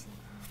 minutes.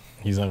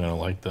 He's not gonna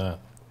like that.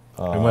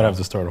 We might have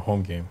to start a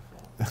home game.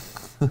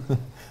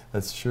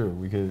 That's true.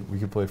 We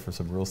could play for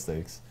some real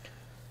stakes.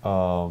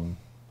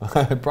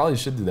 I probably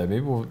should do that.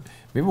 Maybe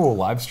we'll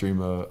live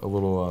stream a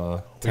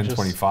little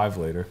 1025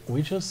 later.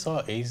 We just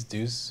saw Ace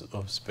Deuce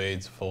of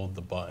Spades fold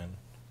the button.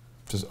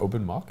 Just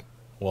open muck.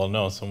 Well,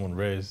 no, someone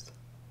raised.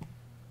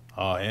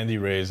 Andy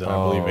raised, and I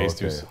believe Ace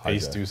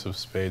Hijack. Deuce of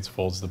Spades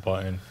folds the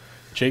button.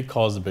 Jake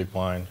calls the big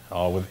blind.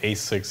 With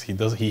Ace 6,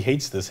 he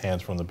hates this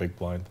hand from the big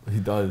blind. He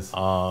does.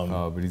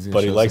 But But he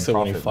show likes some it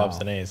when he profit flops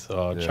now. an ace.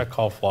 Yeah. Check,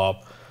 call,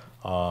 flop.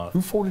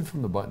 Who folded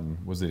from the button?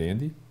 Was it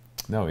Andy?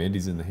 No,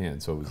 Andy's in the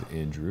hand, so it was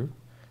Andrew.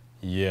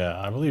 Yeah,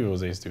 I believe it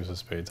was Ace Deuce of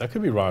Spades. I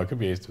could be wrong. It could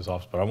be Ace Deuce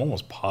off, but I'm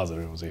almost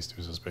positive it was Ace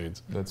Deuce of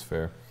Spades. That's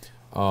fair.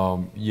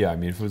 Yeah, I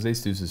mean, if it was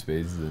Ace Deuce of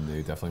Spades, then they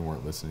definitely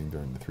weren't listening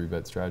during the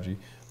 3-bet strategy.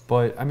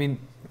 But, I mean,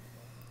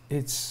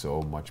 it's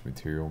so much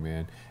material,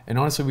 man. And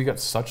honestly, we got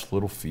such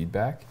little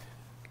feedback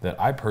that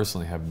I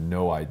personally have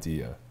no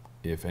idea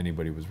if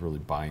anybody was really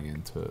buying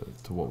into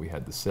what we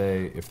had to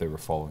say, if they were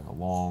following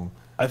along.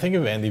 I think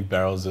if Andy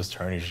barrels this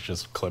turn, he should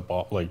just clip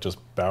off, like just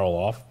barrel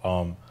off.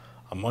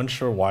 I'm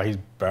unsure why he's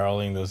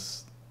barreling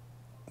this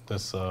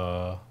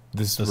turn.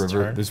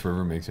 This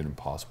river makes it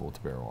impossible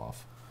to barrel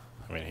off.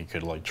 I mean, he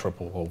could like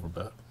triple over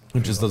bet.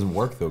 It just doesn't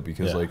work though,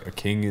 because Yeah. like a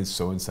king is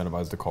so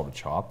incentivized to call to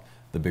chop.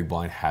 The big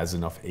blind has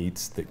enough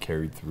 8s that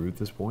carried through at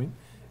this point,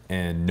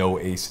 and no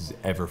ace is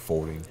ever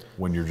folding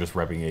when you're just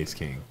repping ace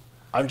king.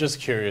 I'm just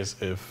curious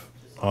if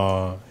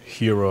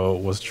Hero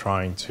was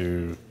trying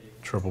to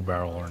triple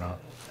barrel or not.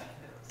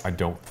 I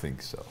don't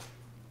think so.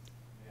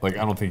 Like,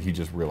 I don't think he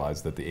just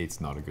realized that the 8's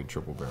not a good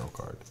triple barrel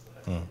card,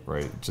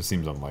 right? It just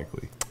seems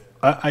unlikely.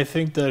 I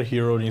think that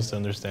Hero needs to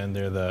understand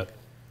there that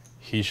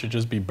he should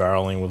just be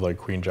barreling with like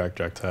Queen, Jack,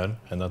 Jack 10,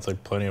 and that's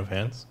like plenty of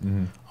hands.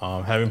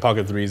 Having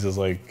pocket 3s is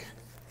like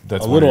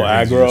That's a one of little your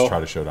hands you aggro. just try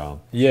to show down.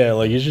 Yeah,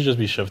 like you should just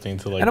be shifting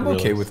to like. And I'm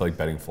okay realize- with like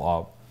betting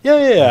flop.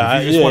 Yeah.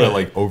 If you just want to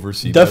like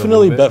oversee that a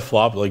Definitely little bit. bet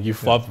flop. Like you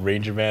flop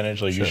range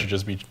advantage. Like Sure. you should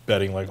just be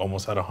betting like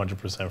almost at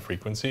 100%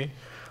 frequency.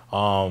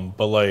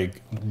 But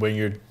like when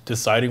you're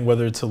deciding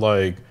whether to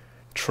like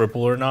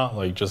triple or not,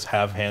 like just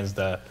have hands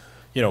that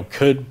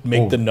could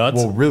make the nuts.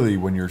 Well, really,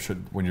 when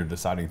you're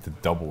deciding to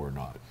double or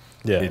not,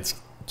 Yeah. it's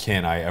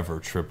can I ever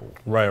triple?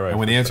 Right. And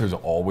when for the answer sure. is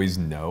always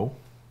no,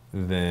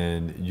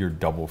 then your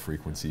double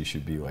frequency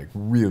should be like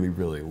really,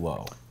 really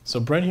low. So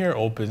Brent here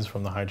opens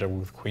from the hijack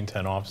with Queen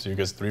 10 off, so he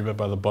gets 3-bet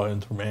by the button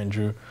from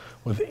Andrew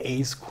with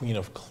Ace Queen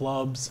of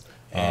clubs.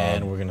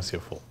 and we're gonna see a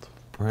fold.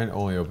 Brent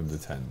only opened to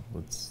 10.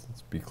 Let's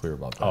be clear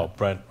about that. Oh,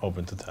 Brent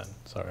opened to 10.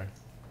 Sorry.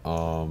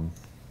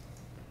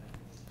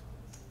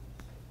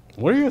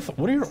 What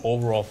are your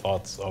overall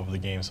thoughts of the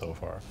game so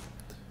far?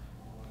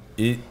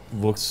 It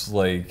looks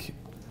like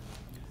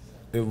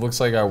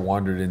I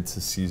wandered into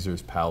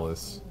Caesar's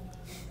Palace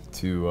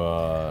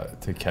to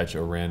catch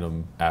a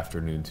random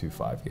afternoon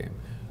 2-5 game.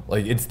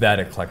 Like, it's that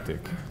eclectic.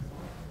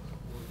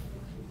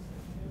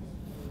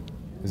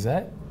 Is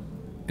that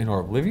in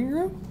our living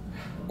room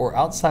or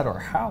outside our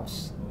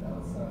house?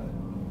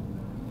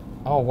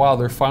 Oh wow,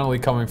 they're finally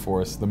coming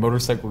for us. The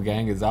motorcycle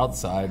gang is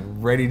outside,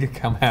 ready to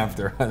come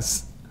after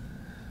us.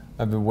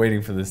 I've been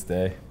waiting for this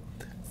day.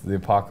 It's the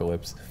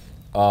apocalypse.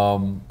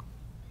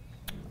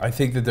 I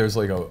think that there's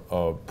like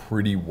a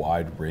pretty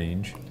wide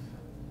range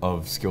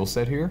of skill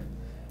set here.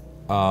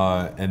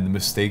 And the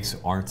mistakes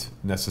aren't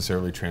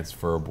necessarily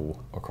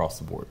transferable across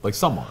the board. Like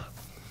some are.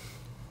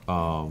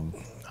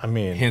 I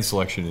mean, hand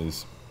selection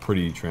is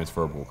pretty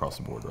transferable across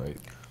the board, right?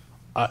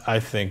 I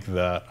think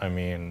that, I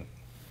mean,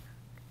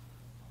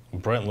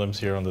 Brent limps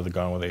here under the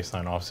gun with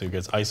ace-9 offsuit,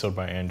 gets ISO'd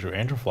by Andrew.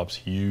 Andrew flops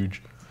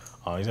huge.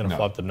 He's going to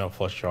flop the nut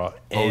flush draw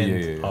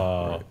and,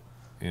 right.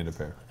 And a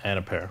pair. And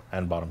a pair,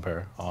 and bottom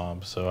pair.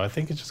 So I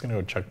think it's just going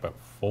to go check bet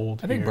fold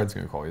I think here. Brent's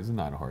going to call. He has a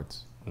 9 of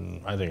hearts.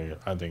 I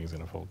think he's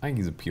going to fold. I think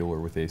he's a peeler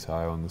with ace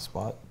high on the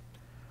spot.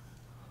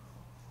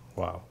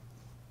 Wow.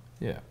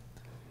 Yeah.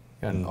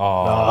 Yeah. You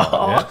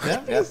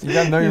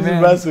gotta know your He's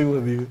man. messing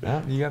with you.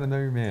 Yeah, you gotta know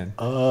your man.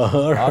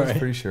 All I was right.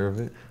 pretty sure of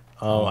it.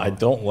 I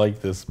don't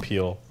like this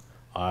peel.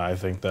 I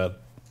think that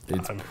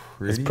It's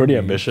pretty weak.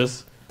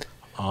 ambitious.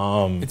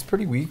 It's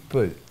pretty weak,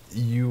 but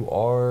you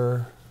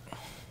are.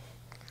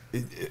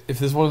 If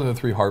this wasn't a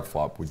 3 heart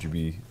flop, would you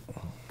be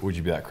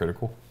that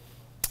critical?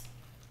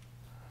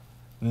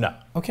 No.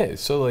 Okay,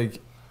 so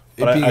like,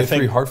 But it being I a 3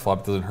 think- heart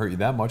flop doesn't hurt you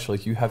that much.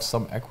 Like, you have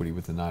some equity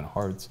with the 9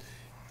 hearts,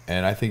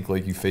 and I think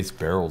like you face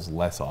barrels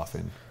less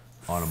often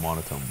on a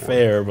monotone board.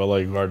 Fair, but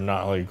like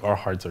our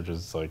hearts are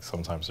just like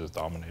sometimes just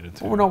dominated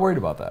too. But we're not worried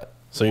about that.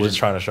 So you're just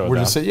trying to show it We're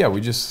down? just saying, yeah, we're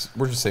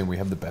just saying we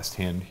have the best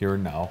hand here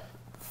and now,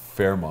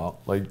 fair amount.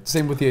 Like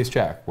same with the ace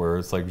jack, where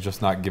it's like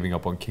just not giving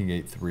up on king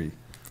 8-3.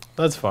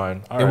 That's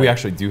fine. All And we right.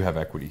 actually do have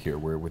equity here,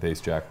 where with ace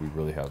jack we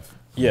really have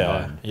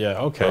none,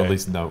 okay. or at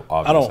least no I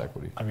obvious don't.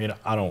 equity. I mean,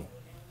 I don't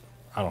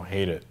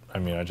hate it. I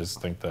mean, I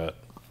just think that.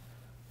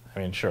 I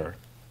mean, sure.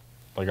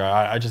 Like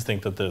I just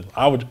think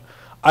that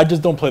I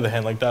just don't play the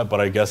hand like that.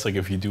 But I guess like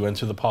if you do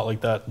enter the pot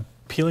like that,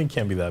 peeling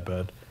can't be that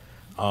bad.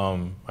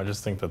 I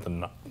just think that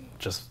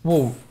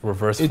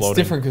reverse floating. It's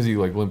different because he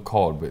like limp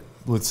called, but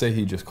let's say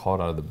he just called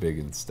out of the big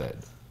instead.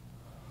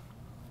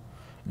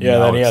 Yeah,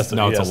 now then he it's- has to.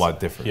 Now he it's a has lot to-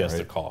 different. He has right?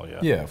 to call. Yeah.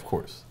 Yeah, of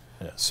course.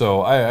 Yeah.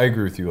 So I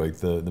agree with you. Like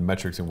the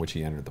metrics in which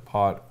he entered the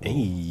pot,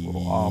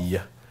 little off.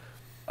 Yeah.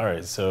 All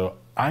right, so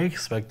I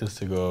expect this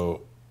to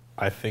go.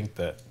 I think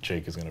that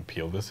Jake is going to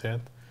peel this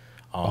hand.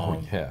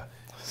 Oh yeah.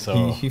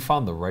 So he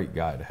found the right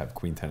guy to have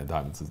queen 10 of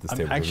diamonds at this I'm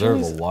table.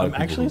 actually, There's a lot of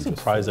I'm people actually who just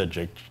surprised fold. that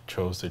Jake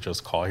chose to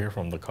just call here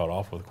from the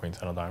cutoff with queen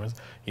 10 of diamonds.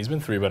 He's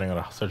been 3-betting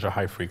on such a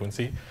high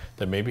frequency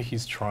that maybe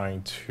he's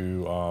trying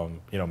to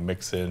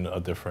mix in a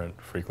different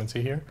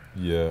frequency here.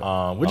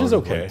 Yeah, which I is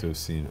would have okay. liked to have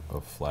seen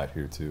a flat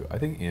here too. I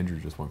think Andrew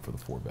just went for the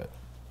 4-bet,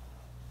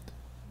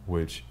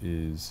 which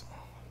is,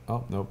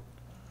 oh nope,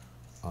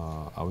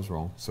 I was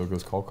wrong. So it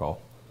goes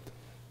call,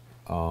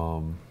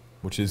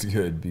 which is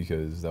good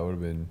because that would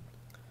have been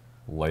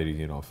lighting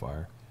it on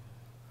fire.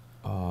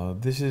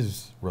 This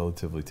is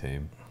relatively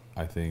tame.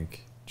 I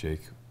think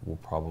Jake will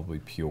probably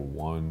peel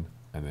 1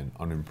 and then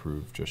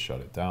unimproved just shut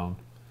it down.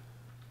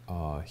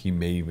 He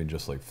may even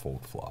just like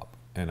fold flop.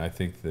 And I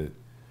think that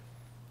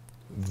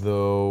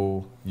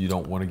though you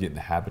don't want to get in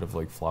the habit of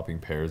like flopping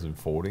pairs and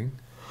folding,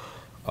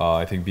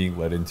 I think being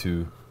led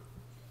into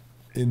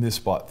in this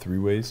spot 3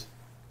 ways.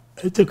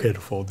 It's okay to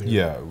fold here.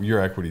 Yeah,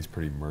 your equity is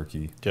pretty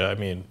murky. Yeah, I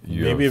mean,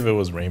 You maybe have if it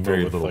was rainbow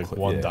very with little like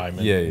 1 yeah.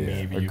 diamond, Yeah,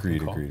 maybe you agreed,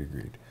 can call.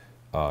 agreed.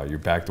 Your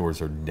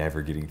backdoors are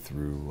never getting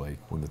through. Like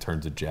when the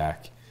turn's a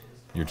jack,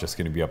 you're just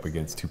going to be up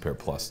against 2 pair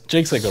plus.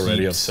 Jake's like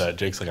already Heaps. upset.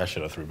 Jake's like, I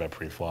should have 3-bet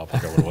pre-flop.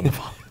 Like I would have won the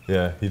flop.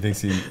 Yeah, he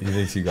thinks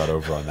he got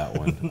over on that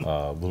one.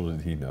 Little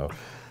did he know,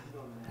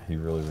 he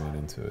really ran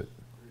into it.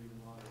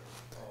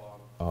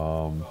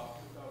 All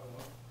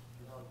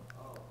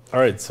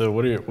right, so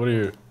what do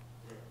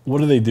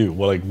they do?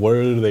 Well, like,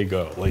 where do they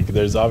go? Like,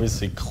 there's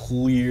obviously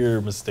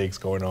clear mistakes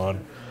going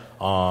on.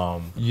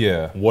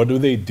 Yeah, What do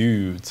they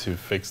do to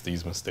fix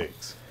these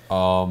mistakes?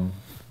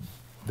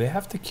 they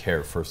have to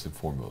care first and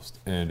foremost.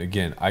 And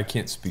again, I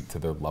can't speak to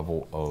their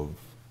level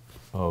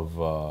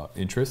of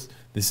interest.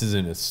 This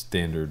isn't a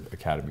standard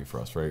academy for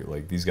us, right?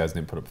 Like these guys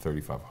didn't put up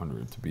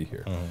 3,500 to be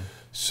here.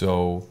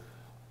 So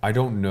I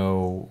don't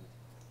know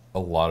a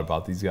lot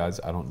about these guys.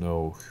 I don't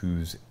know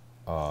who's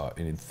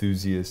an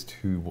enthusiast,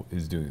 who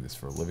is doing this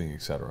for a living,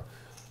 etc.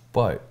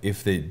 But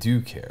if they do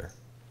care,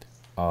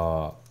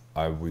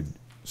 I would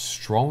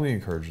strongly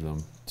encourage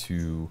them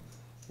to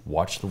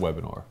watch the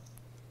webinar,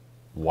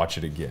 watch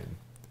it again,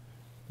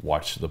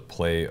 watch the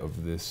play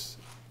of this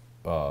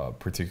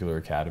particular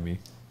academy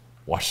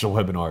watch the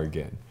webinar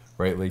again,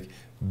 right? Like,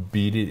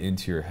 beat it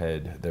into your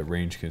head that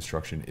range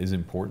construction is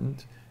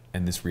important,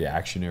 and this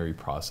reactionary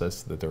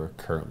process that they're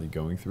currently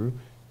going through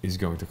is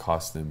going to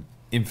cost them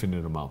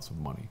infinite amounts of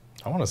money.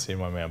 I want to see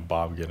my man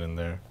Bob get in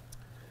there.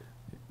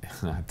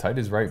 Tight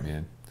is right,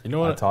 man. You know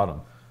what? I taught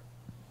him.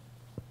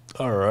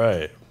 All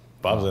right.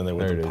 Bob's in there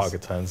with there the it is.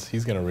 pocket tens.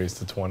 He's going to race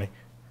to 20.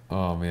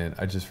 Oh, man.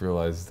 I just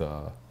realized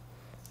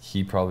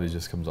he probably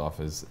just comes off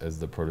as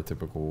the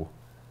prototypical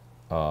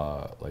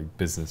like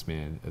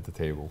businessman at the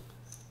table.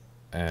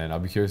 And I'll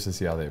be curious to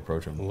see how they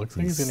approach him. Looks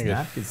like he's going to get...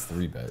 Snap gets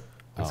 3-bet. Looks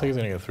like he's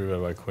going to get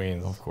 3-bet by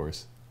queens. Of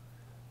course.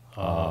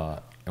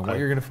 And what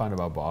you're going to find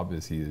about Bob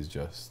is he is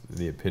just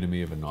the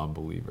epitome of a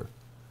non-believer.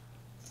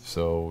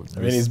 So I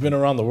mean, he's been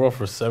around the world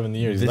for 7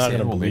 years. He's not going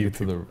to believe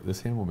people.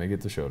 This hand will make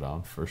it to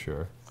showdown for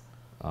sure,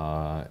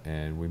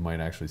 and we might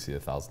actually see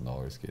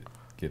 $1,000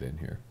 get in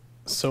here.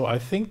 So I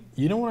think,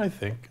 you know what I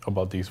think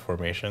about these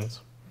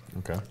formations?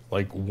 Okay.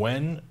 Like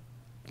when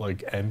like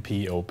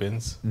MP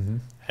opens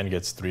and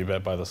gets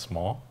 3-bet by the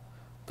small,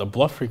 the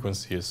bluff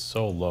frequency is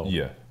so low.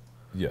 Yeah,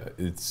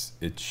 it's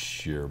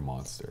sheer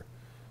monster.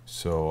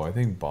 So I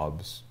think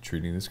Bob's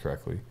treating this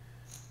correctly.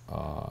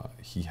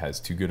 He has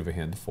too good of a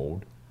hand to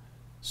fold,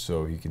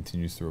 so he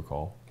continues to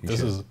recall.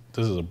 This is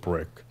a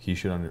brick. He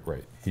should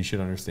He should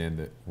understand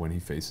that when he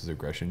faces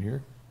aggression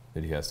here,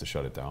 that he has to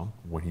shut it down.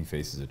 When he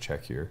faces a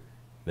check here,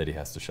 that he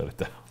has to shut it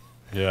down.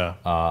 Yeah.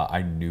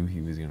 I knew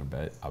he was gonna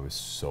bet. I was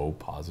so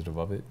positive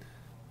of it.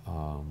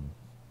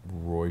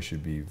 Roy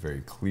should be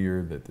very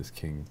clear that this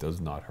king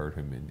does not hurt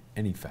him in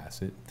any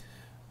facet.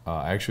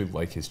 I actually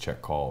like his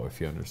check call if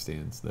he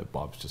understands that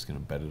Bob's just going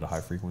to bet at a high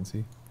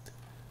frequency.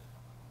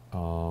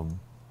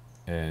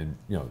 And,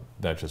 you know,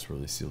 that just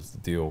really seals the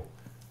deal.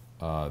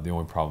 The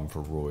only problem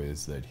for Roy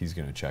is that he's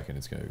going to check and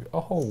it's going to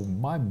go, oh,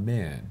 my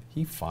man,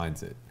 he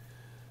finds it.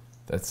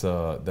 That's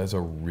a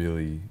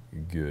really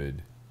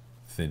good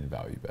thin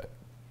value bet.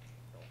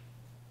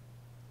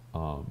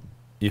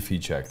 If he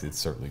checked, it's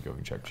certainly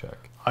going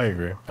check. I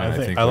agree. And I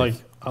think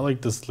I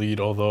like this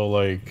lead, although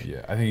like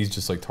yeah, I think he's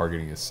just like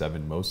targeting a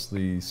 7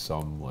 mostly,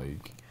 some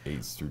like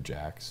 8s through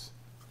jacks.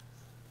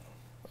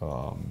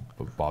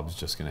 But Bob's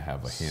just gonna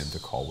have a hand to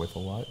call with a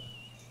lot,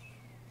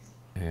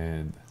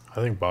 and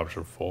I think Bob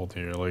should fold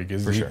here. Like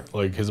For sure.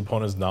 like his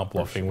opponent's not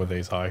bluffing with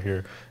ace high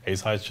here.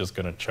 Ace high is just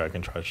gonna check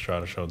and try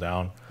to show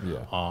down.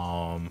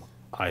 yeah.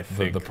 I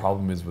think The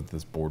problem is with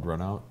this board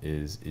run out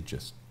is it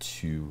just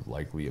too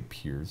likely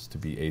appears to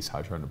be ace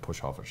high trying to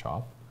push off a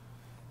chop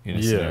in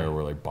a scenario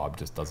where like Bob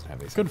just doesn't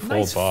have ace. Good high. fold,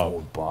 Nice Bob.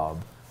 fold,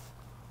 Bob.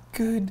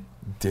 Good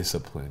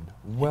discipline.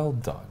 Well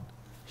done.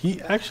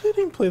 he actually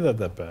didn't play that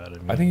bad.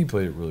 I think he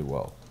played it really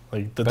well.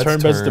 like the Bet's turn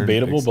bet's turn,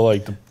 debatable, but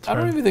like the I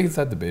don't turn, even think it's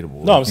that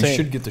debatable. No, I'm you saying-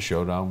 should get the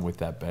showdown with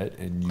that bet,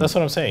 and that's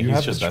what I'm saying. You He's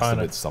have just the best trying of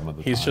to it some of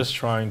the he's time. just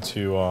trying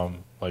to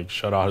like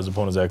shut out his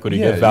opponent's equity,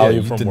 yeah, get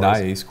value you from deny worse.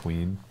 ace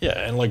queen. Yeah,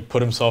 and like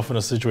put himself in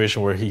a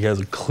situation where he has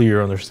a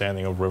clear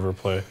understanding of river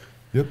play.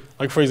 Yep.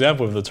 Like for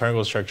example, if the turn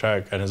goes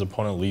check and his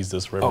opponent leads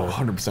this river, Oh,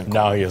 100% call.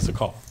 now he has to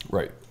call.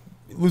 Right.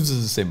 He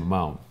loses the same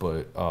amount,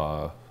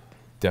 but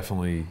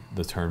definitely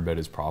the turn bet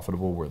is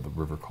profitable where the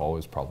river call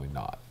is probably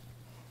not.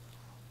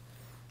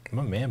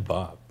 My man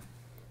Bob.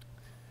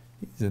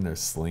 He's in there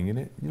slinging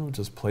it. You don't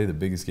just play the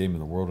biggest game in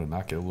the world and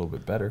not get a little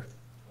bit better.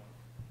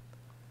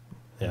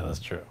 Yeah, that's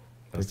true.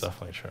 That's It's-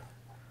 definitely true.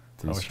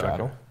 Did he I wish I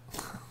straddle?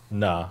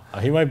 Nah,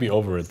 he might be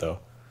over it though.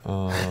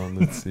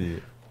 Let's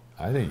see.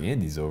 I think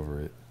Andy's over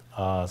it.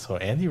 So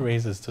Andy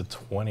raises to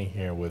 20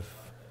 here with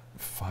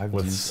 5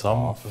 with deuce some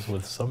off.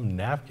 with some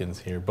napkins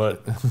here,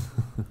 but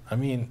I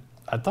mean,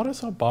 I thought I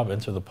saw Bob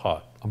enter the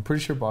pot. I'm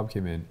pretty sure Bob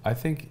came in. I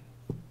think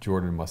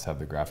Jordan must have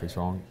the graphics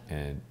wrong,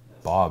 and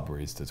Bob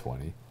raised to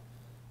 20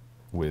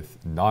 with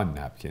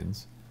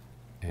non-napkins,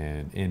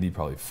 and Andy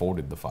probably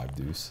folded the 5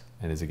 deuce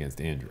and is against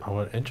Andrew. I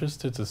was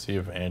interested to see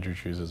if Andrew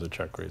chooses a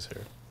check raise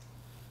here.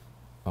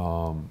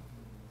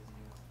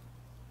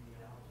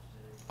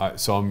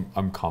 So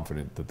I'm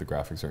confident that the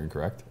graphics are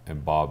incorrect,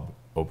 and Bob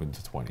opened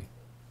to 20.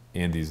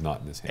 Andy's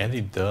not in this hand.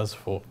 Andy does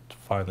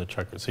find the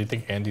check raise. So you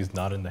think Andy's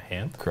not in the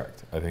hand?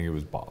 Correct. I think it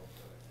was Bob.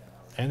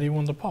 Andy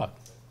won the pot.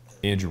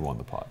 Andrew won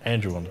the pot.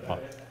 Andrew won the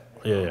pot.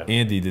 Yeah.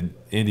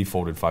 Andy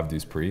folded 5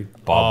 deuce pre.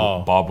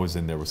 Oh. Bob was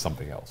in there with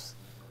something else.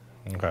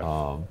 Okay.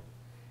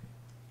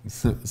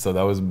 So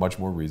that was much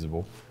more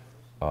reasonable.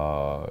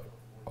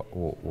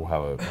 We'll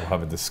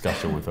have a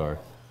discussion with our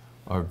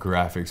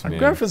graphics Our man.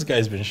 graphics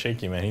guy's been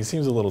shaky, man. He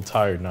seems a little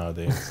tired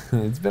nowadays.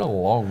 It's been a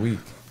long week.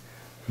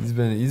 He's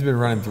been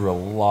running through a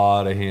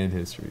lot of hand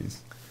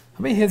histories.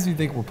 How many hands do you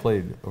think were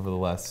played over the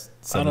last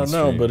 7 I don't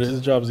know, but streams?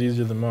 his job's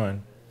easier than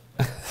mine.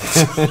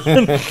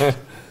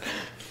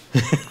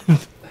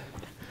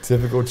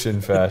 Typical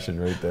chin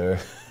fashion right there.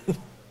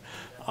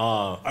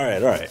 All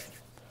right.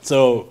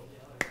 So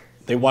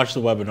they watch the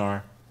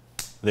webinar.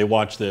 They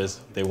watch this.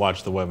 They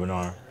watch the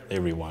webinar. They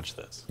rewatch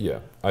this. Yeah,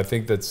 I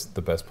think that's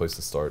the best place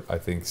to start. I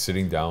think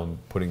sitting down,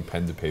 putting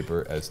pen to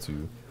paper as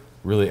to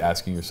really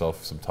asking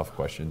yourself some tough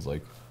questions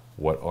like,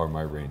 what are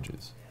my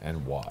ranges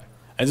and why?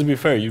 And to be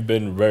fair, you've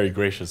been very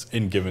gracious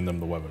in giving them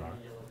the webinar.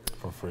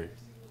 for free.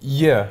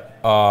 Yeah,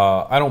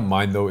 I don't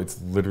mind though. It's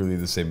literally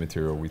the same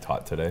material we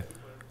taught today,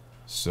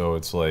 so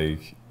it's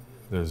like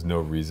there's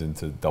no reason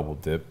to double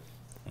dip.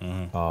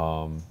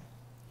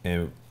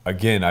 And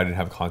again, I didn't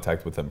have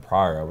contact with them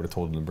prior. I would have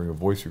told them to bring a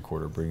voice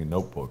recorder, bring a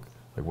notebook,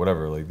 like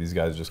whatever. Like these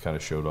guys just kind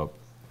of showed up.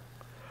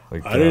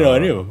 Like I didn't know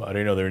any of them. I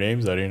didn't know their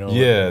names. I didn't know.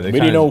 Yeah, we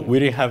didn't know. We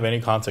didn't have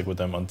any contact with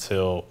them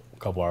until a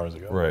couple hours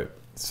ago. Right.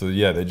 So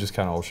yeah, they just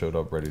kind of all showed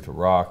up ready to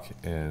rock,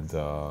 and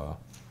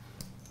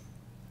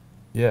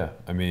yeah,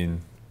 I mean,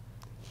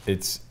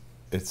 it's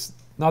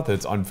not that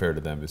it's unfair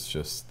to them. It's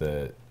just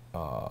that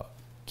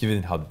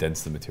given how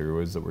dense the material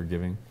is that we're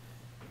giving,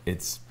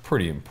 it's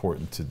pretty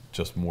important to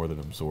just more than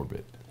absorb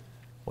it.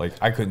 Like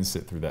I couldn't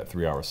sit through that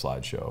 3-hour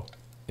slideshow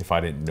if I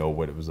didn't know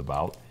what it was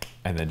about,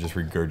 and then just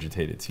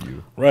regurgitate it to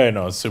you. Right.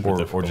 No, it's super Or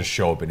difficult. or just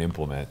show up and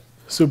implement.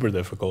 Super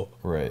difficult.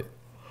 Right.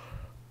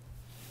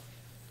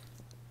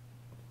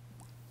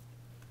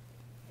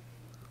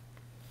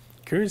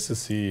 Curious to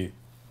see,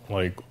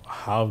 like,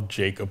 how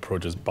Jake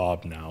approaches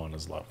Bob now on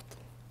his left.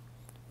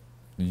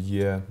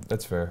 Yeah,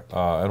 that's fair.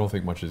 I don't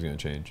think much is going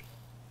to change.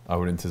 I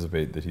would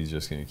anticipate that he's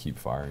just going to keep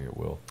firing at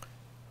will.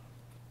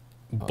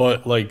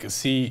 But like,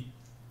 see,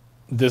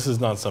 this is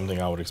not something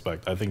I would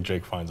expect. I think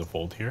Jake finds a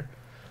fold here,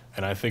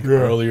 and I think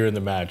earlier in the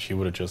match he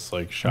would have just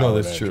like shouted. No,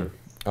 that's Andrew.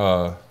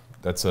 true.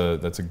 That's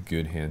a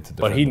good hand to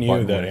defend. But he the knew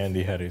button that with.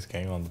 Andy had his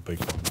gang on the big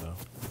one though.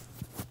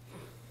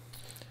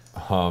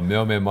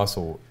 Mailman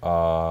Muscle,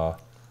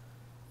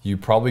 you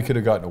probably could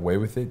have gotten away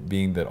with it,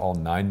 being that all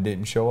 9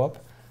 didn't show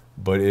up.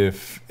 But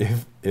if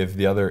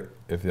the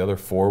other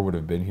 4 would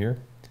have been here,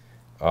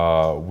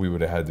 we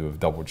would have had to have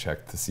double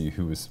checked to see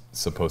who was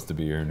supposed to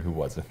be here and who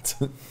wasn't.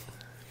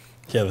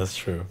 Yeah, that's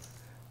true.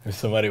 If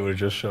somebody would have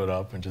just showed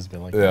up and just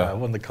been like, Yeah. "Yeah, I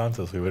won the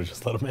contest," we would have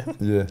just let him in.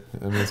 Yeah,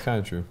 I mean it's kind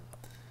of true.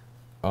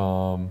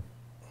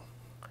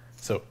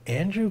 So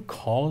Andrew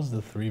calls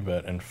the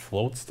 3-bet and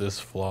floats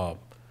this flop.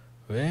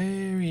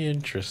 Very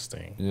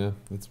interesting. Yeah,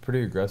 it's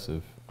pretty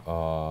aggressive.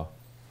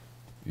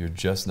 You're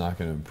just not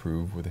going to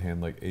improve with a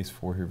hand like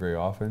Ace-4 here very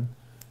often,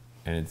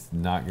 and it's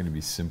not going to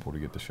be simple to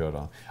get the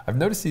showdown. I've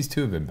noticed these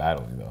two have been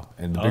battling, though,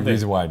 and the big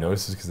reason why I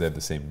noticed is because they have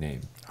the same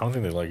name. I don't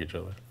think they like each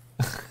other.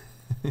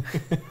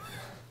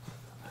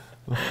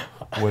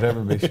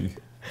 Whatever makes you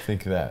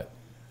think that.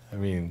 I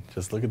mean,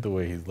 just look at the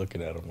way he's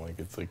looking at him. Like,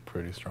 it's like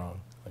pretty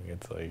strong. Like,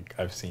 it's like,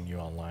 I've seen you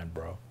online,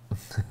 bro.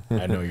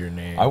 I know your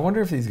name. I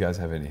wonder if these guys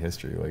have any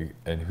history, like,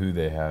 and who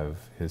they have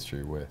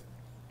history with.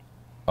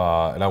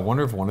 And I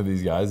wonder if one of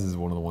these guys is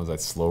one of the ones I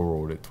slow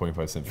rolled at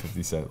 25 cent,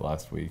 50 cent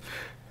last week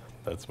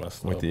That's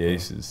messed with up. the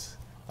aces.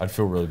 I'd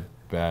feel really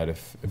bad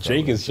if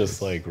Jake that is was just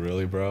the like,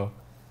 really, bro?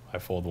 I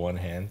fold one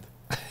hand.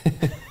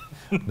 case.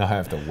 Now I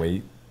have to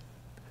wait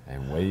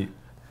and wait.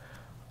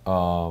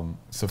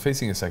 So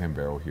facing a second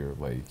barrel here,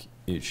 like,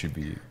 it should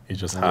be You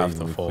just have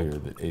to blatantly fold. clear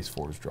that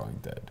Ace-4 is drawing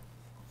dead.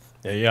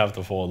 Yeah, you have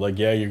to fold. Like,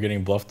 yeah, you're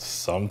getting bluffed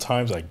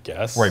sometimes, I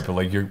guess. Right, but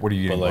like, what are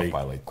you But getting like,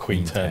 bluffed by? Like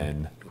Queen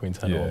 10. Queen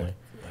 10 Yeah. only.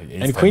 Like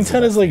ace And 10's Queen the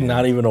 10 is best like hand.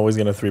 not even always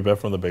going to 3-bet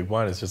from the big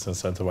blind. It's just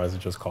incentivized to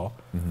just call.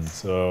 Mhm.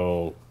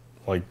 So,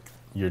 like,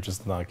 you're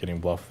just not getting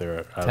bluffed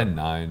there.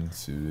 10-9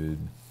 suited.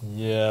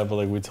 Yeah, but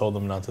like, we told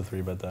them not to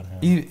 3-bet that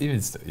hand.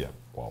 Even still, yeah.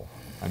 Well,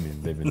 I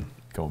mean, they've been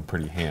going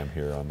pretty ham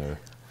here on their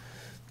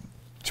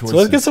choices. So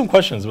let's get some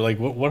questions. Like,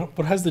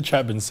 what has the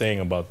chat been saying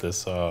about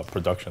this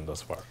production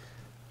thus far?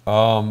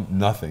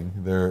 Nothing.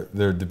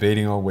 They're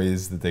debating on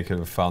ways that they could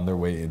have found their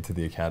way into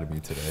the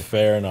academy today.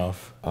 Fair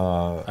enough.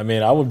 I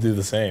mean, I would do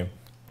the same.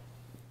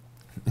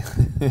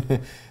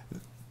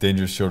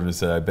 Dangerous Children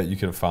said, "I bet you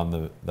could have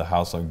found the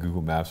house on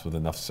Google Maps with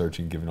enough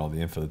searching, given all the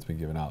info that's been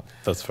given out."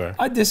 That's fair.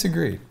 I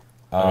disagree.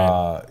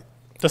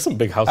 There's some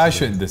big houses. I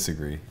shouldn't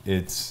disagree.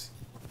 It's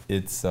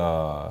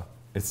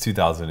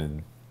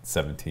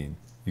 2017.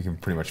 You can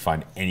pretty much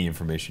find any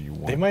information you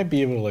want. They might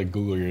be able to like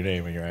Google your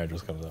name and your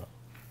address comes up.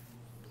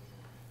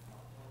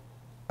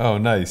 Oh,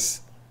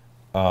 nice.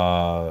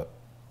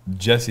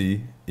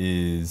 Jesse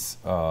is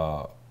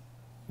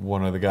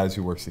one of the guys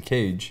who works the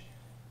cage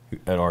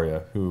at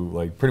Aria, who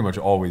like pretty much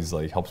always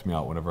like helps me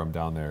out whenever I'm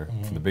down there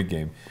for the big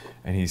game.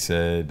 And he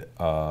said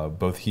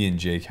both he and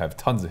Jake have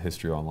tons of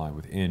history online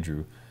with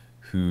Andrew,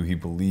 who he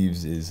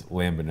believes is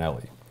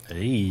Lambinelli.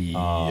 Hey.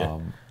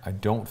 I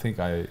don't think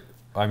I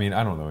mean,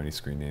 I don't know any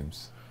screen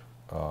names.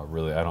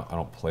 Really, I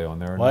don't play on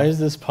there. Why enough. is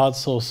this pot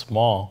so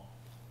small?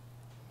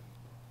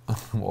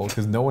 Well,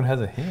 because no one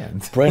has a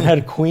hand. Brent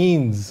had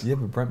queens. Yeah,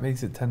 but Brent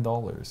makes it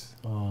 $10.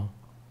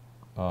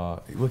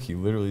 Oh. Look, he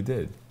literally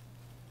did.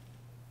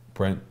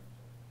 Brent.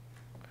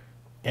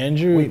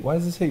 Andrew. Wait, why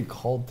does it say he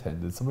called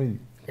 10? Did somebody?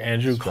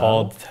 Andrew straddle?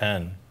 called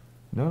 10.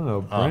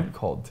 No. Brent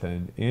called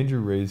 10.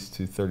 Andrew raised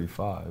to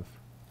 35.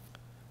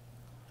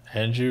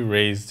 Andrew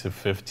raised to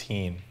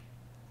 15.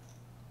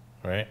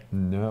 Right?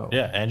 No.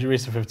 Yeah, Andrew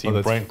raised to 15.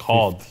 that's Brent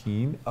called.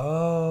 15?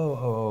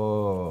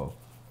 Oh.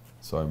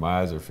 Sorry, my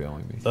eyes are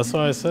failing me. That's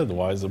why I said,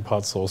 why is the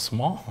pot so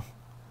small?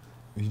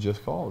 He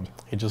just called.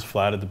 He just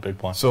flatted the big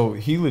blind. So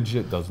he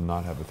legit does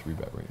not have a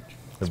 3-bet range.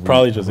 It's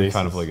probably just we aces.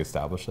 kind of like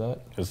established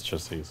that. It's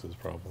just aces,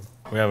 probably.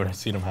 We haven't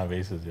seen him have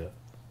aces yet.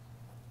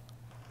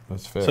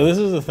 That's fair. So this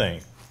is the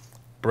thing,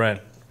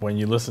 Brent. When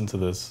you listen to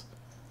this,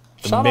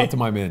 Shout out to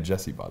my man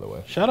Jesse, by the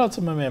way. shout out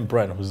to my man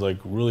Brent, who's like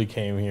really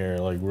came here,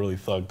 like really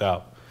thugged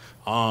out.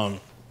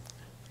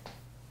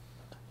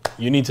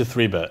 You need to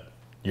 3-bet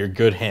your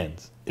good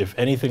hands. If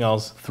anything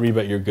else,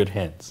 3-bet your good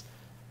hands.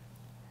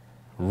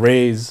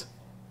 Raise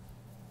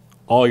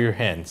all your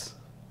hands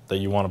that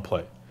you want to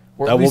play.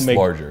 Or that at least will make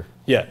larger.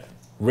 Yeah,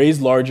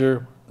 raise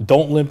larger.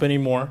 Don't limp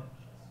anymore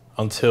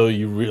until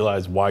you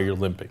realize why you're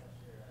limping.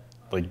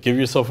 Like, give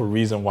yourself a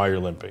reason why you're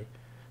limping,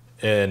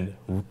 and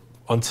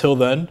until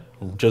then,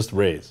 just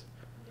raise.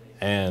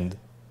 And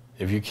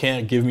if you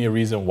can't give me a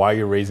reason why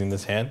you're raising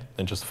this hand,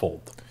 then just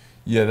fold.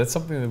 Yeah, that's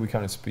something that we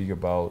kind of speak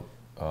about.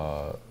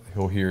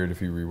 He'll hear it if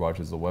he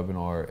rewatches the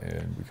webinar,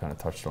 and we kind of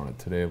touched on it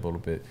today a little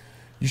bit.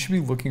 You should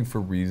be looking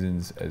for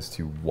reasons as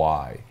to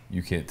why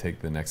you can't take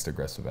the next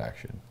aggressive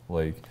action.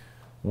 Like,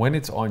 when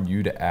it's on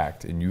you to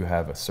act and you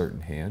have a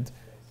certain hand,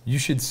 you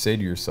should say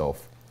to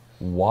yourself,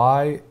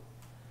 why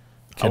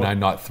can I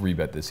not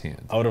 3-bet this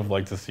hand? I would have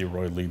liked to see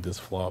Roy lead this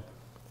flop.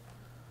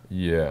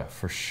 Yeah,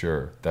 for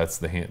sure. That's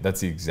the hand. That's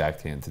the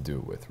exact hand to do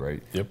it with,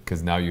 right? Yep.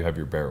 Because now you have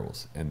your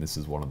barrels, and this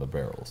is one of the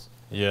barrels.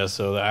 Yeah,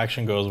 so the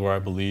action goes where I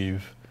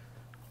believe.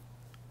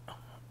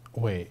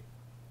 Wait,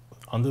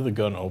 under the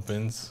gun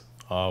opens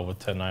with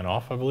 10-9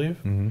 off, I believe.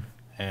 Mm-hmm.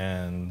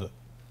 And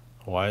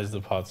why is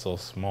the pot so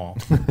small?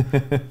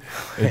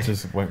 It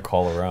just went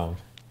call around.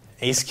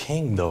 Ace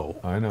King though.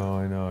 I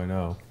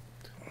know.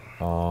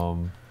 All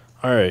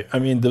right, I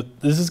mean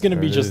this is gonna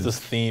There be it just is. this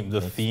theme, the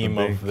That's theme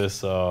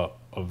the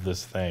of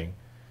this thing.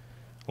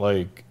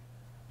 Like,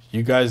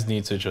 you guys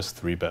need to just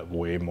 3-bet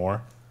way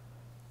more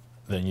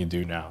than you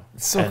do now.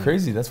 It's so And-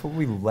 crazy. That's what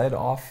we led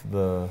off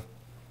the.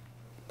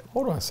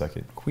 Hold on a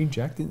second. Queen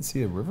Jack didn't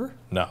see a river?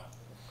 No.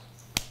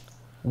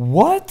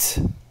 What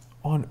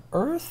on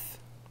earth?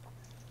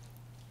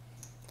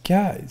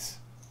 Guys,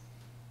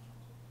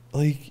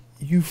 like,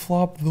 you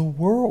flop the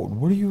world.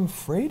 What are you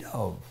afraid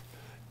of?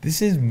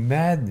 This is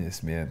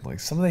madness, man. Like,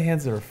 some of the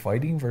hands that are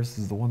fighting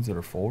versus the ones that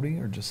are folding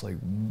are just like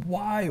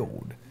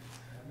wild.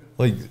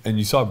 Like, and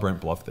you saw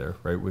Brent bluff there,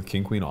 right, with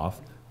King Queen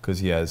off, because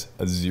he has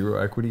a 0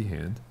 equity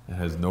hand and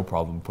has no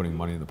problem putting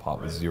money in the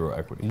pot with 0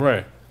 equity.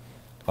 Right.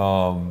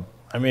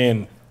 I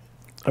mean,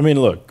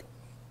 look,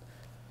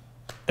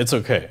 it's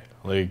okay.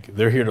 Like,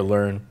 they're here to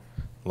learn.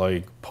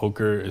 Like,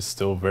 poker is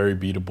still very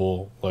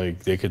beatable.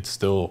 Like, they could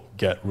still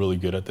get really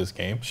good at this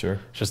game. Sure.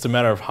 It's just a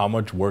matter of how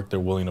much work they're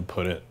willing to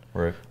put in.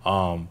 Right.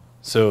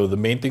 So the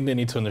main thing they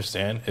need to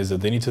understand is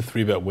that they need to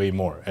 3-bet way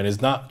more. And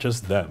it's not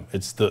just them.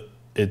 This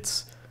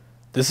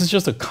is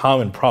just a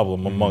common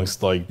problem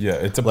amongst, like... Yeah,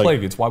 it's a like,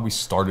 plague. It's why we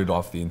started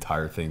off the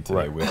entire thing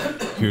today Right.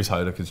 with here's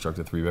how to construct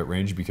a 3-bet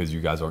range, because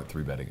you guys aren't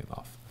 3-betting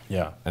enough.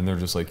 Yeah. And they're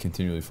just like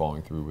continually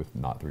following through with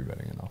not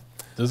 3-betting enough.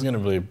 This is going to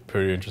be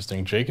pretty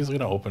interesting. Jake is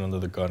going to open under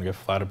the gun, get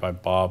flattered by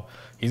Bob.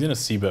 He's going to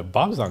C-bet.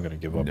 Bob's not going to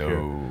give up here.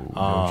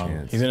 No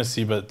chance. He's going to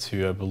C-bet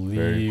to, I Very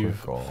believe,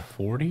 quick call.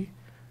 40?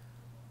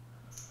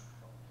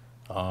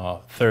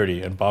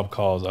 30, and Bob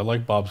calls. I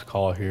like Bob's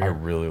call here. I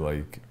really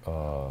like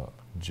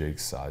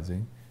Jake's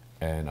sizing,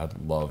 and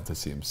I'd love to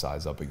see him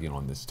size up again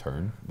on this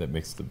turn that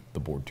makes the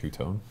board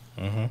two-tone.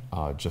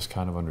 Just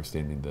kind of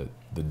understanding that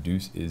the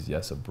deuce is,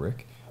 yes, a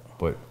brick,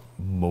 but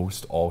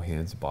most all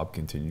hands Bob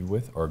continued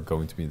with are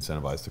going to be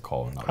incentivized to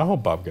call and not. I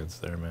hope Bob gets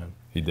there, man.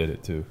 He did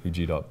it too. He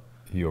G'd up.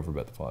 He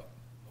overbet the pot.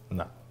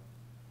 No.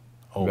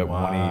 Oh, Bet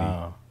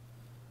wow.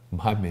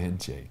 180. My man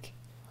Jake.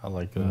 I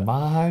like that.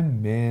 My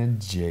man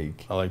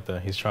Jake. I like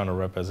that. He's trying to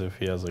rep as if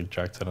he has like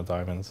Jack 10 of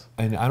diamonds.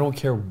 And I don't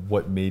care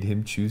what made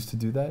him choose to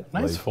do that.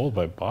 Nice Like, fold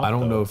by Bob. I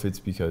don't though. know if it's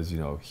because,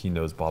 he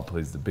knows Bob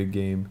plays the big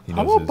game. He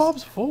How knows about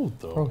Bob's fold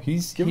though? Bro,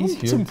 he's Give here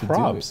him some to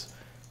props. do it.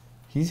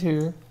 He's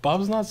here.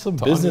 Bob's not some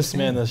To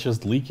businessman understand. that's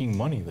just leaking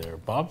money there.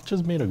 Bob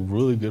just made a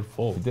really good He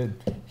fold. did.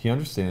 He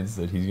understands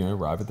that he's going to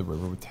arrive at the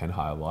river with 10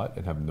 high a lot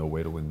and have no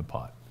way to win the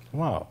pot.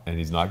 Wow. And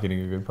he's not getting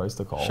a good price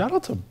to call. Shout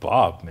out to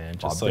Bob, man. Bob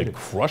Just did like it.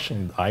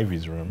 crushing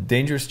Ivy's room.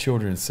 Dangerous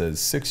Children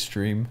says 6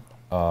 stream,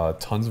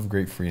 tons of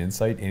great free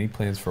insight. Any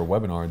plans for a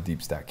webinar on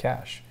Deep Stack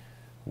Cash?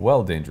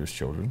 Well, Dangerous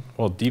Children,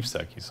 Well, deep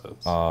stack, he says.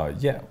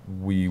 yeah,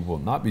 we will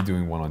not be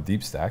doing one on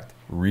Deep Stacked.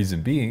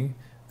 Reason being,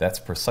 that's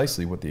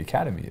precisely what the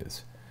Academy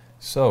is.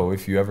 So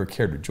if you ever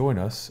care to join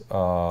us,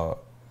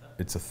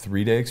 it's a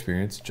 3-day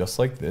experience just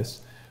like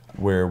this,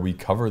 where we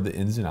cover the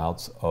ins and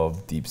outs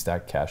of Deep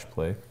Stack Cash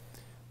play.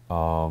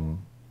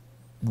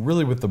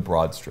 Really with the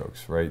broad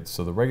strokes, right?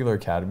 So the regular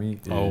Academy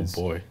is...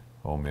 Oh, boy.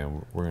 Oh,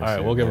 man, we're going to All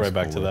right, we'll get right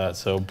back to that.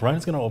 So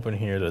Brian's going to open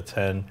here to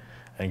 10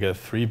 and get a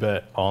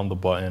 3-bet on the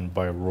button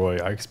by Roy.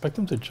 I expect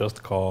him to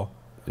just call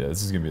Yeah,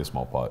 this is going to be a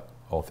small pot,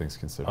 all things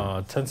considered.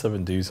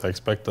 10-7 deuce. I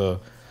expect I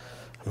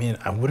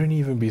wouldn't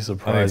even be it's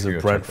surprised gonna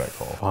if go Brent check, bet,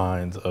 call.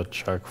 finds a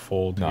check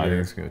fold No, I think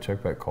here. it's going to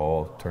check, bet,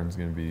 call. Turn's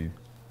going to be,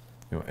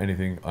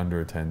 anything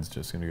under a 10 is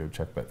just going to go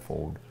check, bet,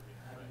 fold.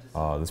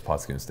 This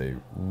pot's going to stay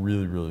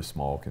really, really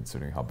small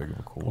considering how big of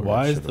a cooler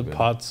Why it is should the have been.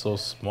 pot so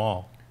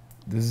small?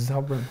 This is how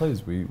Brent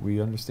plays.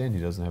 We understand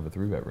he doesn't have a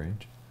 3-bet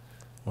range.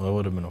 Well, it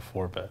would have been a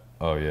 4-bet.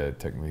 Oh, yeah,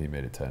 technically he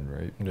made it 10,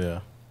 right? Yeah.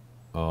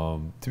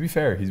 To be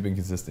fair, he's been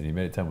consistent. He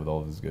made it 10 with all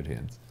of his good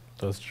hands.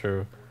 That's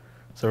true.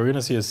 So we're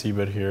gonna see a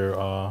c-bet here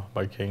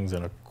by kings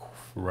and a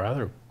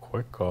rather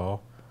quick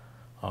call.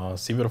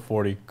 C-bet of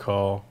 40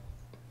 call.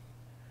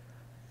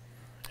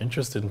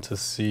 Interesting to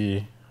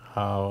see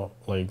how,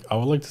 like, I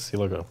would like to see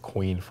like a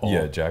queen fall.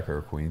 Yeah, jack or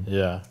a queen.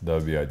 Yeah. That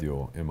would be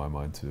ideal in my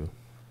mind too.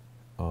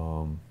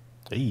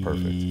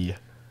 Perfect.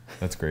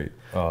 That's great.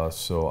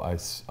 So I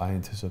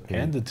anticipate.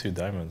 And the 2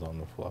 diamonds on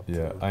the flop.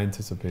 Yeah, too. I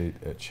anticipate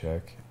a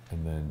check,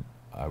 and then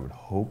I would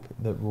hope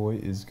that Roy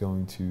is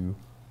going to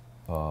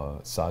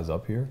size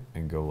up here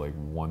and go like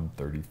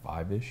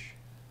 135-ish.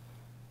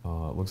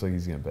 Looks like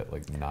he's gonna bet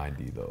like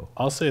 90 though.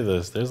 I'll say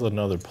this: there's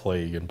another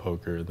plague in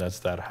poker. That's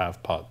that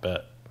half pot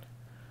bet.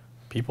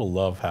 People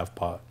love half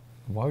pot.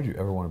 Why would you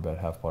ever want to bet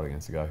half pot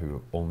against a guy who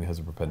only has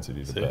a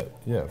propensity to bet?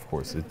 Yeah, of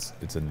course,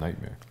 it's a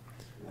nightmare.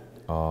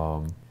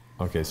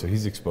 Okay, so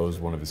he's exposed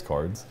one of his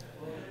cards.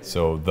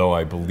 So though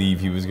I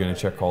believe he was going to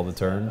check call the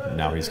turn,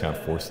 now he's kind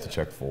of forced to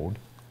check fold,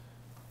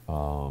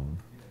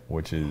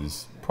 which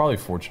is probably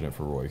fortunate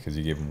for Roy because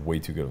he gave him way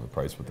too good of a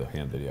price with the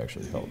hand that he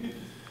actually held.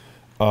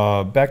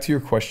 Back to your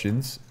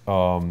questions.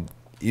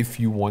 If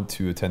you want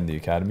to attend the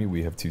academy,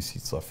 we have 2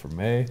 seats left for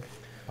May.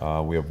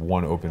 We have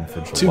 1 open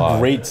for July. 2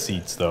 great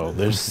seats though.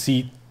 There's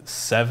seat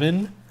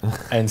 7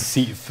 and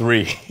seat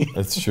 3.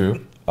 That's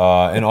true.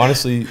 And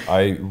honestly,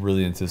 I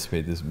really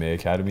anticipate this May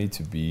Academy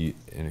to be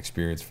an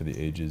experience for the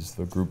ages.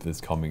 The group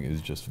that's coming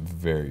is just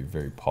very,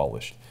 very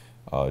polished.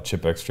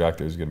 Chip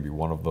Extractor is going to be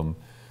one of them.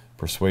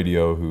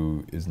 Persuadio,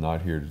 who is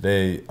not here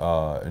today,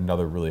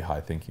 another really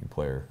high-thinking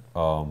player.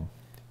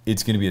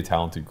 It's going to be a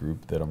talented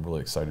group that I'm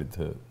really excited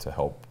to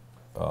help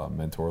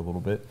mentor a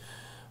little bit.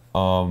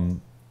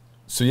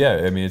 So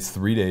yeah, I mean, it's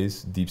 3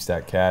 days, deep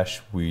stack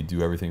cash. We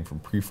do everything from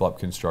pre-flop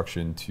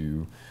construction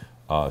to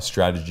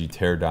strategy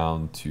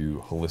teardown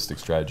to holistic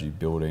strategy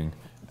building,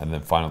 and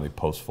then finally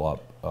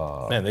post-flop.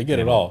 Man, they get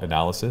it all.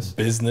 Analysis.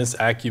 Business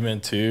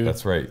acumen too.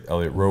 That's right.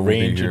 Elliot Rowe will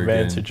Range be here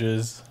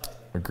advantages. Again.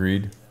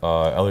 Agreed.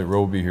 Elliot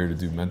Rowe will be here to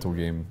do mental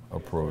game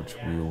approach.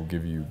 We will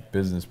give you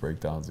business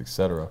breakdowns,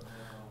 etc.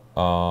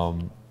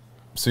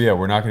 So yeah,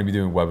 we're not going to be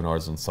doing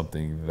webinars on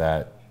something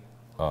that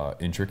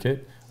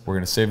intricate. We're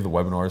going to save the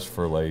webinars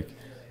for like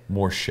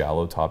more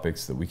shallow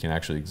topics that we can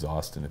actually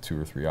exhaust in a 2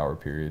 or 3 hour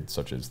period,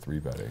 such as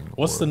 3-betting.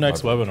 What's the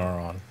next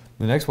webinar on?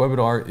 The next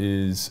webinar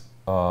is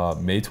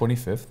May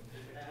 25th,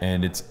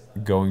 and it's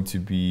going to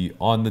be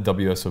on the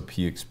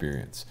WSOP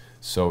experience.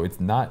 So it's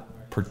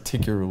not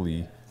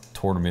particularly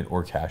tournament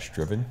or cash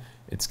driven.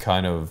 It's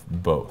kind of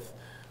both.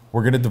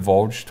 We're going to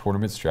divulge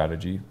tournament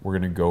strategy. We're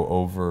going to go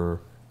over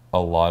a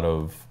lot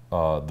of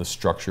the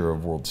structure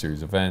of World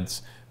Series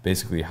events.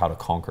 Basically, how to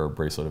conquer a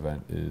bracelet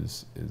event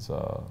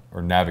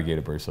or navigate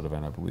a bracelet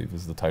event, I believe,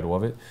 is the title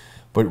of it.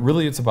 But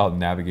really, it's about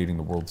navigating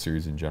the World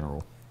Series in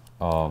general.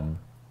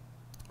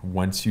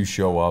 Once you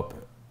show up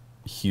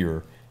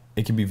here,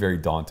 it can be very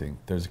daunting.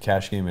 There's a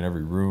cash game in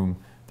every room.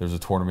 There's a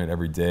tournament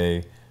every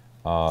day.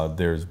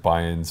 There's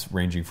buy-ins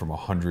ranging from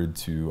 100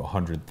 to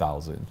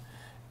 100,000.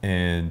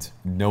 And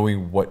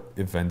knowing what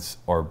events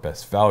are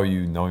best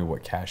value, knowing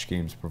what cash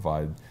games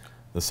provide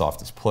the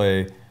softest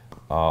play,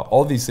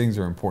 all these things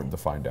are important to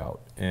find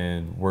out,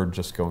 and we're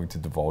just going to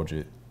divulge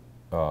it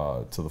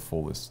to the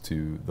fullest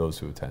to those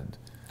who attend.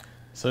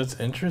 So it's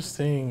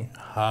interesting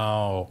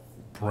how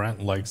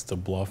Brent likes to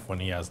bluff when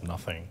he has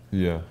nothing.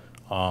 Yeah.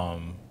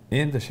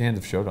 And the hand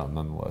of showdown,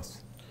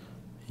 nonetheless.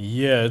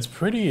 Yeah, it's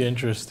pretty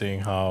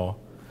interesting how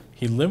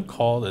he limp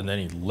called and then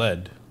he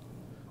led.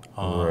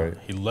 Right.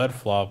 He led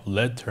flop,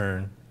 led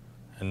turn,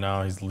 and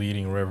now he's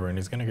leading river, and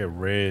he's gonna get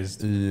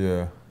raised.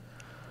 Yeah.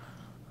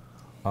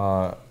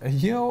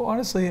 You know,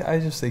 honestly, I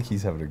just think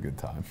he's having a good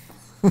time.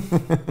 I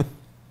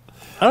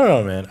don't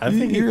know, man. I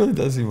think he really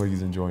does seem like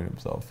he's enjoying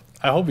himself.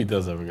 I hope he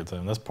does have a good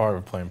time. That's part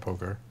of playing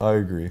poker. I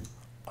agree.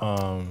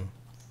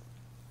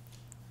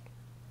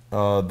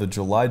 The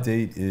July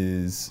date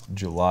is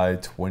July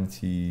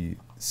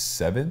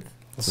 27th.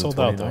 It's sold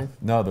out though.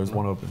 No, there's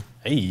one open.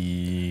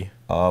 Hey.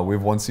 We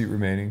have 1 seat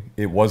remaining.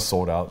 It was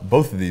sold out.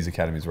 Both of these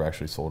academies were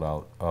actually sold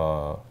out.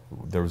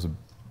 There was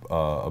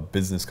a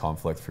business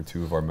conflict for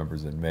 2 of our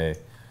members in May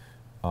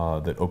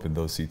that opened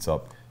those seats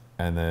up.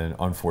 And then,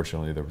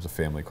 unfortunately, there was a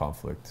family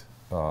conflict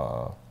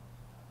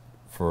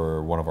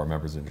for one of our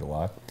members in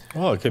July.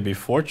 Well, it could be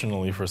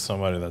fortunately for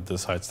somebody that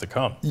decides to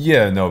come.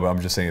 Yeah, no, but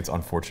I'm just saying it's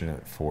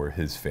unfortunate for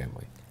his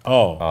family.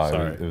 Oh,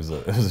 sorry. It was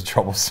a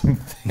troublesome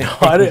thing. No,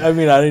 I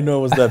didn't know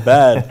it was that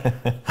bad.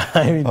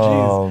 I mean,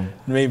 jeez,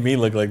 it made me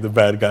look like the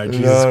bad guy.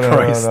 Jesus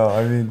Christ. No.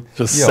 I mean,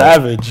 just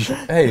savage.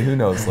 Hey, who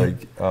knows?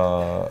 Like,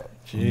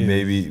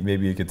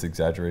 maybe it gets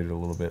exaggerated a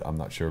little bit. I'm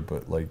not sure,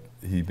 but like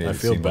he made. I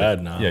feel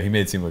bad now. Yeah, he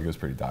made it seem like it was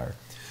pretty dire.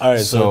 All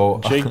right,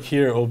 so Jake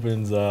here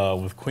opens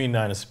with Queen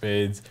 9 of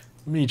spades.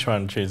 Me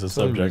trying to change the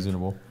subject.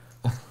 Reasonable.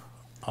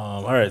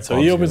 All right, so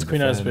he opens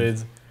Queen 9 of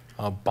spades.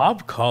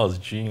 Bob calls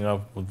G'ing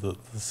up with the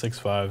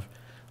 6-5.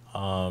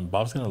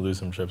 Bob's gonna lose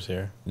some trips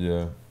here.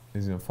 Yeah,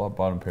 he's gonna flop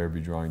bottom pair, be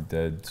drawing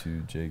dead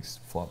to Jake's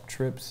flop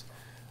trips.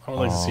 I would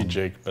like to see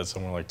Jake bet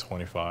somewhere like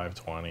 25,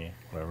 20,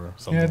 whatever.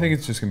 Yeah, I think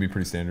it's just gonna be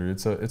pretty standard.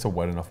 It's a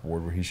wet enough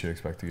board where he should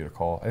expect to get a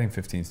call. I think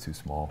 15 is too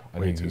small. I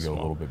think he can go a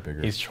little bit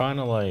bigger. He's trying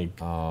to like.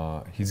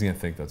 He's gonna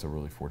think that's a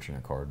really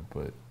fortunate card,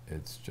 but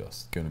it's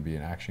just gonna be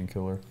an action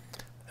killer.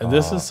 And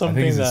this is something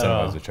I think he's that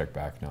incentivized to check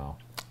back now.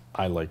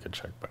 I like a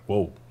check back.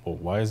 Whoa,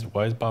 why is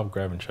Bob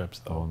grabbing chips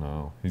though? Oh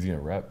no, he's gonna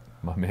rep.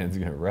 My man's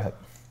gonna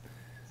rep.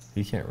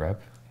 He can't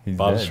rep. He's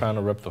Bob's dead. trying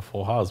to rep the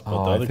full house, but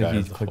the other guy I think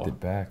has he the clicked full.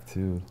 it back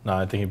too. No,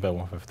 I think he bet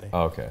 150.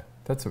 Oh, okay,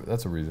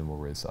 that's a reasonable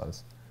raise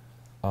size.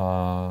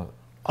 I'll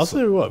tell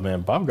you what,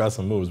 man. Bob got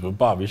some moves, but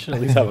Bob, you should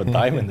at least have a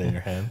diamond in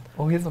your hand.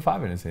 Well, he has a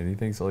 5 in his hand. He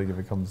thinks like if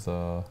it comes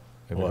a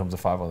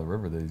 5 on the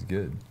river, that he's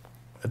good.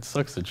 It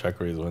sucks to check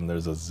raise when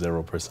there's a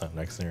 0%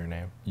 next to your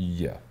name.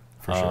 Yeah,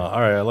 for sure.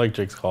 All right, I like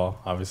Jake's call.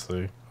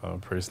 Obviously,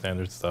 pretty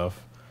standard stuff.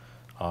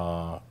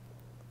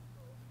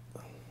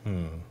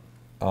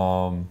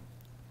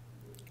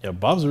 Yeah,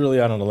 Bob's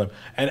really out on a limb,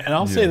 and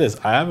I'll say this: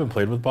 I haven't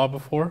played with Bob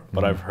before,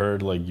 but I've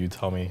heard like you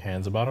tell me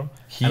hands about him,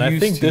 and I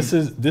think this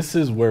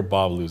is where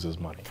Bob loses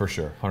money. For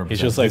sure, 100%. He's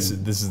just like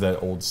this is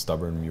that old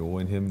stubborn mule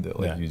in him that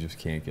like you just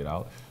can't get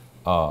out.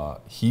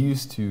 He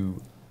used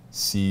to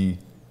see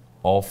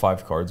all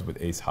 5 cards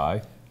with ace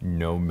high,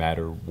 no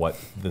matter what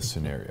the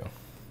scenario.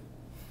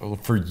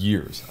 For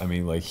years, I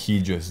mean, like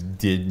he just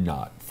did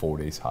not fold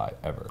ace high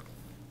ever,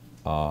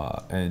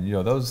 and you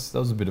know that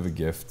was a bit of a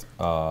gift.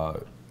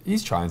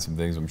 He's trying some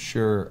things, I'm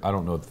sure. I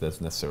don't know if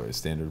that's necessarily a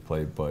standard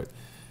play, but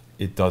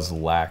it does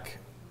lack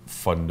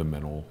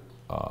fundamental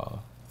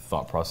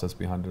thought process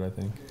behind it, I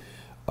think.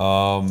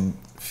 A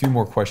few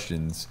more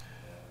questions.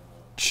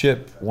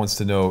 Chip wants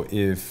to know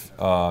if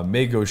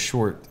May goes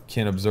short,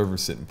 can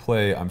observers sit and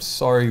play? I'm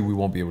sorry, we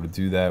won't be able to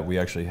do that. We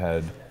actually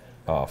had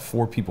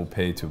 4 people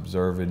pay to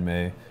observe in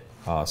May,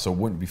 so it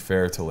wouldn't be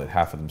fair to let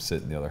half of them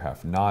sit and the other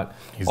half not.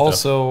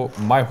 Also,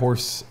 my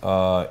horse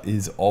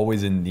is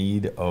always in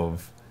need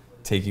of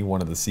taking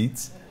one of the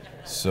seats,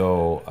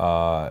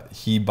 so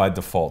he by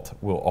default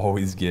will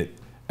always get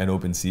an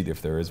open seat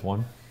if there is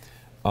one.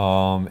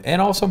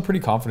 And also I'm pretty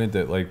confident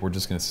that like we're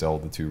just gonna sell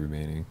the 2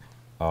 remaining.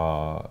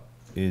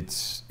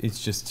 It's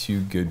just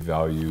too good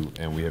value,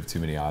 and we have too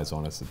many eyes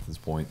on us at this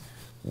point,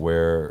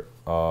 where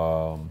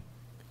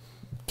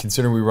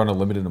considering we run a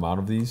limited amount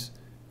of these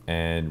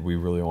and we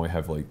really only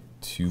have like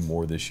 2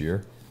 more this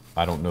year,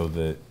 I don't know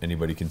that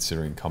anybody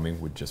considering coming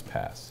would just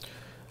pass.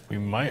 We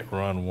might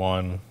run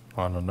one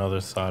on another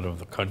side of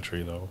the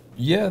country, though.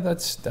 Yeah,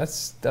 that's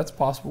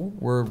possible.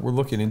 We're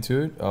looking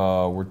into it.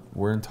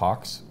 We're in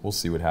talks. We'll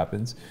see what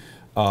happens.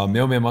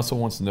 Mailman Muscle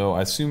wants to know,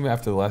 I assume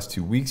after the last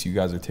 2 weeks, you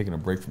guys are taking a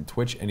break from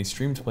Twitch. Any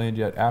streams planned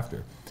yet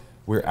after?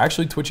 We're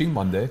actually twitching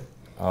Monday.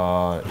 If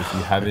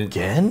you haven't...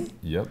 Again?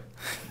 Yep.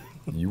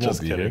 You won't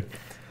Just be kidding. here.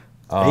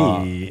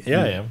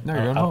 Yeah, I am. No,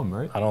 you're going home,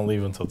 right? I don't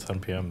leave until 10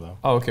 p.m. though.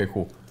 Oh, okay,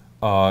 cool.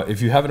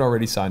 If you haven't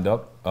already signed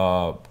up,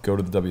 go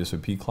to the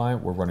WSOP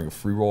client. We're running a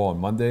free roll on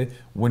Monday.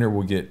 Winner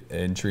will get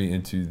entry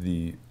into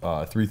the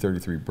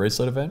 333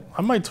 bracelet event.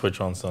 I might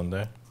Twitch on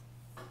Sunday.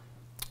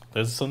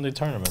 There's Sunday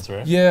tournaments,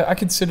 right? Yeah, I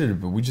considered it,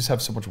 but we just have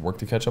so much work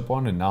to catch up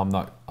on, and now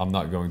I'm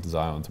not going to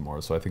Zion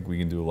tomorrow, so I think we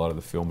can do a lot of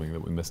the filming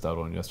that we missed out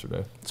on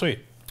yesterday. Sweet.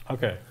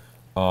 Okay.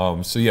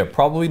 So yeah,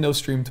 probably no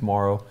stream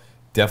tomorrow.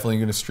 Definitely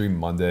going to stream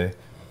Monday,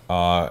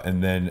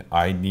 and then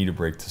I need a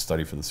break to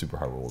study for the Super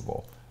High Roller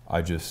Ball.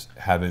 I just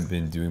haven't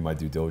been doing my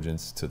due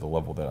diligence to the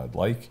level that I'd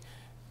like,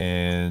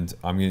 and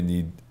I'm going to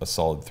need a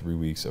solid 3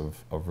 weeks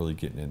of really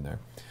getting in there.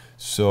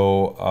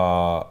 So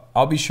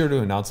I'll be sure to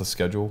announce a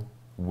schedule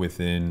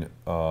within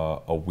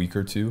a week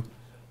or 2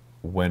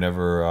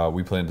 whenever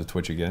we plan to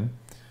Twitch again.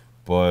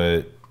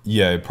 But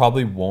yeah, it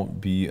probably won't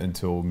be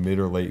until mid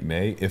or late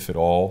May, if at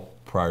all,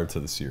 prior to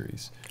the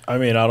series. I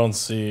mean,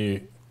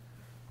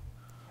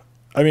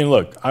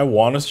 look, I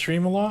want to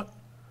stream a lot,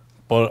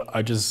 but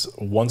I just,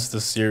 once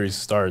the series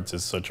starts,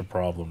 it's such a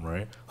problem,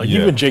 right? Like,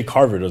 even Jake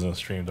Carver doesn't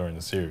stream during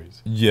the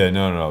series. Yeah,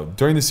 no.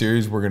 During the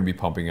series, we're going to be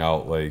pumping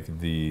out, like,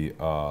 the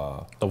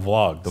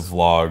vlogs. The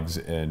vlogs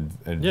and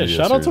yeah,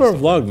 shout out to our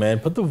vlog, man.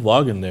 Put the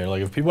vlog in there.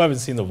 Like, if people haven't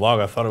seen the vlog,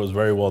 I thought it was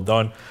very well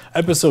done.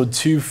 Episode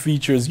 2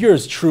 features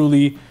yours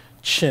truly,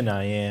 Chin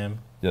I Am.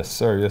 Yes,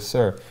 sir. Yes,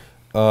 sir.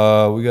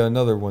 We got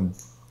another one.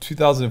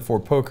 2004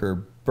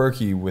 Poker,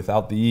 Berkey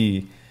without the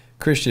E.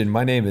 Christian,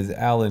 my name is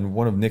Alan,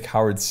 one of Nick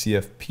Howard's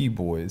CFP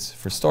boys.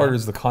 For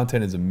starters, the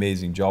content is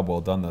amazing. Job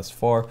well done thus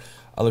far.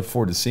 I look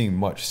forward to seeing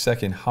much.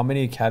 Second, how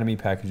many Academy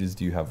packages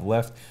do you have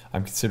left?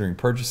 I'm considering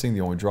purchasing.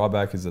 The only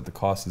drawback is that the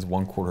cost is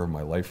 1/4 of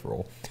my life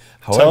roll.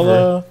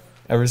 However,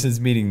 ever since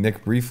meeting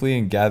Nick briefly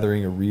and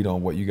gathering a read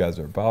on what you guys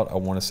are about, I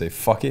want to say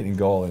fuck it and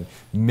go all in.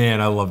 Man,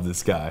 I love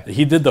this guy.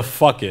 He did the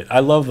fuck it.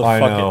 I love the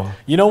fuck it.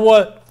 You know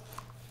what?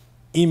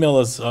 Email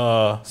us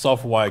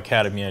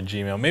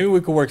softwareyacademy@gmail.com. Maybe we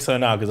could work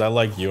something out because I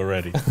like you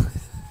already.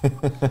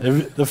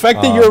 The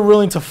fact that you're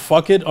willing to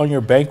fuck it on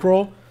your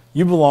bankroll,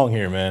 you belong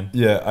here, man.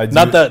 Yeah, I do.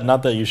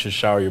 Not that you should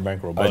shower your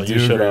bankroll, but I do you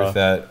should. Agree with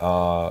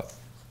that,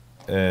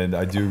 and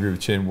I do agree with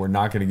Chin. We're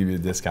not going to give you a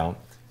discount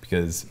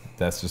because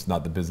that's just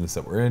not the business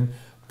that we're in.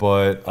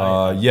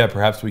 But yeah,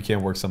 perhaps we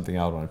can work something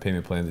out on a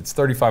payment plan. It's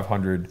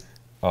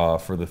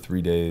 $3,500 for the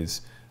 3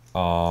 days.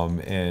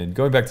 And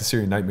going back to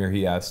Syrian Nightmare,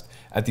 he asked,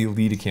 at the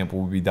Elite Camp,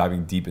 will we be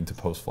diving deep into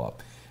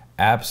post-flop?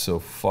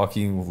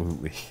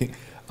 Abso-fucking-lutely.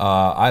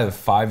 I have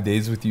 5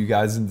 days with you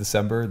guys in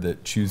December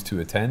that choose to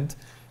attend,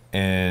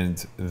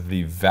 and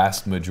the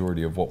vast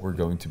majority of what we're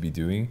going to be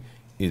doing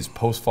is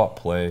post-flop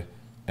play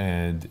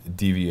and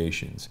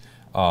deviations.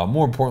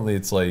 More importantly,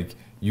 it's like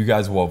you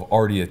guys will have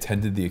already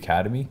attended the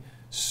academy,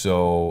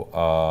 so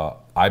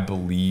I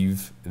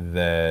believe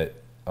that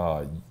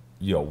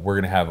we're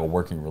gonna have a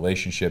working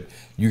relationship.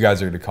 You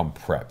guys are gonna come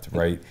prepped,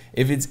 right?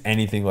 If it's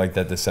anything like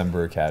that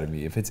December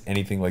academy, if it's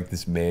anything like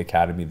this May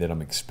academy that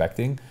I'm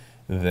expecting,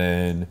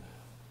 then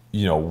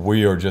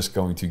we are just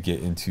going to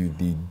get into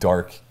the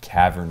dark,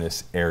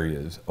 cavernous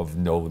areas of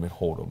No Limit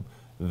Hold'em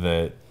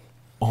that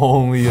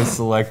only a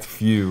select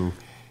few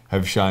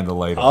have shined a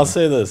light on. I'll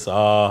say this.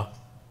 I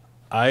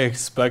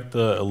expect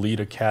the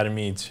Elite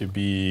Academy to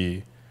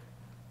be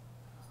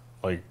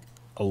like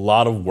a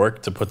lot of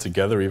work to put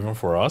together, even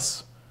for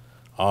us,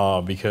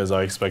 because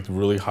I expect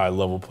really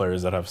high-level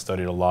players that have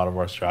studied a lot of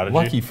our strategy.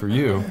 Lucky for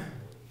you,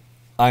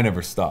 I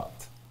never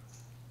stopped.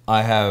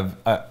 I have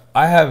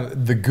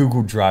the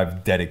Google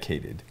Drive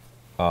dedicated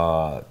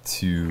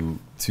to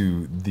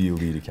the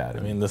Elite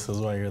Academy. I mean, this is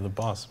why you're the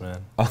boss,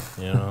 man.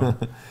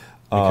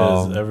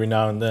 Because every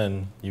now and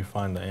then you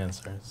find the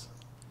answers.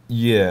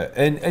 Yeah,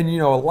 and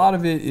a lot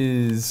of it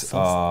is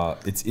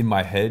it's in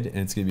my head, and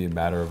it's gonna be a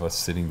matter of us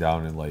sitting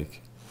down and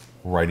like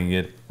writing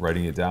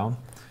it down.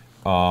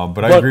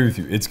 But I agree with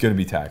you; it's gonna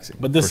be taxing.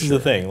 But this is the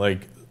thing: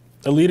 like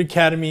Elite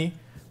Academy,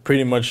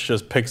 pretty much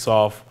just picks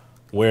off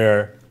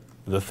where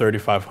the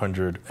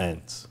 3,500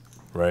 ends,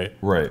 right?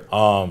 Right.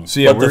 So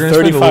yeah, we're gonna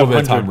spend a little bit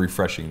of time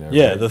refreshing there.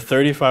 Yeah, right? the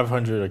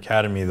 3,500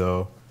 Academy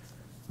though,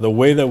 the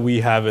way that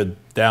we have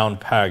it down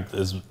packed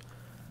is,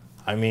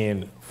 I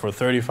mean, for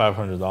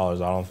 $3,500,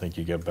 I don't think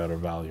you get better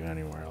value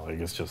anywhere. Like,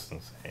 it's just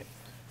insane.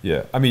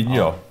 Yeah, I mean,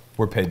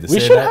 we're paid to say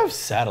that. We should have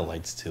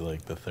satellites to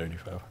like the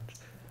 3,500.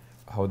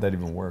 How would that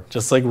even work?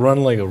 Just like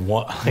run like a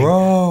one. Like,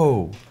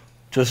 bro,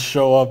 just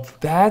show up.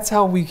 That's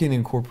how we can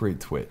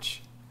incorporate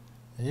Twitch.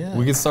 Yeah.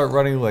 We can start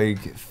running like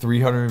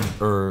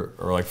 $300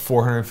 or like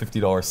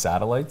 $450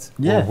 satellites.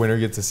 Yeah. Where winner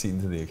gets a seat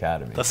into the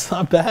academy. That's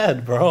not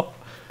bad, bro.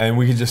 And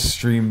we can just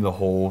stream the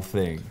whole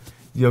thing.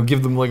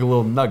 Give them like a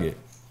little nugget.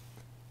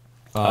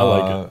 I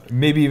like it.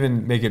 Maybe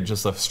even make it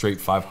just a straight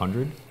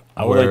 500.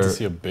 I would like to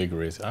see a big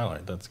race. I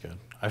like that's good.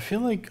 I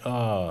feel like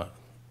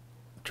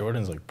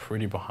Jordan's like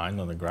pretty behind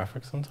on the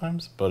graphics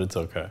sometimes, but it's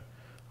okay.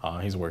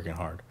 He's working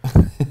hard.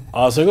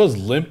 So it goes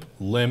limp,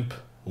 limp,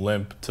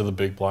 limp to the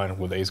big blind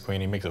with ace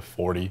queen. He makes it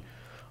 40,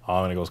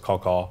 and it goes call,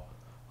 call.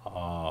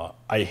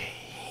 I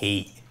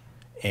hate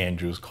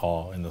Andrew's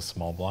call in the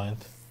small blind.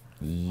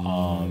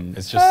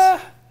 It's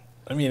just,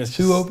 I mean, it's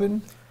too just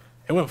open.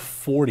 It went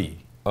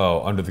 40.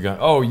 Oh, under the gun.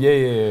 Oh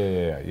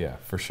yeah,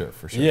 for sure.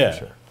 Yeah.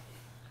 For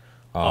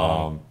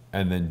sure.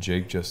 And then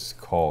Jake just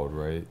called,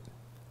 right?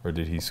 Or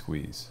did he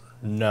squeeze?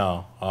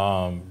 No,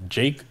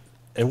 Jake.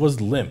 It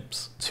was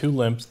limps, 2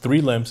 limps,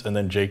 3 limps, and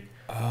then Jake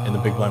in the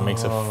big blind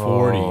makes it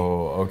 40.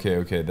 Oh,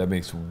 okay. That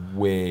makes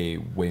way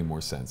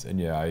more sense. And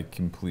yeah, I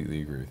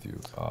completely agree with you.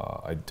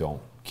 I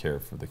don't care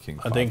for the king.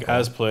 I think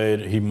as played,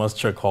 he must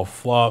check call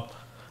flop.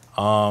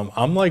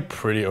 I'm like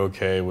pretty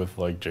okay with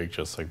like Jake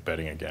just like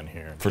betting again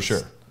here. For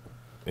sure.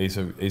 Ace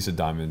of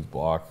diamonds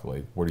block.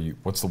 Like,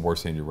 what's the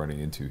worst hand you're running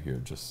into here?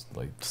 Just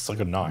like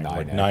a 9,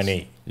 like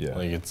 9-8. Yeah.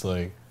 Like it's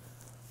like,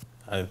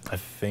 I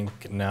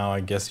think now I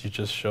guess you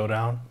just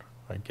showdown.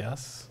 I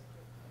guess.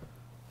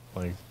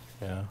 Like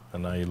yeah,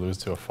 and now you lose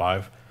to a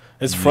 5.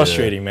 It's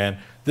frustrating, man.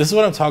 This is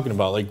what I'm talking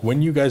about. Like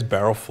when you guys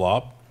barrel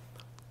flop,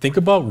 think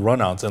about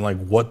runouts and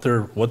like what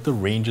the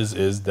ranges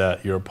is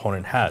that your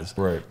opponent has.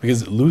 Right.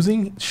 Because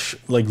losing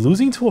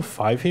to a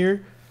 5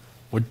 here,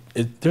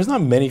 there's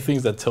not many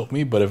things that tilt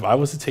me. But if I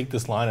was to take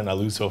this line and I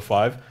lose to a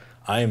 5,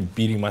 I am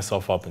beating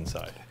myself up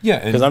inside.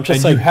 Yeah, because I'm just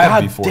and like, you have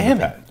God before damn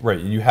the it. past. Right,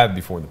 you have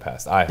before in the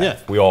past. I have. Yeah.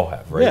 We all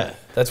have, right? Yeah.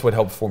 That's what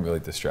helped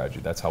formulate the strategy.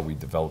 That's how we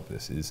developed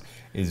this. Is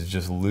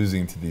just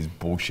losing to these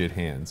bullshit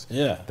hands.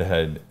 Yeah. That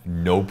had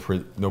no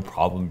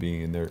problem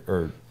being in there,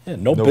 or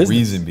no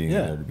reason being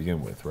in there to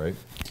begin with, right?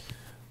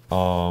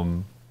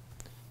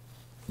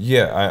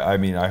 Yeah, I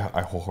mean,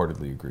 I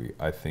wholeheartedly agree.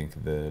 I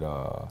think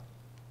that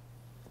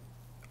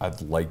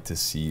I'd like to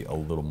see a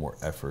little more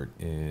effort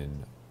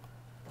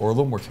or a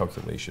little more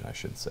calculation, I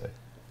should say,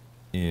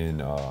 in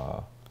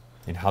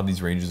how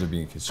these ranges are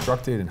being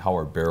constructed and how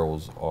our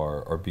barrels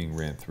are being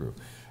ran through.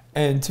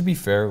 And to be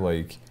fair,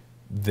 like,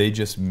 they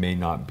just may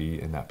not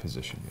be in that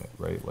position yet,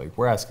 right? Like,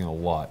 we're asking a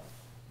lot.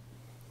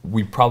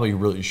 We probably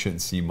really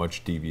shouldn't see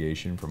much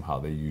deviation from how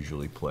they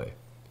usually play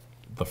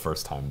the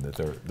first time that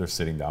they're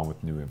sitting down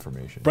with new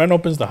information. Brent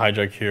opens the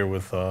hijack here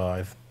with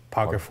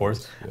pocket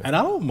fours, yeah. and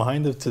I don't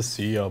mind to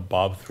see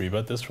Bob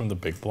 3-bet this from the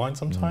big blind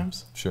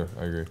sometimes. Sure,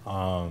 I agree.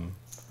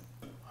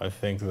 I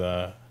think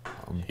that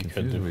I'm he could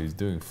confused do. what he's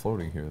doing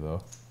floating here,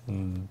 though.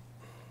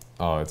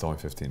 Oh, it's only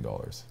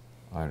 $15.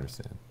 I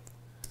understand.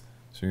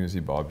 So you're gonna see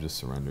Bob just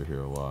surrender here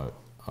a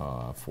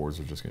lot. Fours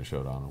are just gonna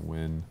show down and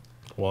win.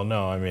 Well,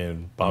 no, I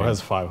mean, Bob has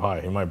 5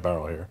 high. He might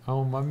barrel here.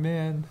 Oh my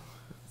man,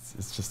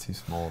 it's just too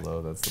small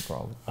though. That's the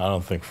problem. I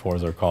don't think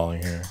 4s are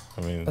calling here.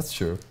 I mean, That's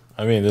true.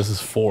 I mean, this is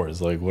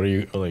 4s. Like, what are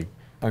you like?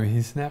 I mean,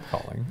 he's snap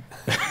calling.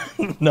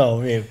 No,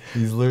 I mean,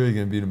 He's literally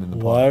gonna beat him in the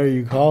pot. why are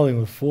you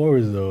calling with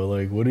 4s though?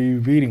 Like, what are you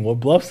beating?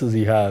 What bluffs does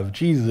he have?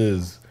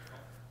 Jesus.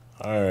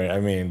 All right, I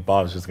mean,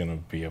 Bob's just gonna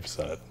be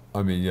upset.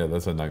 I mean, yeah,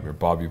 that's a nightmare.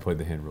 Bob, you played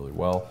the hand really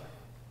well.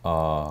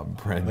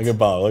 Brent. Look at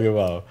Bob. Look at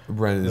Bob.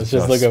 Brent is Let's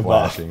just just look at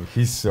Bob. splashing.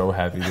 He's so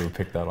happy to have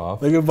picked that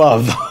off. Look at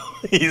Bob.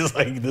 He's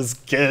like, this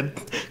kid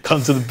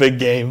comes to the big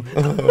game.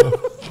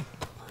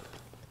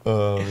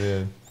 Oh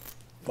man.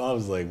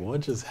 Bob's like,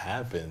 what just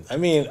happened? I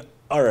mean,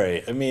 all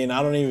right. I mean,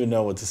 I don't even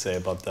know what to say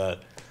about that.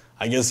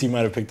 I guess he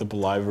might have picked up a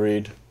live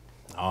read.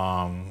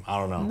 I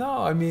don't know. No,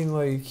 I mean,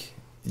 like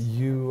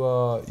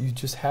you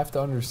just have to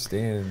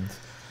understand,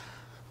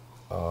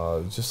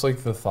 just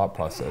like the thought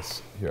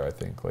process here. I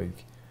think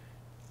like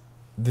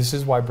this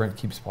is why Brent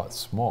keeps pots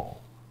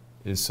small,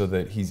 is so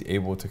that he's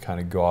able to kind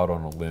of go out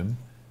on a limb,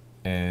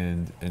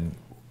 and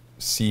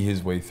see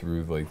his way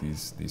through like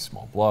these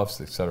small bluffs,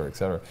 et cetera, et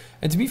cetera.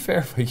 And to be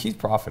fair, like he's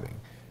profiting,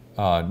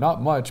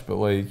 not much, but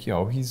like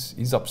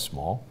he's up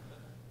small,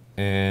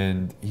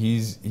 and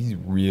he's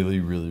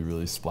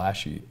really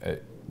splashy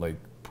at like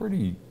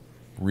pretty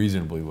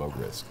reasonably low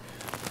risk.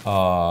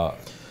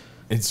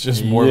 It's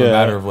just more of a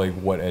matter of like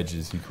what edge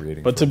is he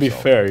creating. But for to be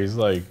himself. fair, he's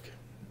like,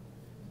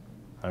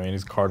 I mean,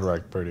 he's card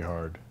racked pretty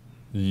hard.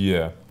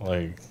 Yeah.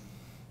 Like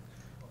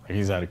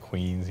he's had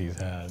queens, he's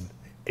had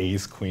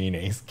ace, queen,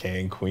 ace,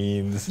 king,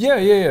 queens.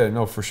 Yeah,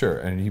 no, for sure.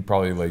 And he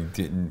probably like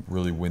didn't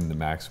really win the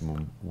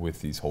maximum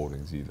with these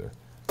holdings either.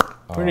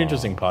 Pretty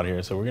interesting pot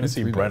here. So we're gonna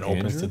see 3-bet Brent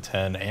opens Andrew? to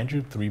 10.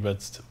 Andrew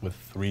 3-bets with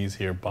 3s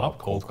here. Bob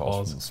cold calls from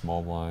calls. the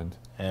small blind.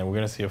 And we're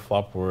gonna see a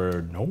flop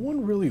where no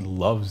one really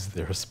loves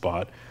their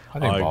spot. I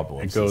think Bob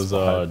loves It goes his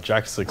spot.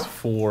 Jack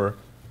 6-4.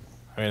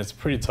 I mean, it's a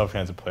pretty tough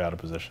hand to play out of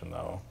position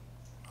though,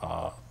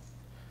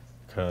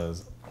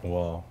 because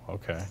well,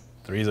 okay,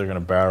 3s are gonna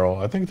barrel.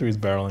 I think 3s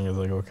barreling is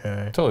like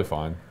okay. Totally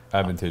fine.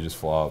 Advantageous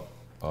flop.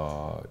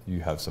 You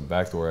have some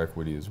backdoor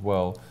equity as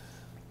well.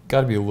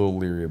 Got to be a little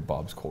leery of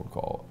Bob's cold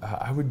call.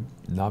 I would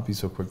not be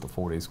so quick to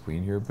fold ace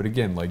queen here, but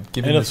again, like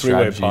given And a the 3-way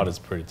strategy, pot is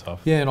pretty tough.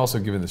 yeah, and also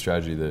given the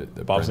strategy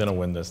that Bob's Brent- gonna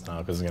win this now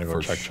because he's gonna go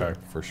for check sure,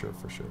 check. for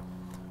sure.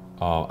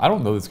 I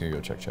don't know that's gonna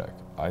go check check.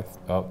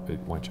 Oh, it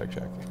went check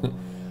check.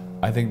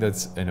 I think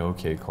that's an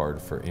okay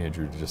card for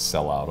Andrew to just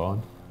sell out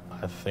on,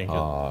 I think.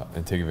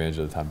 and take advantage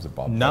of the times that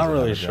Bob. Not doesn't have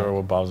really a sure jack.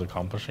 what Bob's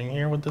accomplishing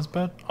here with this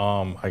bet.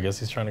 I guess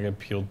he's trying to get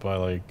peeled by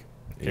like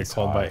get Ace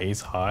called by high.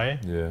 ace high.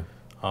 Yeah.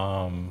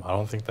 I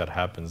don't think that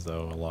happens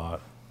though a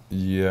lot.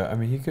 Yeah, I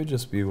mean, he could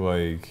just be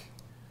like,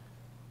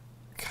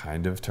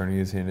 kind of turning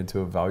his hand into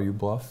a value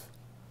bluff,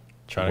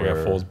 Trying to get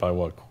Where- folds by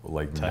what?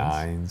 like Tens?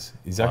 nines.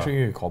 He's Wow. actually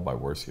gonna get called by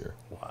worse here.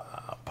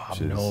 Wow, Bob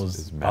Which is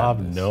knows. Bob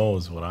madness.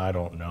 knows what I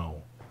don't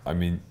know. I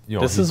mean, you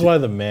know, This he is did- why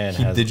the man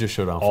he has did just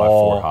show down 5-4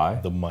 all high.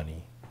 the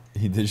money.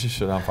 He did just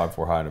show down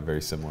 5-4 high in a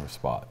very similar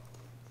spot.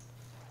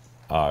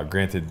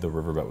 Granted, the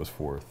river bet was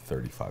for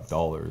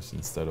 $35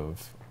 instead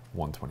of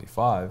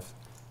 $125,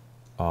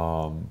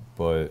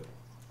 but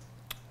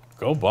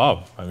Go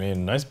Bob. I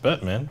mean, nice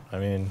bet, man. I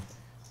mean,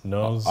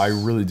 knows. I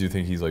really do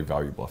think he's like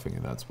value bluffing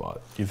in that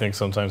spot. Do you think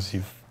sometimes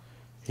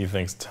he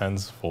thinks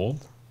 10s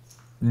fold?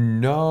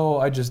 No,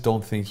 I just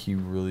don't think he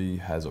really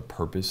has a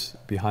purpose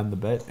behind the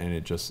bet, and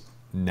it just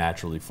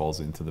naturally falls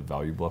into the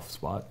value bluff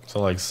spot. So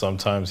like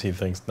sometimes he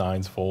thinks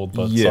 9s fold,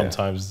 but Yeah.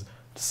 sometimes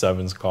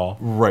 7s call.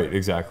 Right,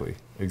 exactly.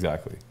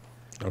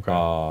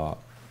 Okay.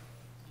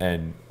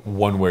 And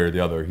one way or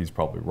the other, he's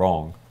probably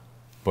wrong,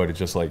 but it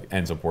just like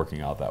ends up working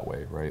out that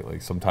way, right?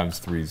 Like sometimes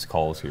 3s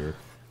calls here,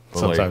 but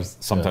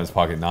sometimes yeah.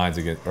 pocket 9s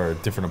against, or a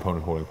different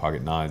opponent holding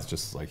pocket 9s,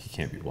 just like he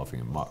can't be bluffing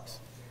in mucks.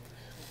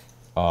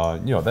 You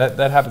know,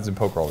 that happens in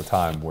poker all the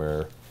time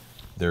where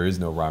there is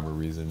no rhyme or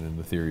reason, and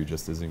the theory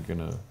just isn't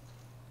gonna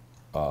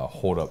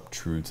hold up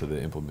true to the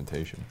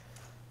implementation.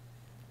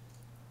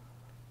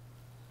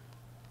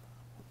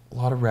 A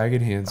lot of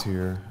ragged hands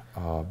here.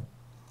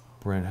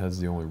 Brent has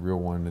the only real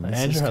one, and this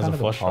Andrew is has kind a of the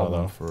flush draw,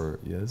 problem though. for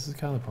this is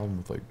kind of the problem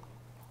with like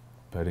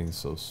betting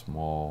so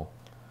small.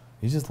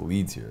 He just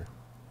leads here,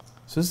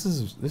 so this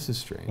is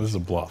strange. This is a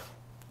bluff.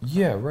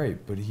 Yeah, right,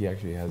 but he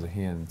actually has a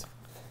hand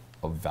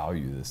of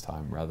value this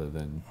time rather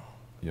than,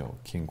 you know,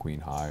 king queen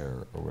high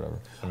or whatever.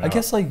 mean, I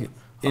guess like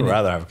I'd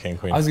rather have king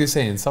queen. I was gonna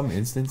say in some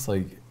instance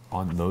like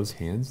on those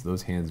hands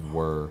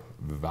were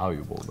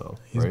valuable though.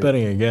 He's right?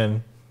 betting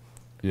again.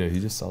 Yeah, he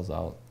just sells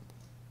out.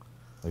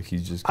 Like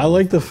he's just. I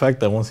like the fact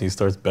that once he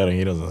starts betting,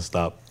 he doesn't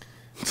stop.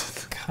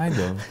 Kind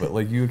of, but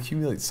like you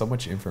accumulate so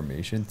much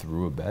information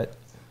through a bet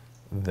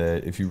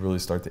that if you really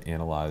start to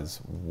analyze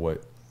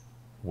what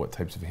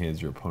types of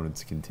hands your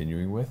opponent's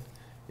continuing with,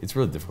 it's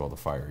really difficult to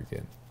fire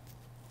again.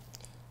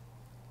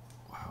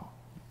 Wow,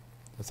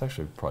 that's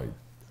actually probably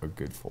a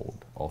good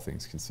fold, all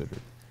things considered.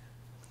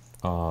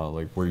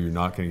 Like where you're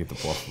not going to get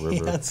the bluff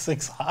river. He had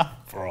 6 high,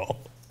 bro.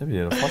 Maybe he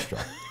had a flush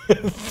draw.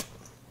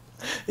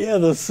 Yeah,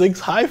 the 6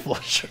 high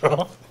flush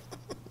draw.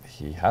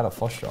 He had a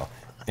flush draw.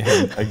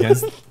 And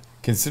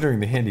considering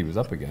the hand he was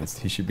up against,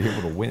 he should be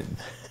able to win.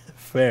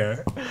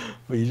 Fair.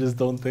 But you just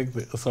don't think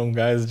that some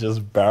guy's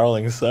just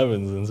barreling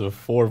 7s into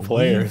 4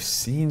 players. We've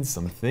seen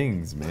some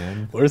things,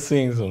 man. We're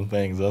seeing some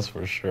things, that's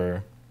for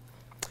sure.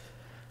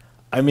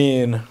 I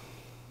mean,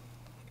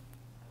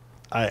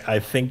 I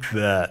think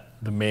that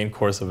the main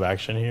course of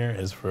action here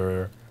is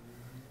for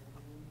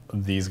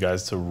these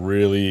guys to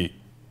really,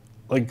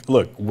 like,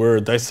 look, we're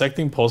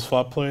dissecting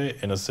post-flop play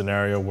in a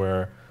scenario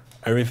where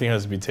everything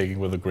has to be taken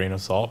with a grain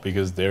of salt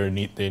because they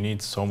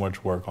need so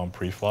much work on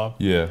pre-flop.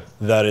 Yeah.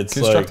 That it's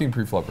Constructing like,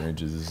 pre-flop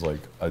ranges is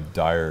like a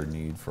dire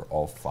need for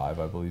all 5,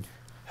 I believe.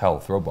 Hell,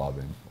 throw Bob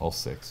in, all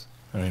 6.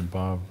 I mean,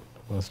 Bob,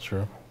 that's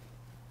true.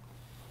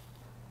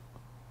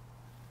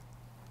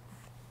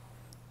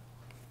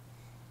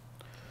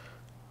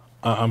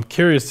 I'm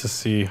curious to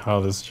see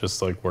how this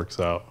just like works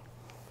out,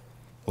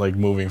 like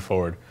moving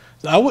forward.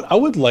 I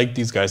would like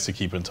these guys to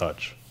keep in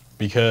touch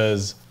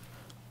because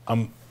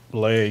I'm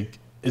like,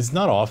 it's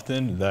not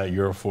often that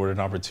you're afforded an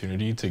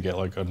opportunity to get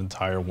like an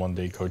entire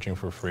 1-day coaching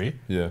for free.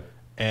 Yeah.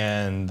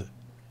 And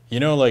you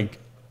know, like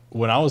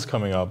when I was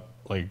coming up,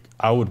 like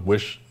I would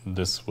wish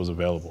this was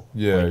available.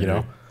 Yeah, like, you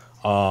know.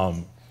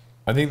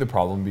 I think the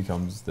problem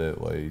becomes that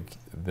like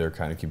they're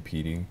kind of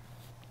competing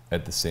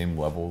at the same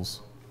levels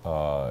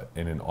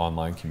in an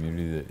online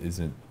community that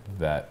isn't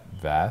that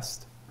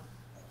vast.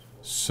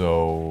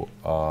 So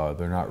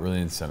they're not really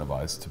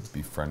incentivized to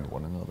befriend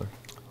one another.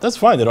 That's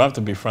fine. They don't have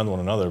to befriend one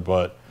another,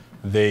 but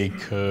they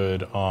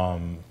could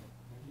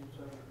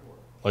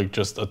like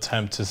just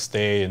attempt to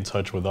stay in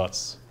touch with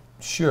us.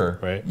 Sure.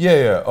 Right?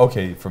 Yeah.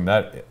 Okay. From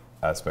that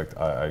aspect,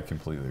 I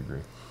completely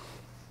agree.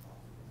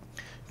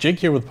 Jake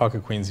here with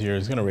pocket queens here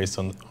is gonna race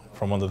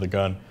from under the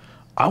gun.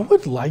 I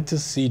would like to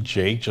see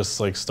Jake just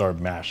like start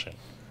mashing,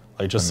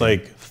 like just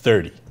like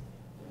 30,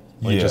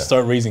 like just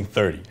start raising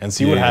 30 and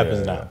see what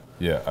happens now.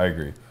 Yeah, I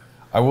agree.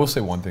 I will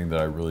say one thing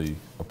that I really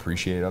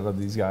appreciate out of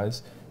these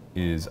guys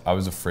is I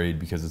was afraid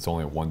because it's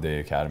only a 1-day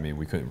academy and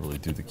we couldn't really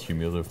do the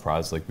cumulative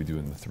prize like we do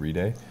in the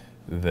 3-day,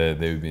 that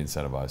they would be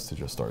incentivized to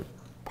just start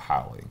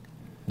piling.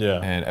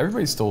 Yeah. And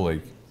everybody's still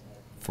like,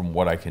 from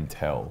what I can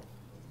tell,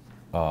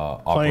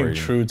 playing operating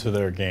true to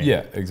their game.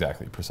 Yeah,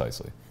 exactly,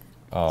 precisely.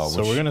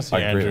 So we're gonna see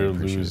I greatly Andrew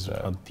appreciate lose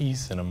that. a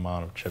decent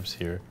amount of chips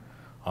here.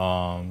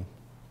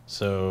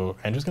 So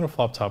Andrew's gonna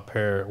flop top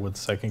pair with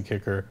second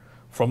kicker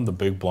from the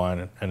big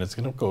blind, and it's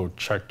gonna go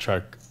check,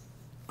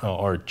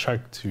 or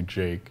check to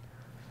Jake.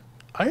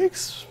 I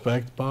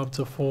expect Bob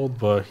to fold,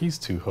 but he's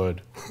too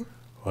hood.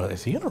 Well,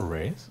 is he gonna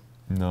raise?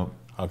 No.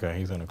 Okay,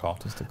 he's gonna call.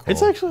 Just a call.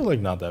 It's actually like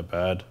not that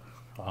bad.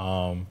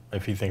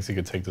 If he thinks he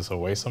could take this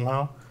away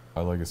somehow. I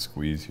like a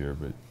squeeze here,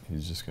 but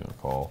he's just gonna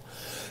call.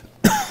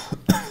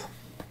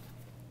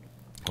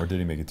 Or did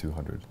he make it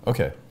 200?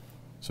 Okay,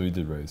 so he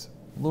did raise.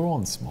 A little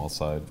on the small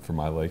side for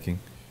my liking.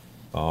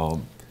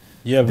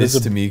 Yeah, this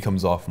to me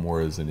comes off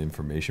more as an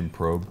information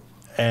probe.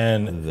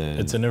 And than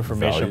it's an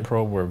information value.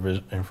 probe where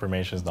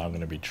information is not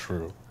going to be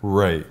true.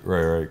 Right.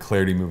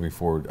 Clarity moving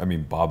forward. I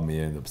mean, Bob may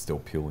end up still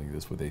peeling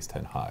this with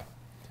ace-10 high,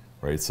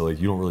 right? So like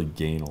you don't really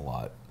gain a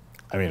lot.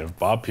 I mean, if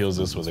Bob peels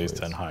this with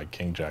ace-10 high,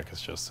 king jack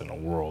is just in a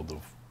world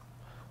of,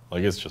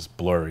 like, it's just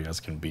blurry as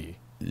can be.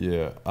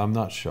 Yeah, I'm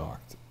not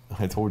shocked.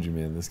 I told you,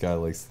 man, this guy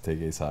likes to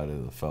take ace high to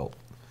the felt.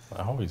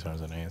 I hope he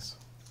turns an ace.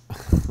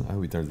 I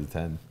hope he turns a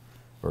 10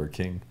 or a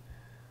king.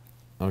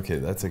 Okay,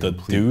 that's a The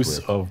complete deuce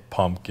brick. of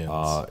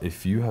pumpkins.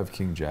 If you have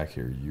king jack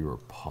here, you are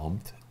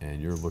pumped,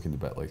 and you're looking to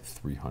bet like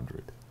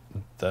 300.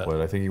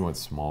 But I think he went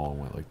small and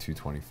went like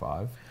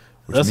 225.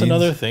 That's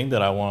another thing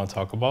that I want to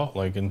talk about,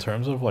 like in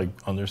terms of like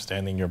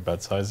understanding your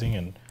bet sizing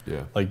and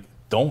like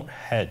don't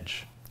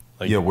hedge.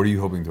 Like, yeah, what are you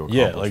hoping to accomplish?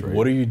 Yeah, like right?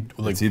 what are you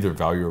like? It's either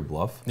value or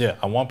bluff. Yeah,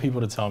 I want people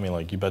to tell me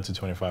like you bet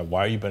 225.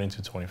 Why are you betting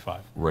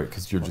 225? Right,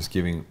 because you're just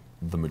giving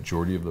the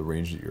majority of the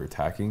range that you're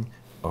attacking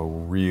a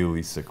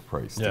really sick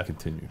price to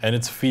continue. And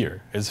it's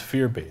fear. It's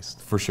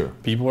fear-based. For sure.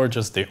 People are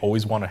just, they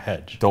always want to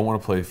hedge. Don't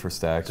want to play for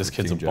stacks. This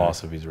kid's a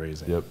boss if he's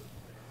raising. Yep,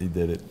 he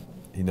did it.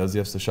 He knows he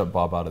has to shut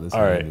Bob out of this All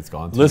hand. right, It's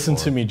gone too listen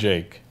far. to me,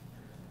 Jake.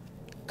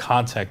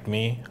 Contact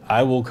me.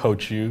 I will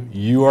coach you.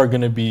 You are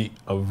going to be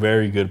a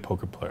very good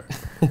poker player.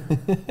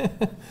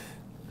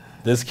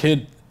 This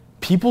kid,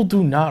 people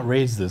do not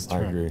raise this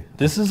turn. I agree.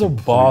 This is a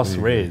boss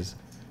raise.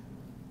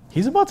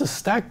 He's about to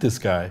stack this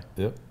guy.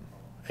 Yep.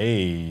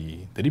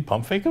 Hey, did he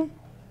pump fake him?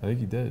 I think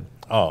he did.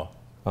 Oh.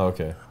 Oh,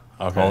 okay.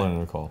 Okay. Call in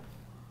and a call.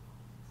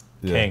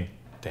 Yeah. King.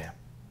 Damn.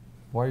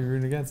 Why are you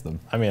rooting against them?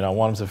 I mean, I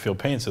want him to feel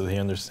pain so that he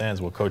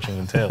understands what coaching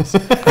entails.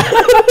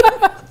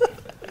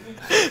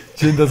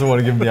 Jin doesn't want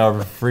to give him the hour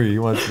for free. He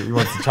wants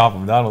to chop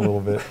him down a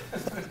little bit.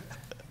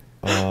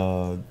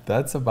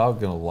 That's about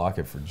gonna lock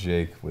it for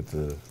Jake with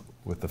the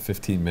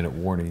 15-minute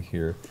warning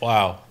here.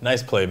 Wow,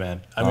 nice play,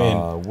 man. I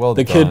mean, well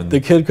the done.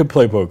 kid could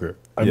play poker.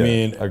 I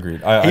mean,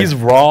 agreed. He's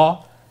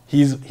raw.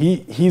 He's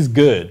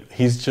good.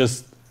 He's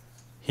just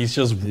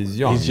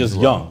young. He's just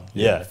young.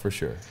 Yeah, for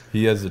sure.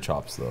 He has the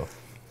chops though.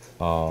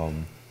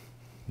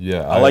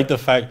 Yeah, I like the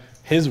fact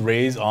his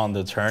raise on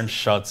the turn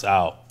shuts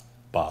out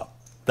Bob.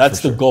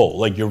 That's the goal.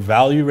 Like, you're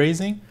value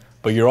raising,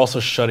 but you're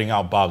also shutting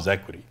out Bob's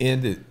equity.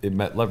 And it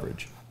met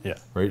leverage. Yeah.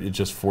 Right? It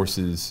just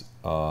forces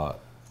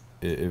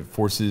it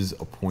forces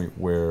a point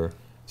where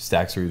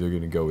stacks are either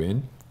going to go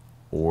in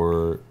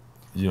or,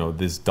 you know,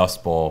 this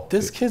dust ball.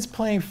 This kid's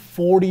playing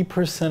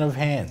 40% of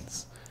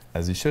hands.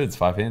 As he should. It's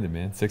 5-handed,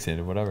 man.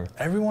 6-handed, whatever.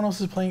 Everyone else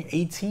is playing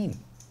 18.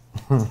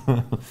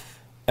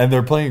 And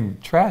they're playing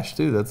trash,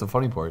 too. That's the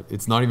funny part.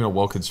 It's not even a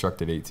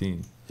well-constructed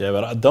 18. Yeah,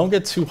 but don't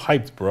get too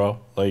hyped, bro.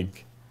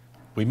 Like,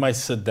 we might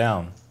sit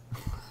down.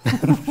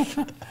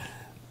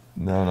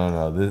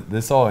 No.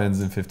 This all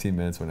ends in 15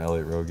 minutes when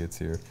Elliott Rowe gets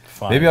here.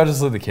 Fine. Maybe I'll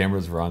just let the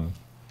cameras run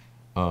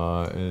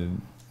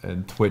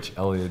and twitch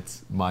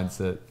Elliott's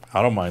mindset.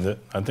 I don't mind it.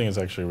 I think it's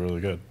actually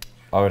really good.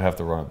 I would have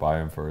to run it by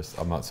him first.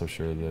 I'm not so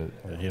sure that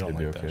he don't he'd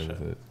be like that okay shit.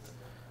 with it.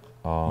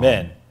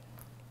 Man,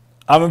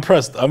 I'm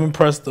impressed. I'm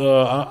impressed.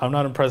 I'm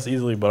not impressed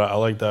easily, but I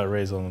like that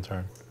raise on the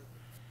turn.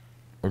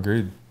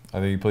 Agreed. I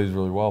think he plays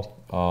really well.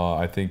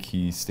 I think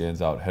he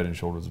stands out head and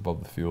shoulders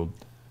above the field,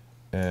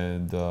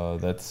 and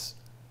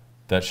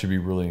that should be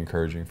really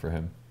encouraging for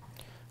him.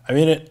 I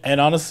mean, and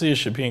honestly, it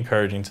should be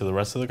encouraging to the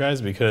rest of the guys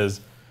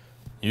because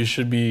you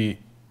should be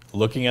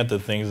looking at the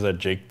things that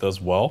Jake does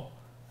well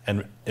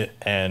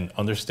and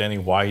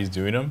understanding why he's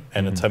doing them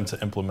and attempt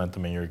to implement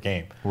them in your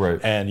game. Right.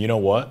 And you know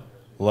what?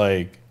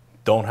 Like,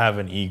 don't have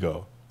an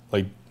ego.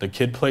 Like, the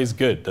kid plays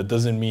good. That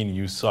doesn't mean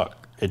you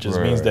suck. It just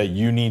means that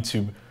you need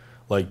to,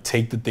 like,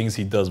 take the things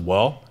he does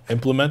well,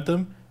 implement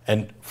them,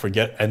 and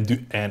forget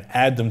and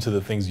add them to the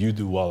things you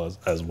do well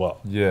as well.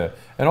 Yeah,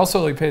 and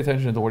also like pay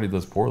attention to what he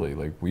does poorly.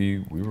 Like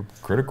we were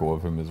critical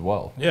of him as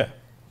well. Yeah.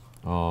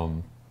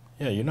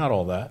 Yeah, you're not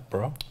all that,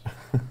 bro.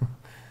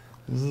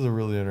 This is a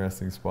really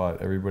interesting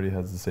spot. Everybody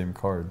has the same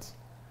cards.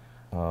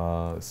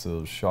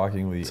 So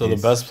shockingly, So the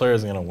best player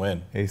is gonna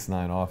win.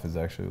 Ace-9 off is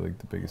actually like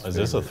the biggest. Is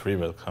this a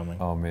 3-bet coming?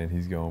 Oh man,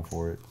 he's going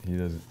for it. He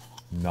does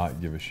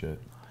not give a shit.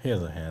 He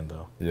has a hand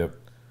though. Yep,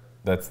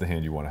 that's the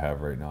hand you want to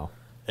have right now.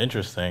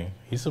 Interesting.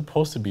 He's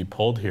supposed to be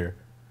pulled here.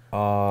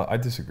 I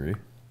disagree.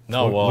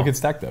 No, well, look at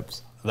stack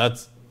depths.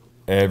 That's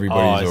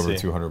Everybody's I over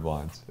see. 200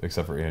 blinds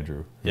except for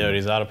Andrew. yeah, but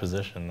he's out of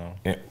position though.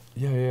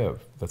 Yeah.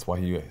 That's why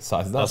he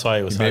sized up. That's why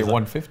he was made sized up.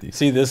 150.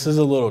 See, this is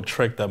a little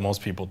trick that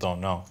most people don't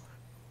know.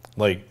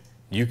 Like,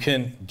 you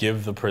can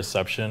give the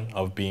perception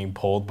of being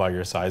pulled by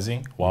your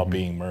sizing while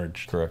being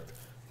merged. Correct.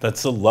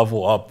 That's a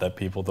level up that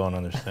people don't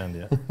understand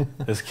yet.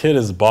 This kid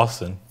is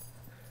Boston.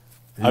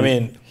 I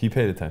mean, he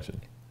paid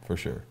attention for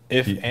sure.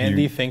 if He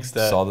Andy thinks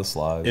that saw the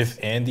slides. if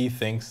Andy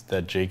thinks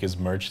that Jake is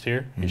merged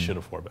here, he should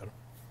have 4-bet him.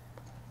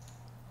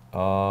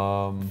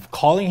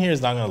 Calling here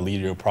is not going to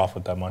lead you to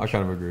profit that much. I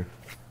kind of agree.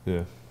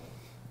 Yeah,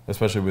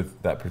 especially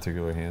with that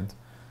particular hand,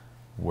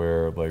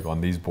 where like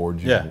on these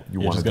boards you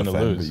you're want to just gonna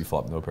defend, lose. but you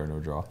flop no pair, no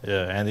draw.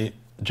 Yeah,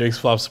 Jake's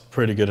flops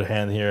pretty good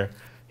hand here.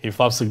 He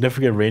flops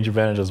significant range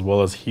advantage as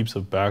well as heaps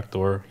of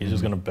backdoor. He's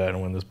just going to bet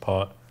and win this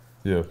pot.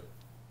 Yeah.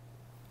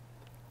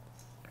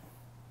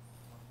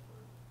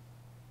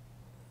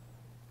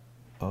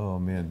 Oh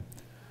man.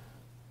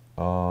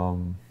 I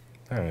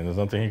mean, there's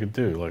nothing he could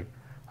do. Like,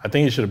 I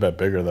think he should have bet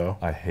bigger though.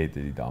 I hate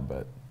that he down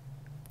bet.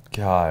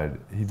 God,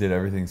 he did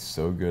everything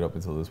so good up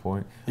until this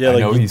point. Yeah, I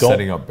like know you he's don't-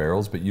 setting up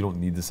barrels, but you don't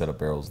need to set up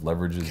barrels.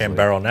 Leverage is Can't like,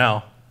 barrel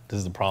now. This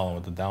is the problem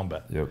with the down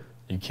bet. Yep,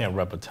 You can't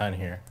rep a 10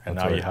 here, and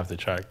That's now you right. have to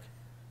check.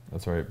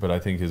 that's right. But I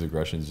think his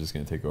aggression is just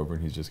going to take over,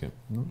 and he's just going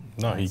to.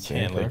 No, he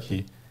can't. Like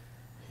he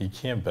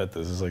can't bet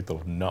this. This is like the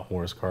nut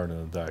worst card in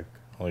the deck.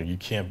 Like, you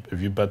can't.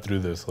 If you bet through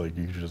this, like,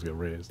 you could just get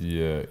raised.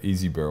 Yeah,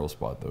 easy barrel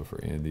spot though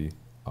for Andy,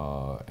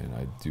 and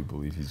I do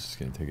believe he's just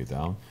going to take it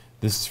down.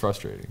 This is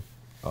frustrating.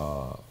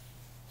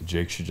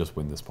 Jake should just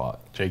win this pot.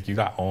 Jake, you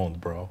got owned,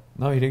 bro.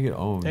 No, he didn't get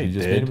owned. Yeah, he he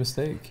just did. made a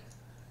mistake.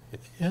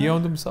 Yeah. He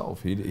owned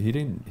himself. He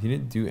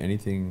didn't do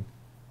anything.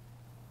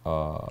 You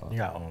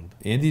got owned.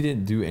 Andy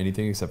didn't do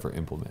anything except for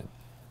implement.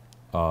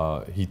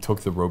 He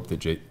took the rope that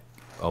Jake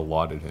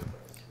allotted him.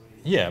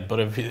 Yeah, but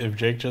if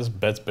Jake just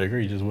bets bigger,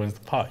 he just wins the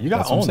pot. You got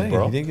That's what I'm owned, saying.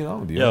 bro. He didn't get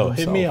owned. He Yo, owned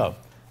hit me himself.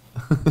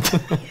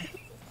 up.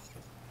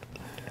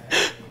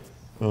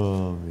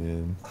 Oh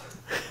man.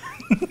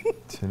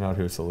 10 out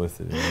here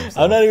soliciting.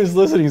 I'm not even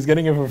listening. He's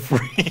getting it for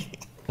free.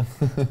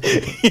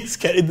 He's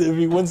getting. If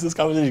he wins this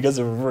competition, he gets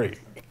it for free.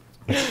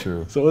 That's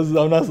true. So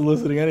I'm not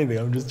soliciting anything.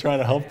 I'm just trying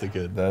to help the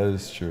kid. That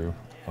is true.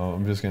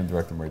 I'm just gonna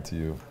direct him right to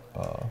you.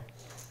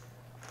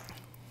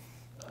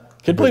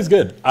 Kid plays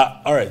good.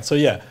 All right, so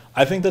yeah,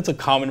 I think that's a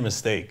common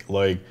mistake.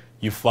 Like,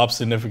 you flop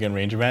significant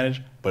range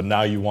advantage, but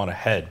now you want to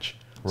hedge.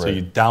 So Right.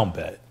 you down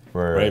bet,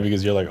 Right.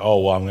 Because you're like,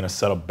 oh, well, I'm going to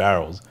set up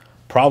barrels.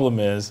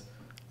 Problem is,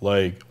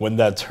 like, when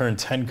that turn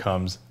 10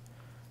 comes,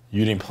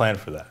 you didn't plan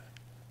for that,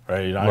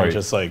 right? You're Right.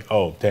 just like,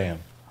 oh, damn.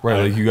 Right,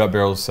 like you got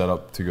barrels set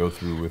up to go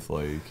through with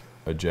like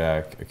a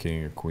jack, a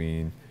king, a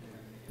queen.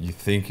 You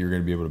think you're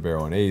going to be able to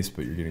barrel an ace,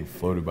 but you're getting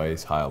floated by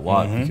ace high a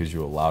lot because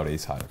you allowed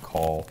ace high to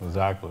call.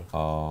 Exactly.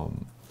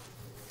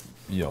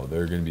 You know,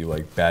 they're going to be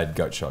like bad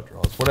gut shot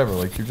draws, whatever.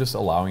 Like you're just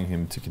allowing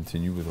him to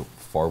continue with a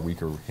far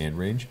weaker hand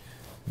range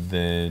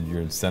than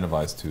you're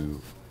incentivized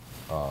to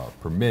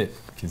permit,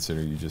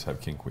 considering you just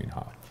have king queen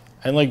high.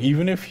 And like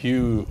even if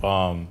you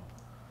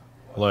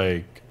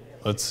like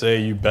let's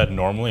say you bet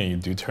normally and you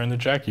do turn the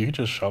jack, you could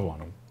just shove on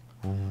them.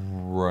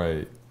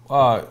 Right.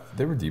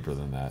 They were deeper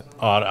than that.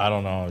 I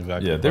don't know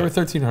exactly. Yeah, they were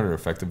 1,300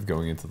 effective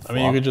going into the flop. I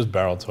mean, you could just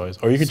barrel twice,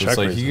 or you could So check it's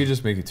like raise he them. could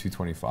just make it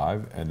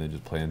 225 and then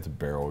just play into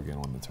barrel again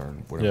on the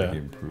turn, whatever Yeah. he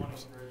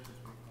improves.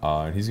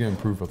 And he's going to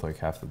improve with like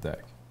half the deck.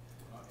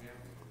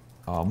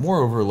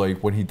 Moreover, like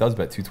when he does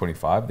bet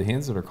 225, the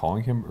hands that are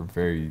calling him are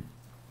very,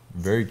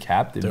 very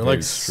capped and They're very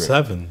like strict.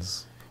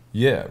 sevens.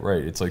 Yeah,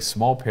 right. It's like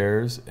small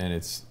pairs and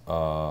it's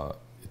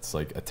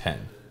like a 10.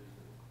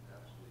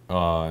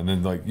 And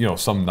then like, you know,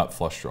 some nut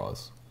flush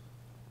draws.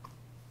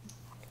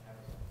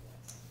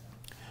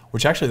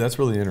 Which actually, that's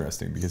really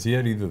interesting because he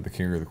had either the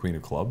king or the queen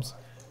of clubs.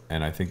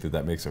 And I think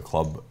that makes a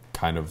club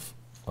kind of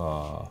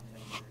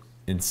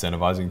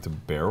incentivizing to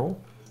barrel.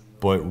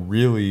 But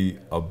really,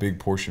 a big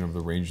portion of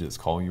the range that's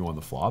calling you on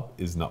the flop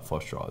is nut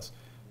flush draws.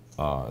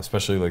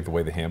 Especially like the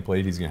way the hand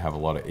played, he's going to have a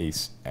lot of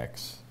ace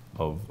X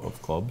of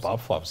clubs. Bob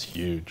flop's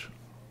huge.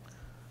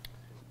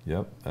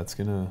 Yep, that's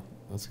gonna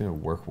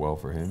work well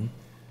for him.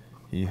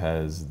 He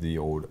has the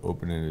old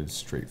open-ended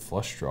straight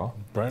flush draw.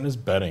 Brent is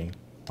betting.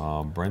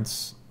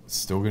 Brent's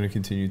still going to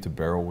continue to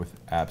barrel with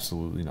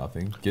absolutely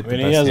nothing. I mean,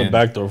 he has a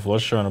backdoor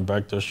flush draw and a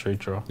backdoor straight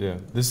draw. Yeah,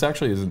 this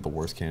actually isn't the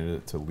worst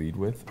candidate to lead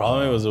with.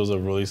 Problem was it was a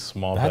really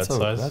small bet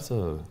size. That's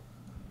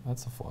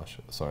a flush.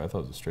 Sorry, I thought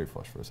it was a straight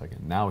flush for a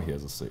second. Now he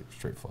has a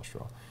straight flush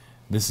draw.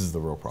 This is the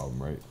real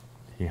problem, right?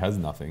 He has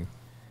nothing.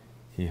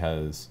 He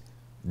has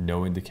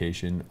no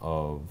indication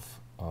of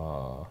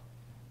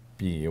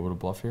being able to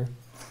bluff here.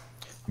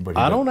 But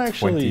he I don't bet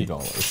actually-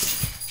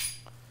 $20.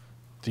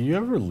 Do you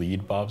ever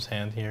lead Bob's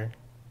hand here?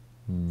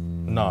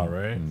 No,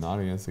 right? Not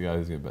against the guy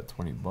who's gonna bet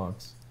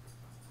 $20.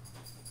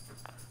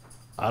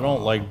 I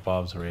don't like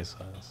Bob's raise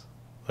size.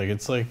 Like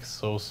it's like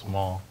so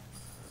small.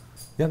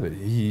 Yeah, but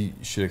he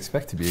should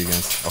expect to be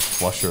against a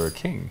flush or a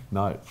king,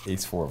 not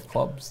ace-4 of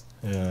clubs.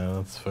 Yeah,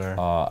 that's fair.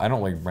 I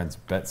don't like Brent's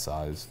bet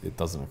size. It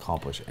doesn't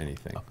accomplish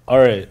anything. All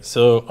right,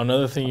 so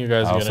another thing you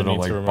guys I are also gonna don't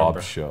need like to remember.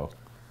 Bob's show.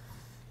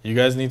 You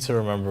guys need to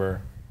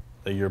remember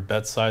that your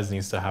bet size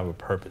needs to have a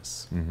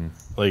purpose.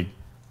 Like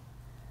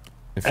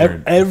If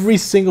you're every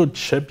single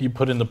chip you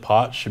put in the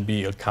pot should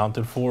be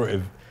accounted for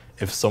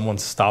if someone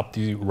stopped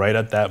you right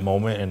at that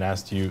moment and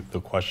asked you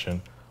the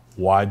question,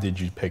 why did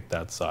you pick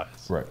that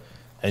size? right,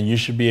 And you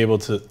should be able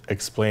to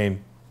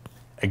explain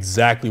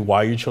exactly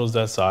why you chose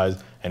that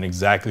size and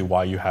exactly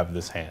why you have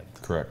this hand.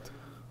 correct.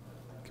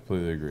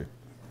 Completely agree.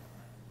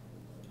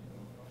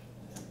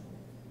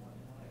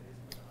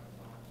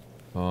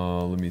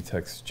 Let me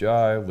text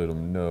Jai, let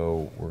him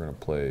know we're gonna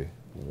play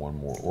one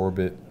more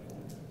orbit.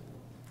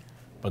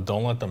 But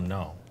don't let them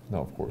know. No,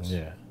 of course.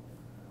 Yeah.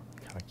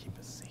 Gotta keep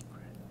it secret.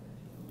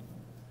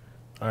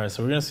 All right,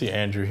 so we're gonna see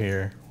Andrew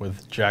here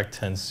with Jack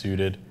 10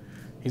 suited.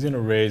 He's gonna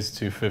raise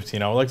to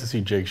 15. I would like to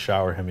see Jake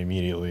shower him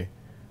immediately.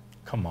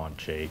 Come on,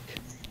 Jake.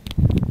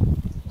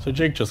 So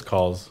Jake just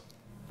calls.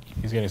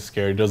 He's getting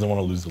scared. He doesn't want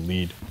to lose the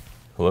lead.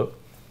 Hello?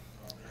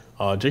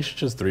 Jake should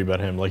just 3-bet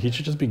him. Like, he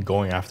should just be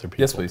going after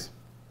people. Yes, please.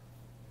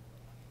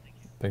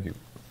 Thank you.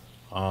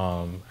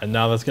 And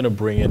now that's gonna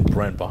bring in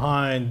Brent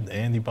behind,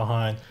 Andy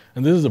behind.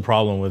 And this is the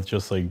problem with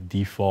just like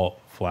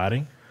default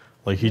flatting.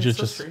 Like he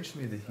just strange to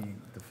me that he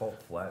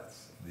default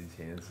flats these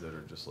hands that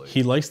are just like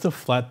he likes to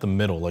flat the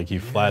middle. Like he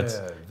flats.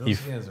 those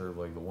hands are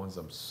like the ones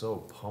I'm so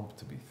pumped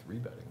to be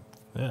 3-betting.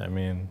 Yeah, I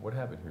mean, What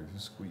happened here? Who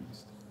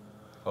squeezed?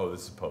 Oh,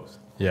 this is post.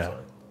 Yeah.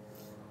 Sorry.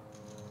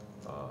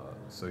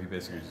 So he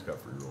basically just got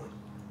free rolled.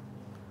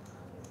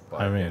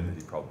 I mean- that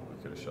he probably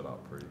could have shut out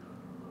pretty.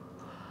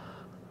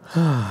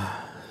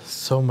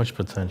 so much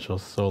potential,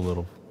 so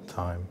little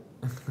time.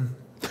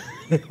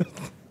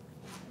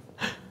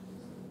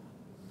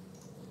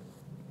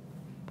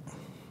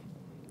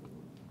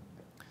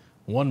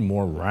 One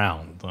more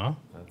round, huh?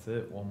 That's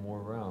it. One more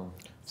round.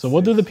 So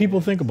what do the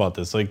people think about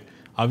this? Like,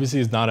 obviously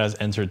it's not as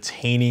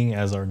entertaining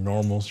as our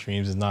normal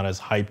streams. It's not as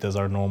hyped as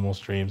our normal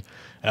streams.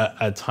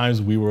 At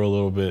times we were a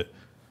little bit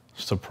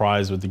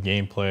surprised with the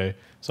gameplay.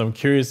 So I'm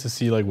curious to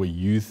see like what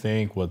you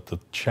think, what the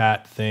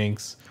chat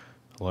thinks.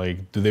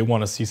 Like, do they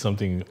want to see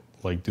something,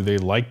 like, do they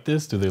like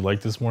this? Do they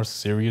like this more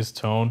serious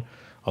tone?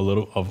 A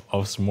little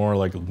of some more,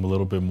 like a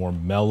little bit more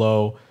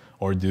mellow?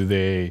 Or do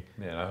they,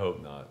 Man, I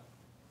hope not.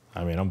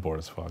 I mean, I'm bored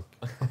as fuck.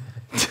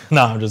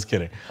 No, I'm just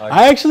kidding.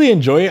 I actually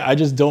enjoy it. I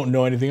just don't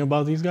know anything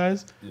about these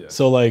guys. Yeah.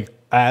 So like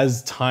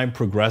as time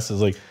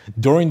progresses, like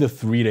during the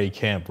 3-day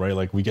camp, right?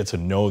 Like we get to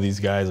know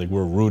these guys. Like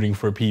we're rooting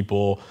for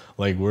people.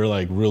 Like we're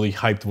like really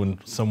hyped when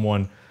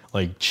someone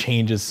like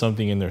changes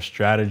something in their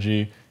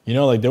strategy. You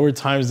know, like there were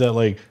times that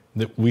like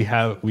that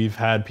we've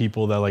had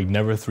people that like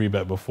never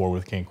 3-bet before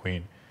with King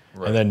Queen,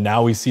 Right. and then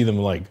now we see them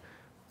like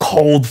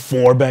cold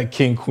 4-bet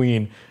King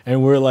Queen,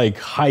 and we're like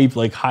hyped,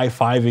 like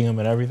high-fiving them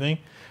and everything.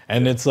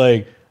 And it's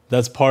like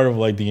that's part of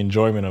like the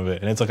enjoyment of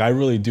it. And it's like I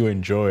really do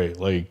enjoy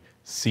like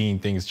seeing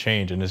things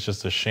change, and it's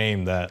just a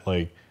shame that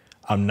like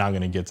I'm not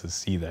gonna get to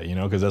see that, you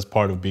know, because that's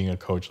part of being a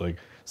coach, like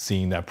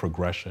seeing that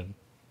progression.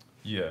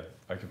 Yeah,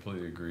 I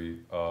completely agree.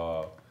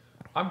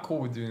 I'm cool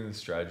with doing the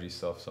strategy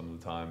stuff some of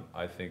the time.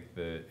 I think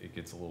that it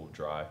gets a little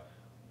dry.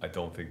 I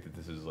don't think that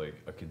this is like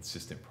a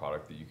consistent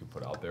product that you can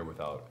put out there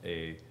without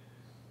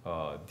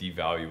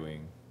devaluing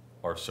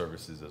our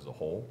services as a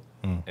whole,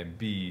 and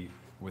B,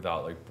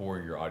 without like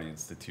boring your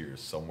audience to tears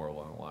somewhere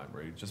along the line,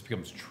 right? It just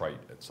becomes trite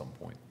at some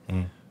point.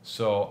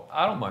 So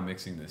I don't mind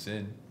mixing this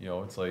in. You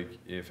know, it's like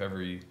if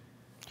every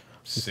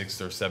 6th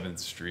or 7th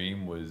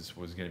stream was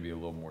going to be a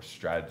little more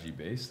strategy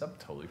based, I'm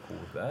totally cool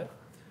with that.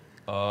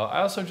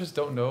 I also just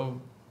don't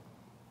know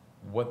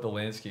what the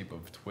landscape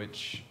of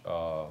Twitch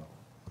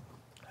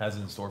has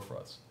in store for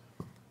us,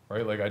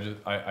 right? Like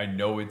I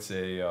know it's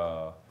an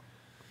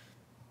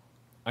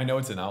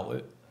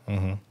outlet.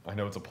 I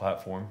know it's a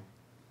platform.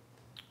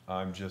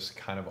 I'm just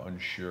kind of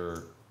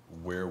unsure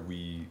where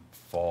we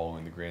fall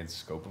in the grand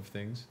scope of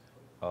things.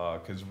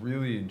 Because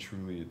really and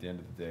truly, at the end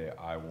of the day,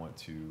 I want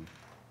to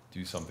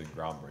do something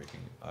groundbreaking.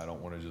 I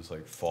don't want to just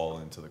like fall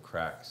into the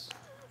cracks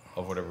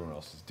of what everyone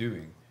else is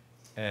doing.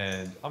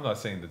 And I'm not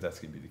saying that that's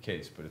going to be the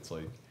case, but it's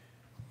like,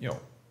 you know,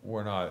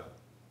 we're not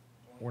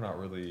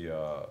really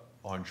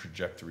on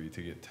trajectory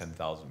to get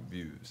 10,000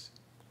 views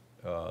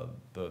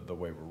the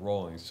way we're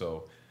rolling.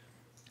 So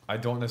I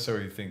don't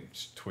necessarily think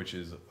Twitch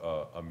is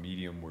a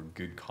medium where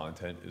good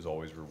content is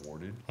always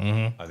rewarded.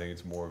 I think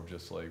it's more of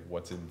just like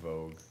what's in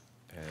vogue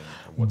and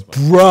what's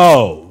my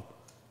Bro.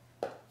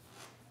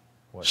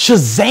 What?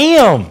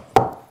 Shazam!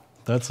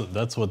 That's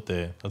what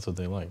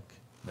they like.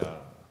 No.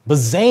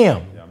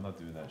 Bazam! Yeah, I'm not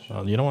doing that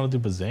shit. You don't want to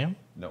do Bazam?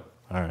 No.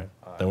 All right,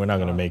 then we're not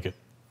gonna make it.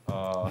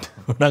 Uh,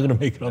 We're not gonna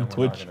make it on then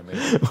we're not Twitch. gonna make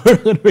it. We're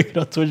not gonna make it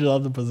on Twitch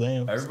without the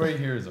Bazam. Everybody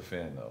here is a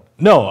fan, though.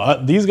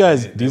 No, these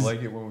guys. They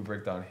like it when we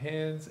break down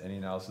hands. Any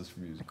analysis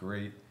from you is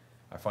great.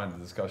 I find the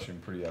discussion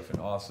pretty effing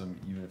awesome,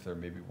 even if there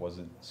maybe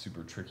wasn't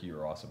super tricky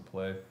or awesome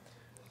play.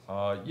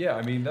 Yeah,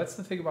 I mean, that's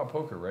the thing about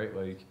poker, right?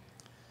 Like,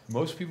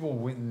 most people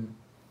wouldn't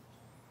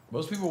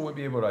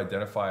be able to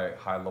identify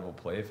high-level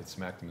play if it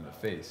smacked them in the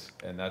face,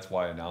 and that's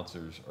why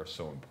announcers are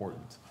so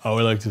important. I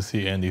would like to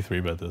see Andy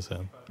 3-bet this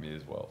in. Me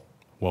as well.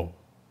 Whoa.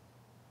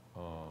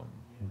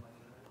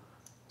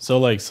 So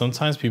like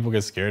sometimes people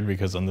get scared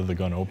because under the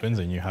gun opens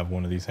and you have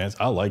one of these hands.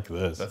 I like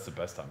this. That's the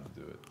best time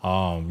to do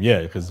it.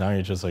 Yeah, because now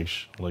you're just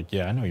like,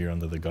 yeah, I know you're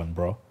under the gun,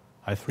 bro.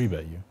 I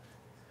 3-bet you.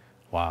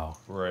 Wow.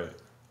 Right.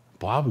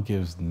 Bob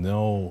gives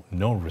no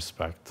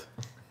respect.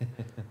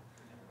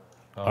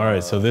 All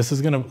right, so this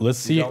is gonna let's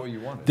see. Got what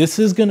you wanted. This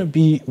is gonna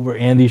be where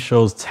Andy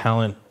shows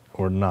talent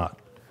or not.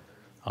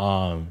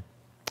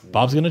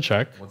 Bob's gonna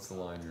check. What's the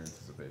line you're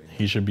anticipating?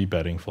 He should be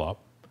betting flop,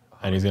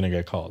 and he's gonna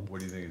get called What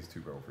do you think his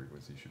two-barrel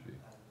frequency should be?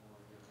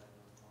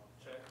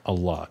 a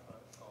lot.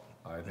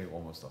 I think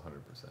almost 100%.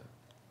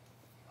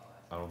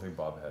 I don't think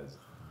Bob has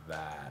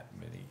that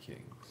many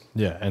kings.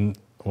 Yeah, and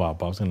wow,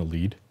 Bob's gonna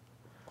lead.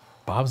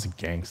 Bob's a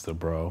gangster,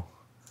 bro.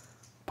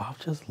 Bob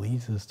just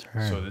leads his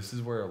turn. So this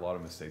is where a lot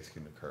of mistakes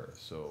can occur.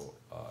 So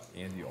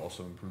Andy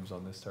also improves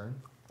on this turn,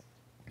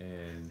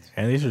 and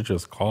Andy should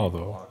just call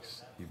though.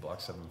 he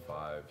blocks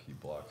 7-5. He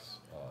blocks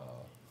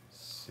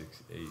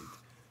 6-8.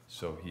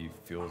 So he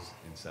feels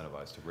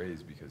incentivized to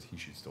raise because he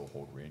should still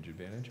hold range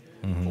advantage.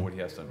 But what he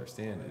has to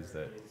understand is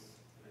that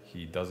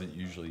he doesn't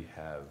usually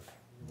have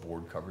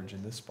board coverage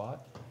in this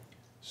spot.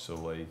 So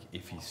like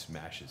if he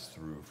smashes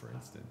through, for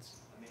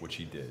instance, which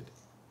he did.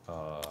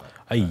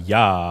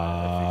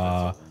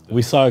 Yeah,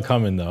 we saw it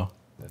coming though.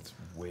 That's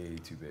way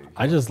too big.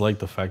 I just like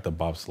the fact that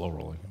Bob's slow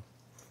rolling him.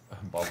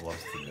 Bob loves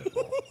to nip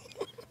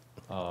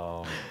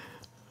roll.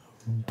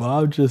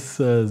 Bob just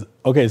says,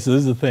 okay, so this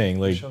is the thing,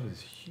 The like, shove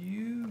is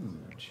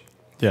huge.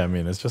 yeah, I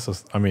mean, it's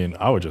just I mean,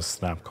 I would just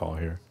snap call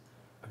here.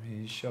 I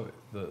mean, he's shoving.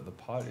 The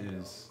pot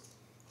is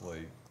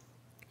like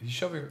he's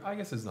shoving. I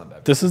guess it's not that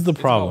big. This is the It's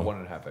about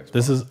problem. 1.5x.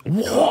 This is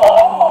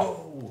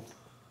Whoa!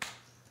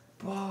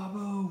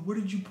 Bobo, what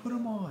did you put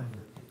him on?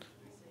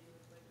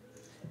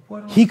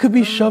 What he on could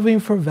be earth? shoving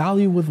for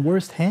value with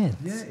worst hands.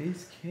 Yeah,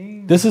 ace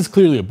king. This is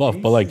clearly a bluff,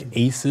 but like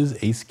Aces.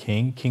 aces, ace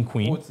king, king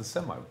queen. Well, it's a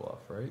semi bluff,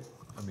 right?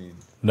 I mean,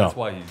 No. that's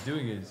why he's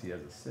doing it. Is he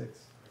has a 6.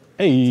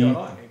 Hey, What's going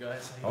on? Hey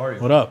guys, How are you?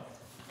 what up?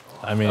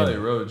 I mean, Hey,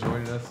 Ro,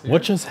 joining us here.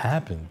 what just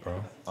happened,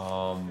 bro?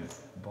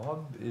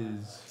 Bob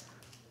is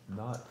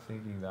not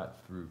thinking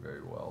that through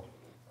very well.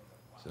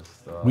 Just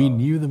We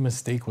knew the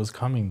mistake was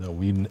coming, though.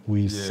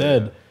 We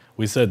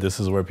said this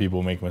is where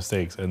people make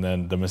mistakes, and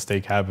then the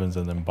mistake happens,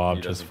 and then Bob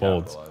he just doesn't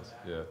folds. capitalize.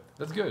 Yeah,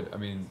 that's good. I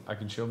mean, I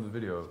can show him the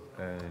video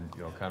and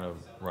kind of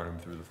run him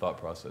through the thought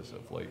process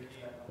of like,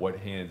 what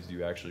hands do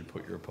you actually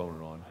put your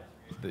opponent on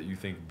that you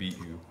think beat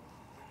you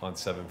on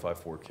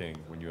 7-5-4 king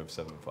when you have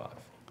 7-5,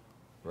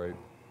 right?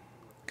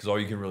 Because all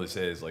you can really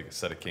say is like a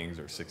set of kings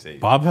or 6-8.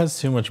 Bob has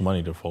too much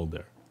money to fold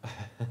there.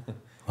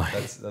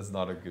 That's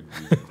not a good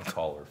reason to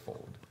call or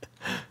fold.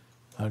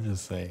 I'm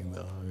just saying,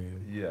 though. I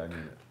mean, Yeah, I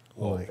mean,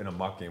 well, Like- in a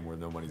mock game where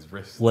no money's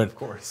risked, When- of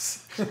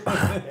course.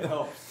 it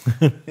helps.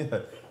 Yeah,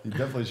 you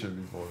definitely should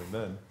be folding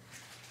then.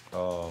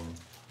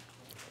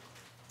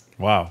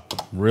 wow,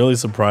 really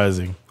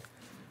surprising.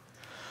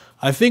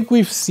 I think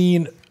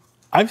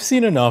I've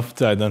seen enough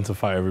to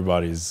identify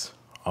everybody's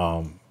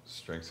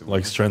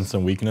strengths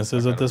and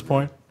weaknesses at this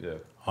point. Yeah.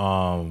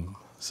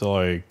 So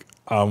like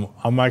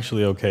I'm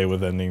actually okay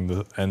with ending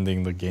the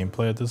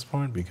gameplay at this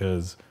point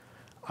because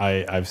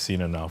I've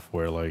seen enough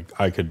where like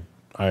I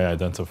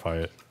identify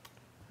it.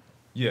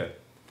 Yeah,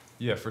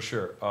 yeah, for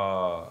sure.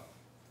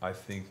 I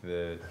think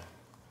that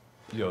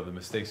the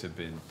mistakes have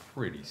been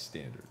pretty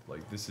standard.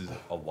 Like this is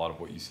a lot of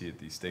what you see at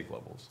these stake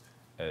levels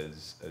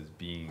as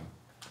being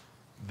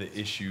the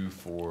issue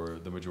for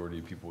the majority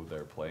of people that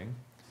are playing.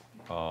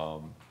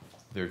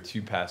 They're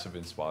too passive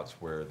in spots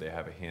where they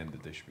have a hand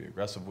that they should be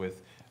aggressive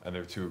with, and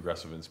they're too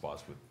aggressive in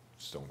spots with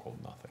stone cold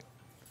nothing.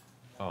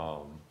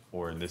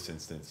 Or in this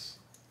instance,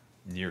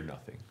 near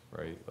nothing,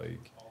 right?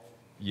 Like,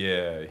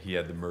 yeah, he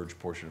had the merge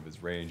portion of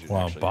his range.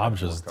 Wow, Bob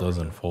just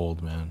doesn't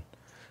fold, man.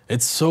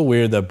 It's so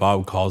weird that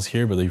Bob calls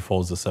here, but he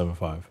folds the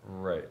 7-5.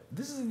 Right.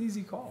 This is an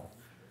easy call.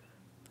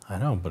 I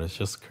know, but it's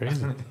just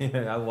crazy.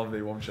 Yeah, I love that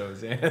he won't show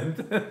his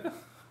hand.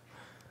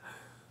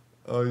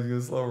 Oh, he's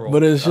gonna slow roll.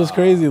 But it's just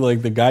crazy.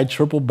 Like the guy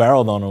triple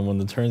barreled on him when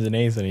the turn's an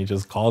ace, and he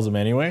just calls him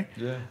anyway.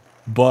 Yeah.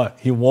 But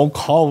he won't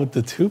call with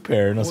the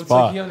 2-pair in a spot. It's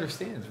like he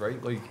understands,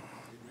 right? Like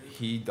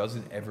he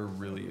doesn't ever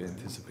really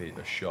anticipate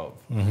a shove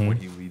when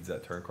he leads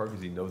that turn card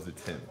because he knows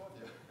it's him,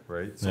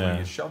 right? So when he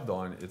gets shoved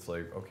on, it's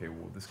like, okay,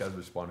 well, this guy's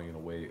responding in a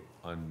way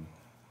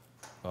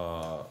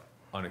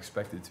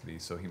unexpected to me,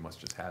 so he must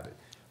just have it.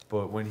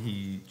 But when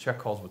he check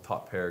calls with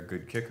top pair,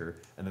 good kicker,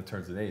 and then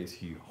turns an ace,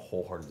 he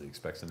wholeheartedly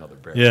expects another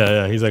pair.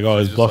 Yeah. He's like, oh,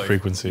 his bluff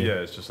frequency.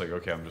 Yeah, it's just like,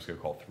 okay, I'm just gonna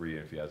call 3,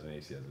 and if he has an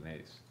ace, he has an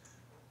ace.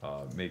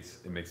 It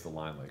makes the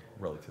line like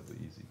relatively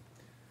easy.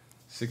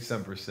 Six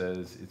Semper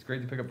says it's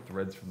great to pick up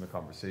threads from the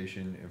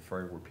conversation,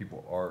 inferring where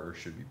people are or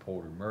should be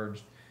pulled or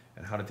merged,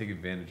 and how to take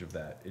advantage of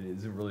that. It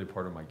isn't really a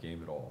part of my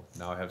game at all.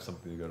 Now I have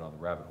something to go down the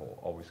rabbit hole.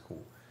 Always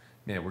cool.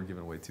 Man, we're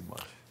giving away too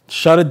much.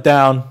 Shut it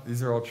down.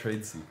 These are all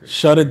trade secrets.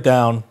 Shut it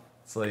down.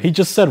 It's like, he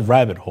just said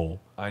rabbit hole.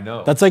 I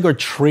know. That's like our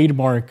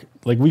trademark.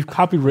 Like we've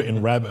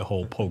copywritten rabbit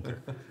hole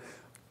poker.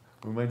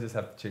 We might just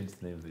have to change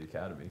the name of the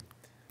academy.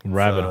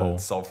 Rabbit hole.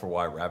 Solve for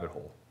Y rabbit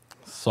hole.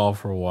 Solve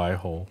for Y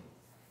hole.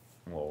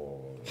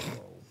 Whoa.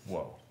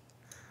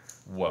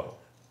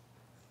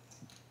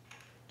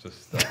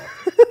 Just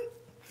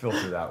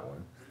filter that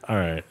one. All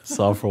right.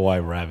 Solve for Y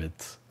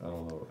rabbits. I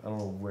don't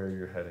know where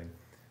you're heading.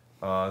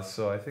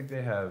 So I think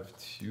they have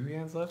 2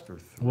 hands left or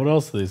 3. What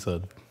else they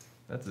said?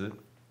 That's it.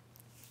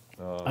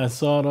 I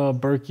saw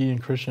Berkey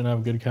and Christian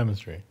have good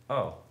chemistry. Oh,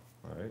 all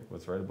right.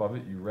 What's right above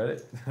it? You read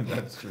it?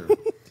 That's true.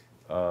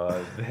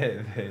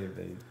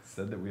 They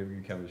said that we have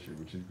good chemistry,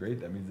 which is great.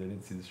 That means they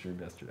didn't see the stream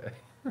yesterday.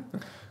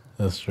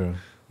 That's true.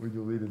 We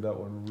deleted that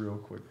one real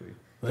quickly.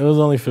 It was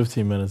only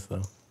 15 minutes,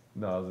 though.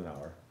 No, it was an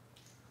hour.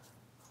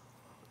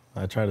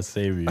 I tried to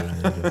save you. And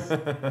you just...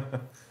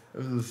 It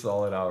was a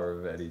solid hour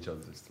of at each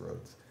other's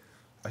throats.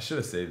 I should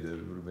have saved it.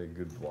 It would have been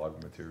good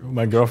vlog material.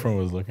 My girlfriend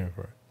was looking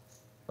for it.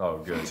 Oh,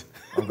 good.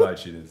 I'm glad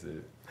she didn't see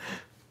it.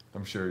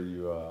 I'm sure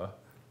you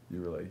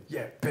were like,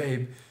 yeah,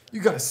 babe, you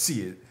gotta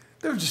see it.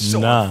 They're just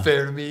so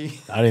unfair to me.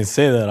 I didn't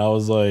say that. I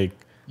was like,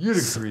 you'd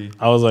agree.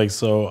 I was like,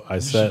 so I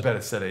said, should bet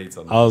a set of 8s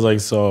on that. I was like,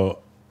 so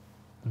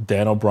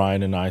Dan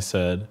O'Brien and I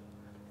said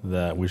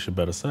that we should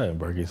bet a set, and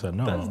Berkey said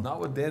no. That's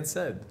not what Dan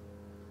said.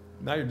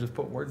 Now you're just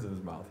putting words in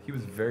his mouth. He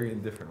was very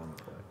indifferent on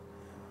the play.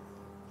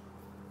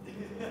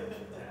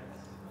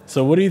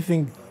 So what do you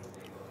think?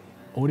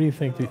 What do you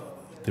think?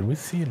 Did we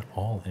see an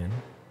all in?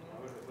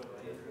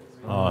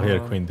 Oh, he had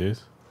a queen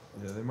deuce.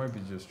 Yeah, they might be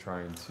just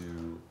trying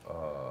to,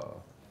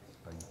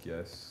 I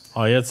guess.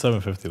 Oh, he had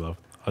 750 left,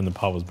 and the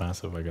pot was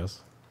massive, I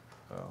guess.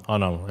 Oh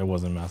no, it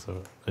wasn't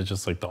massive. It's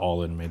just like the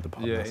all in made the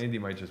pot. Yeah, massive. Andy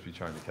might just be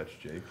trying to catch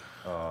Jake.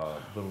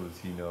 Little does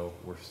he know,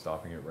 we're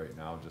stopping it right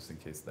now just in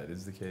case that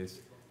is the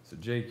case. So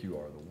Jake, you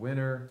are the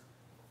winner.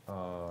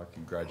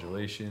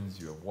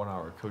 Congratulations. You have 1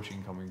 hour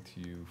coaching coming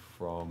to you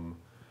from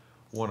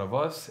one of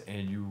us,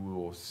 and you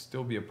will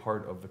still be a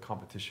part of the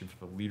competition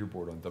for the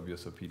leaderboard on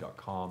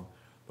WSOP.com.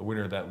 The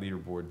winner of that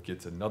leaderboard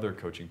gets another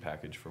coaching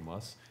package from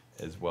us,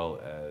 as well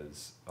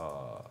as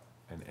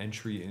an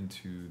entry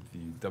into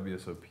the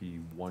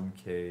WSOP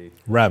 1K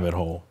rabbit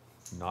hole.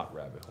 Not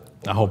rabbit hole.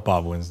 I hope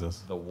Bob wins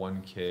this. The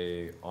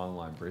 1K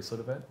online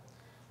bracelet event,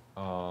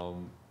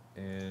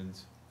 and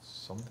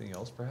something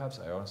else perhaps.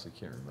 I honestly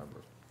can't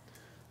remember.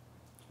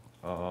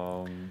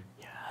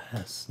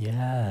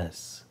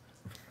 Yes.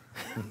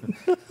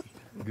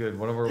 Good.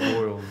 One of our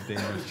loyal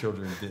dangerous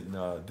children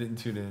didn't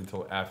tune in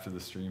until after the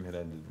stream had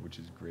ended, which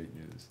is great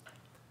news.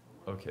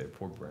 Okay,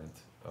 poor Brent.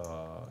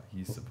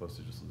 He's supposed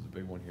to just lose a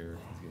big one here.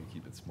 He's gonna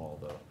keep it small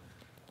though,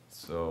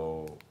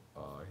 so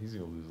he's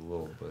gonna lose a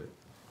little. But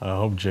I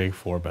hope Jake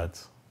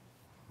 4-bets.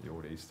 The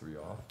old ace-3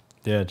 off.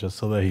 Yeah, just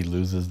so that he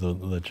loses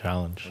the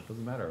challenge. That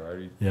doesn't matter. I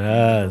already yes. deemed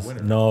him the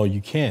winner. No,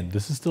 you can't.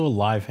 This is still a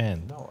live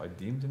hand. No, I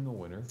deemed him the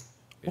winner.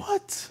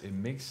 What? It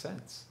makes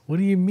sense. What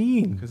do you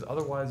mean? Because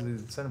otherwise, it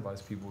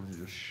incentivizes people to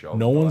just shove.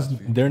 No one's.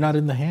 They're not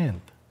in the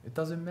hand. It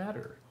doesn't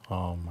matter.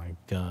 Oh my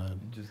God.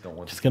 You just don't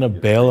want. Just gonna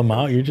bail him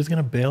out. You're just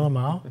gonna bail him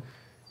out.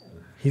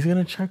 He's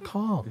gonna check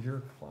call. You're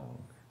a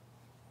clown.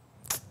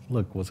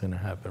 Look what's gonna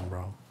happen,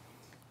 bro.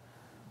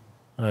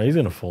 He's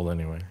gonna fold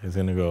anyway. He's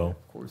gonna go.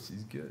 Of course,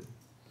 he's good.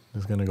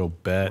 He's gonna go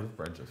bet. What if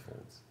Brent just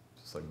folds?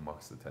 Just like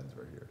mucks the tens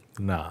right here.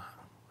 Nah.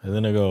 He's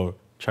gonna go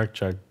check,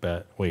 check,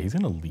 bet. Wait, he's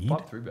gonna lead?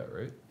 Flop 3-bet,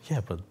 right? Yeah,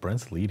 but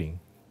Brent's leading.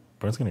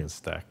 Brent's gonna get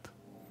stacked.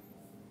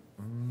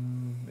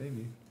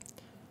 Maybe.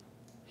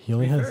 He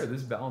only To be has. fair,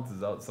 this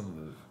balances out some of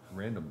the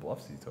random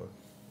bluffs he took.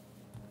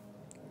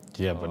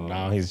 Yeah, but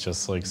now he's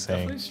just like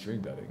Definitely saying. string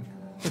betting.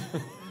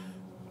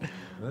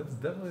 That's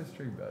definitely a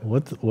string bet.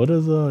 What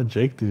does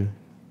Jake do?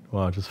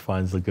 Wow, just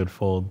finds the good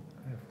fold.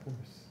 Yeah, of course.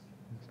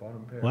 His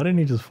bottom pair. Why didn't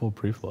he just fold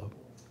pre-flop?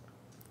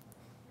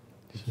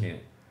 He can't.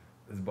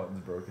 His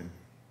button's broken.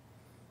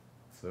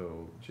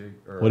 So Jake.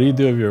 Or, What do you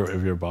do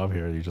if you're Bob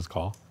here? You just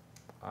call.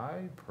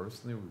 I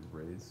personally would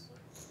raise.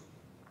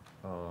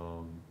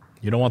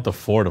 You don't want the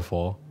 4 to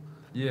fall.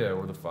 Yeah,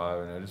 or the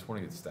 5, and I just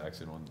want to get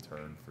stacks in on the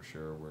turn for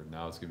sure. Where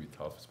now it's gonna be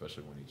tough,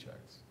 especially when he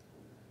checks.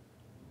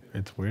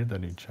 It's weird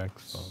that he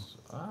checks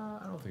though.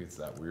 I don't think it's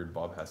that weird.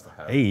 Bob has to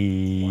have.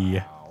 Hey.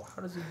 Wow,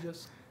 how does he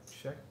just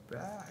check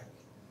back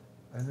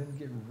and then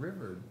get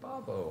rivered,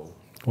 Bobo?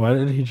 Why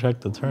did he check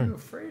the What are you turn?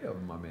 afraid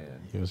of, my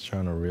man? He was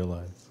trying to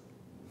realize.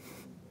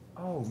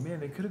 Oh man,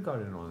 they could have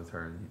got in on the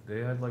turn. They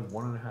had like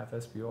 1.5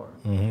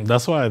 SPR.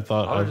 That's why I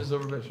thought. I would just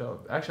overbet shove.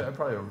 Actually, I'd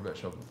probably overbet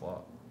shove the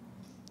flop,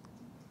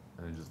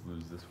 and then just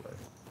lose this way.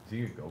 Is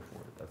he gonna go for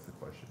it? That's the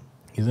question.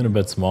 He's in a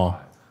bit small.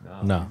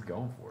 No, he's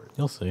going for it.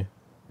 You'll see.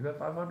 You bet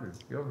 500.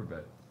 You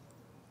overbet.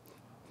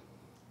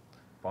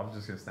 Bob's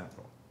just gonna snap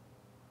call.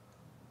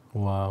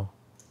 Wow.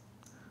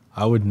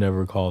 I would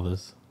never call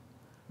this.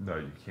 No,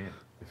 you can't.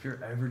 If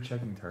you're ever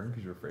checking turn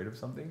because you're afraid of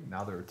something,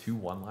 now there are 2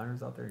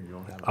 one-liners out there and you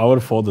don't have. I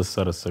would fold a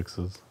set of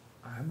 6s.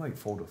 I might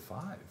fold a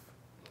 5.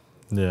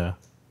 Yeah.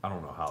 I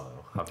don't know how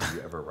though. How could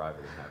you ever arrive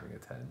at having a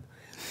 10?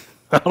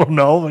 I don't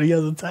know, but he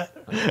has a 10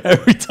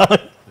 every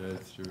time. Yeah,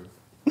 it's true.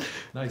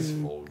 Nice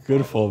fold. Good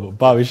Bob. fold. But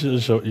Bob, you should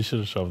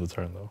have shoved the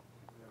turn though.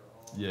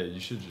 Yeah, you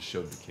should just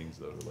show the kings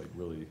though to like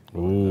really.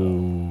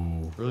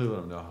 Ooh. Really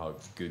let them know how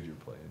good you're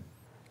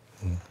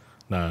playing.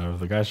 Nah, if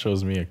the guy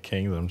shows me a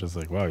king, I'm just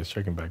like, wow, he's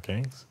checking back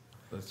kings.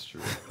 That's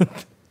true.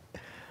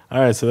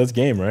 All right, so that's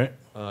game, right?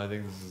 I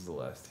think this is the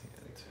last hand.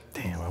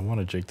 Damn, I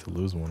wanted Jake to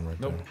lose one right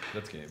Nope, there.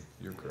 that's game.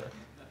 You're correct.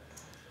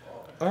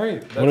 All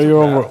right. That's What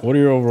are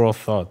your overall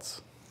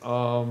thoughts?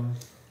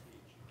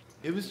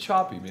 It was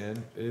choppy,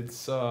 man.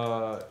 It's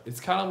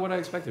kind of what I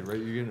expected, right?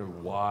 You're getting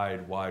a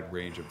wide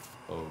range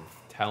of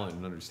talent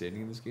and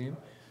understanding in this game.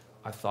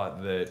 I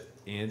thought that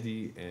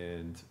Andy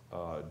and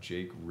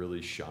Jake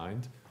really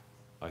shined.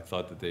 I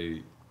thought that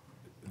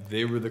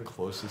they were the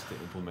closest to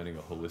implementing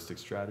a holistic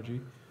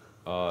strategy.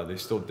 They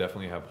still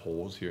definitely have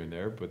holes here and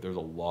there, but there's a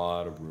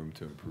lot of room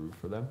to improve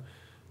for them.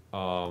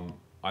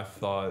 I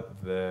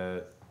thought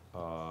that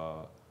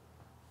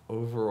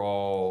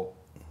overall,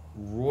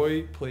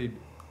 Roy played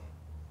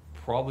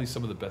probably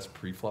some of the best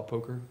pre-flop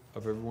poker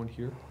of everyone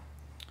here.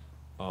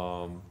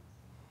 I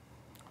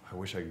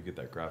wish I could get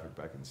that graphic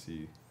back and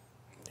see.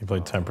 He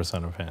played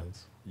 10% of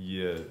hands.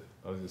 Yeah,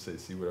 I was gonna say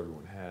see what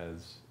everyone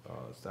has,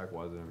 stack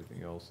wise and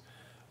everything else.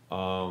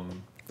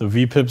 The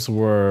VPIPs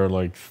were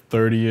like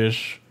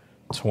 30-ish,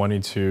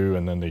 22,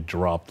 and then they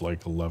dropped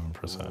like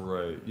 11%.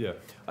 Right. Yeah,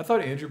 I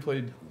thought Andrew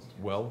played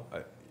well.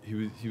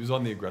 He was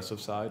on the aggressive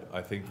side.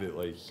 I think that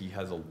like he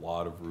has a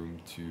lot of room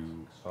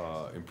to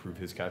improve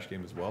his cash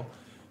game as well.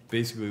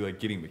 Basically, like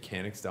getting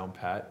mechanics down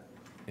pat,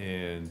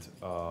 and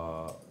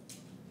they're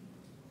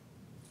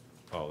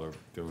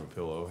doing a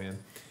pillow hand.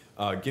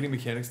 Getting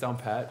mechanics down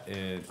pat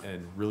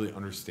and really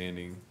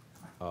understanding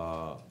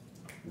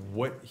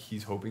what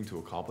he's hoping to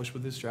accomplish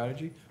with his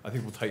strategy, I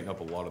think will tighten up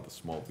a lot of the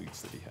small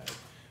leaks that he had.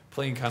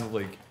 Playing kind of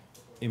like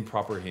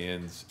improper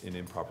hands in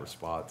improper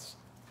spots,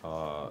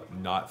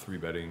 not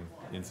 3-betting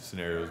into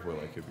scenarios where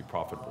like it'd be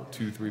profitable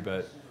to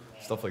 3-bet,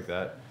 stuff like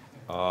that.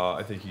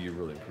 I think he could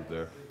really improve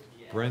there.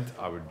 Brent,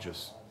 I would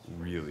just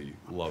really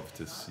love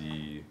to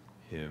see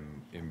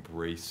him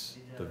embrace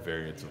the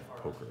variance of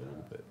poker a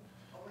little bit.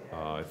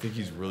 I think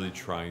he's really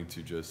trying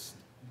to just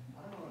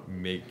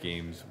make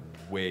games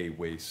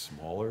way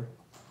smaller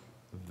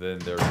than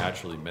they're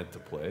naturally meant to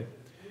play.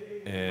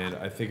 And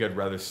I think I'd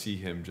rather see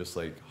him just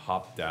like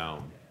hop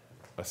down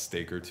a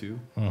stake or two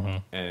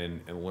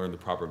and learn the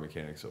proper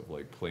mechanics of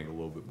like playing a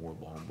little bit more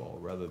long ball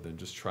rather than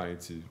just trying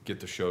to get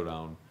the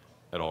showdown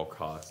at all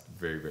costs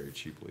very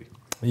cheaply.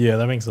 Yeah,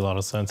 that makes a lot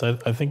of sense. I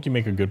think you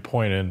make a good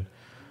point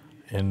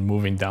in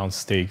moving down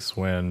stakes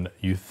when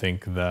you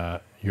think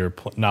that you're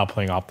not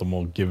playing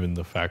optimal given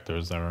the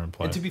factors that are in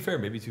play. And to be fair,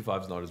 maybe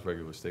 2-5 is not his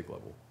regular stake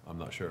level. I'm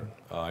not sure.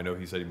 I know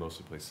he said he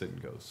mostly plays sit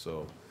and goes,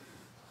 so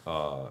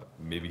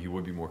maybe he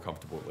would be more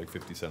comfortable at like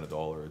 50 cent a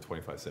dollar or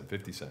 25 cent,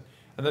 50 cent.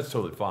 And that's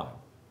totally fine.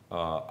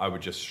 I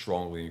would just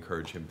strongly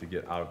encourage him to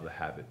get out of the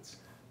habits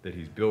that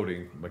he's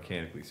building,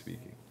 mechanically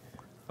speaking.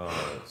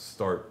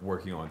 Start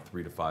working on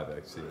 3 to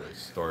 5x here.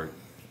 Start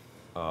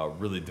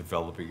really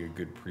developing a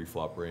good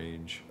pre-flop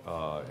range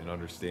and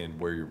understand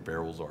where your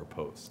barrels are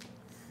post.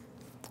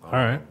 All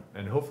right.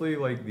 And hopefully,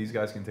 like these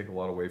guys can take a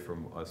lot away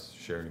from us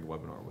sharing the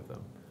webinar with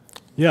them.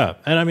 Yeah,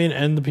 and I mean,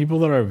 and the people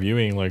that are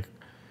viewing, like,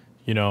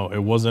 you know, it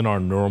wasn't our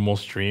normal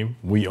stream.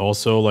 We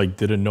also like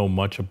didn't know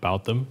much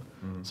about them.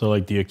 So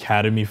like the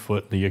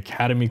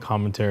academy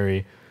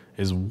commentary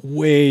is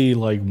way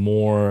like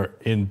more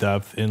in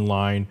depth, in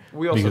line.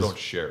 We also because don't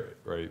share it,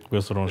 right? We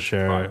also don't It's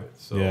share private, it.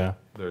 so Yeah.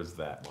 there's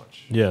that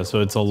much. Yeah, so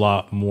it's a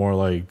lot more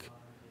like,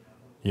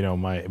 you know,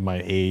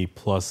 my A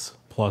plus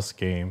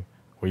game,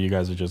 where you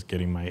guys are just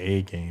getting my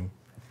A game.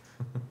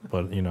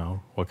 But you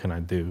know, what can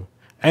I do?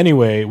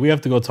 Anyway, we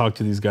have to go talk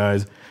to these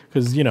guys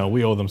because you know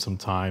we owe them some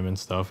time and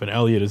stuff. And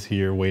Elliot is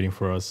here waiting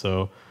for us,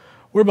 so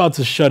we're about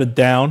to shut it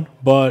down.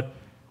 But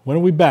when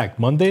are we back?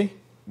 Monday?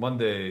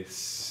 Monday,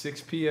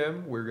 6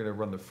 p.m. We're gonna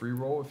run the free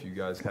roll. If you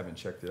guys haven't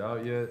checked it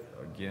out yet,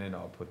 again,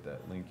 I'll put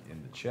that link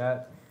in the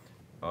chat.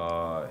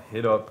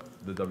 Hit up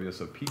the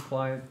WSOP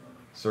client,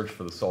 search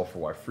for the Solve for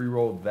Why free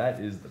roll. That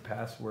is the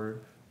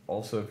password.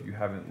 Also, if you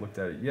haven't looked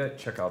at it yet,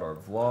 check out our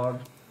vlog.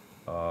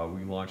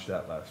 We launched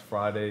that last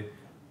Friday.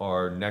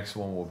 Our next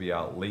one will be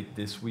out late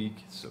this week,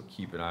 so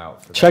keep an eye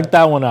out for that. Check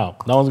that one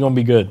out. That one's gonna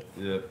be good.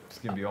 Yep, it's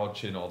gonna be all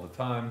chin all the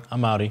time.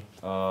 I'm outie.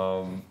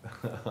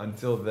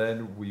 Until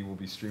then, we will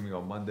be streaming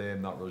on Monday.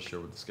 I'm not really sure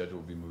what the schedule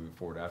will be moving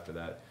forward after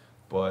that,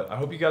 but I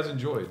hope you guys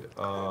enjoyed.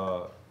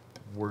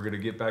 We're gonna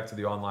get back to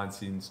the online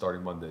scene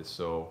starting Monday,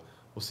 so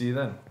we'll see you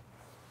then.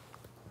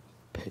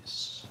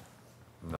 Peace.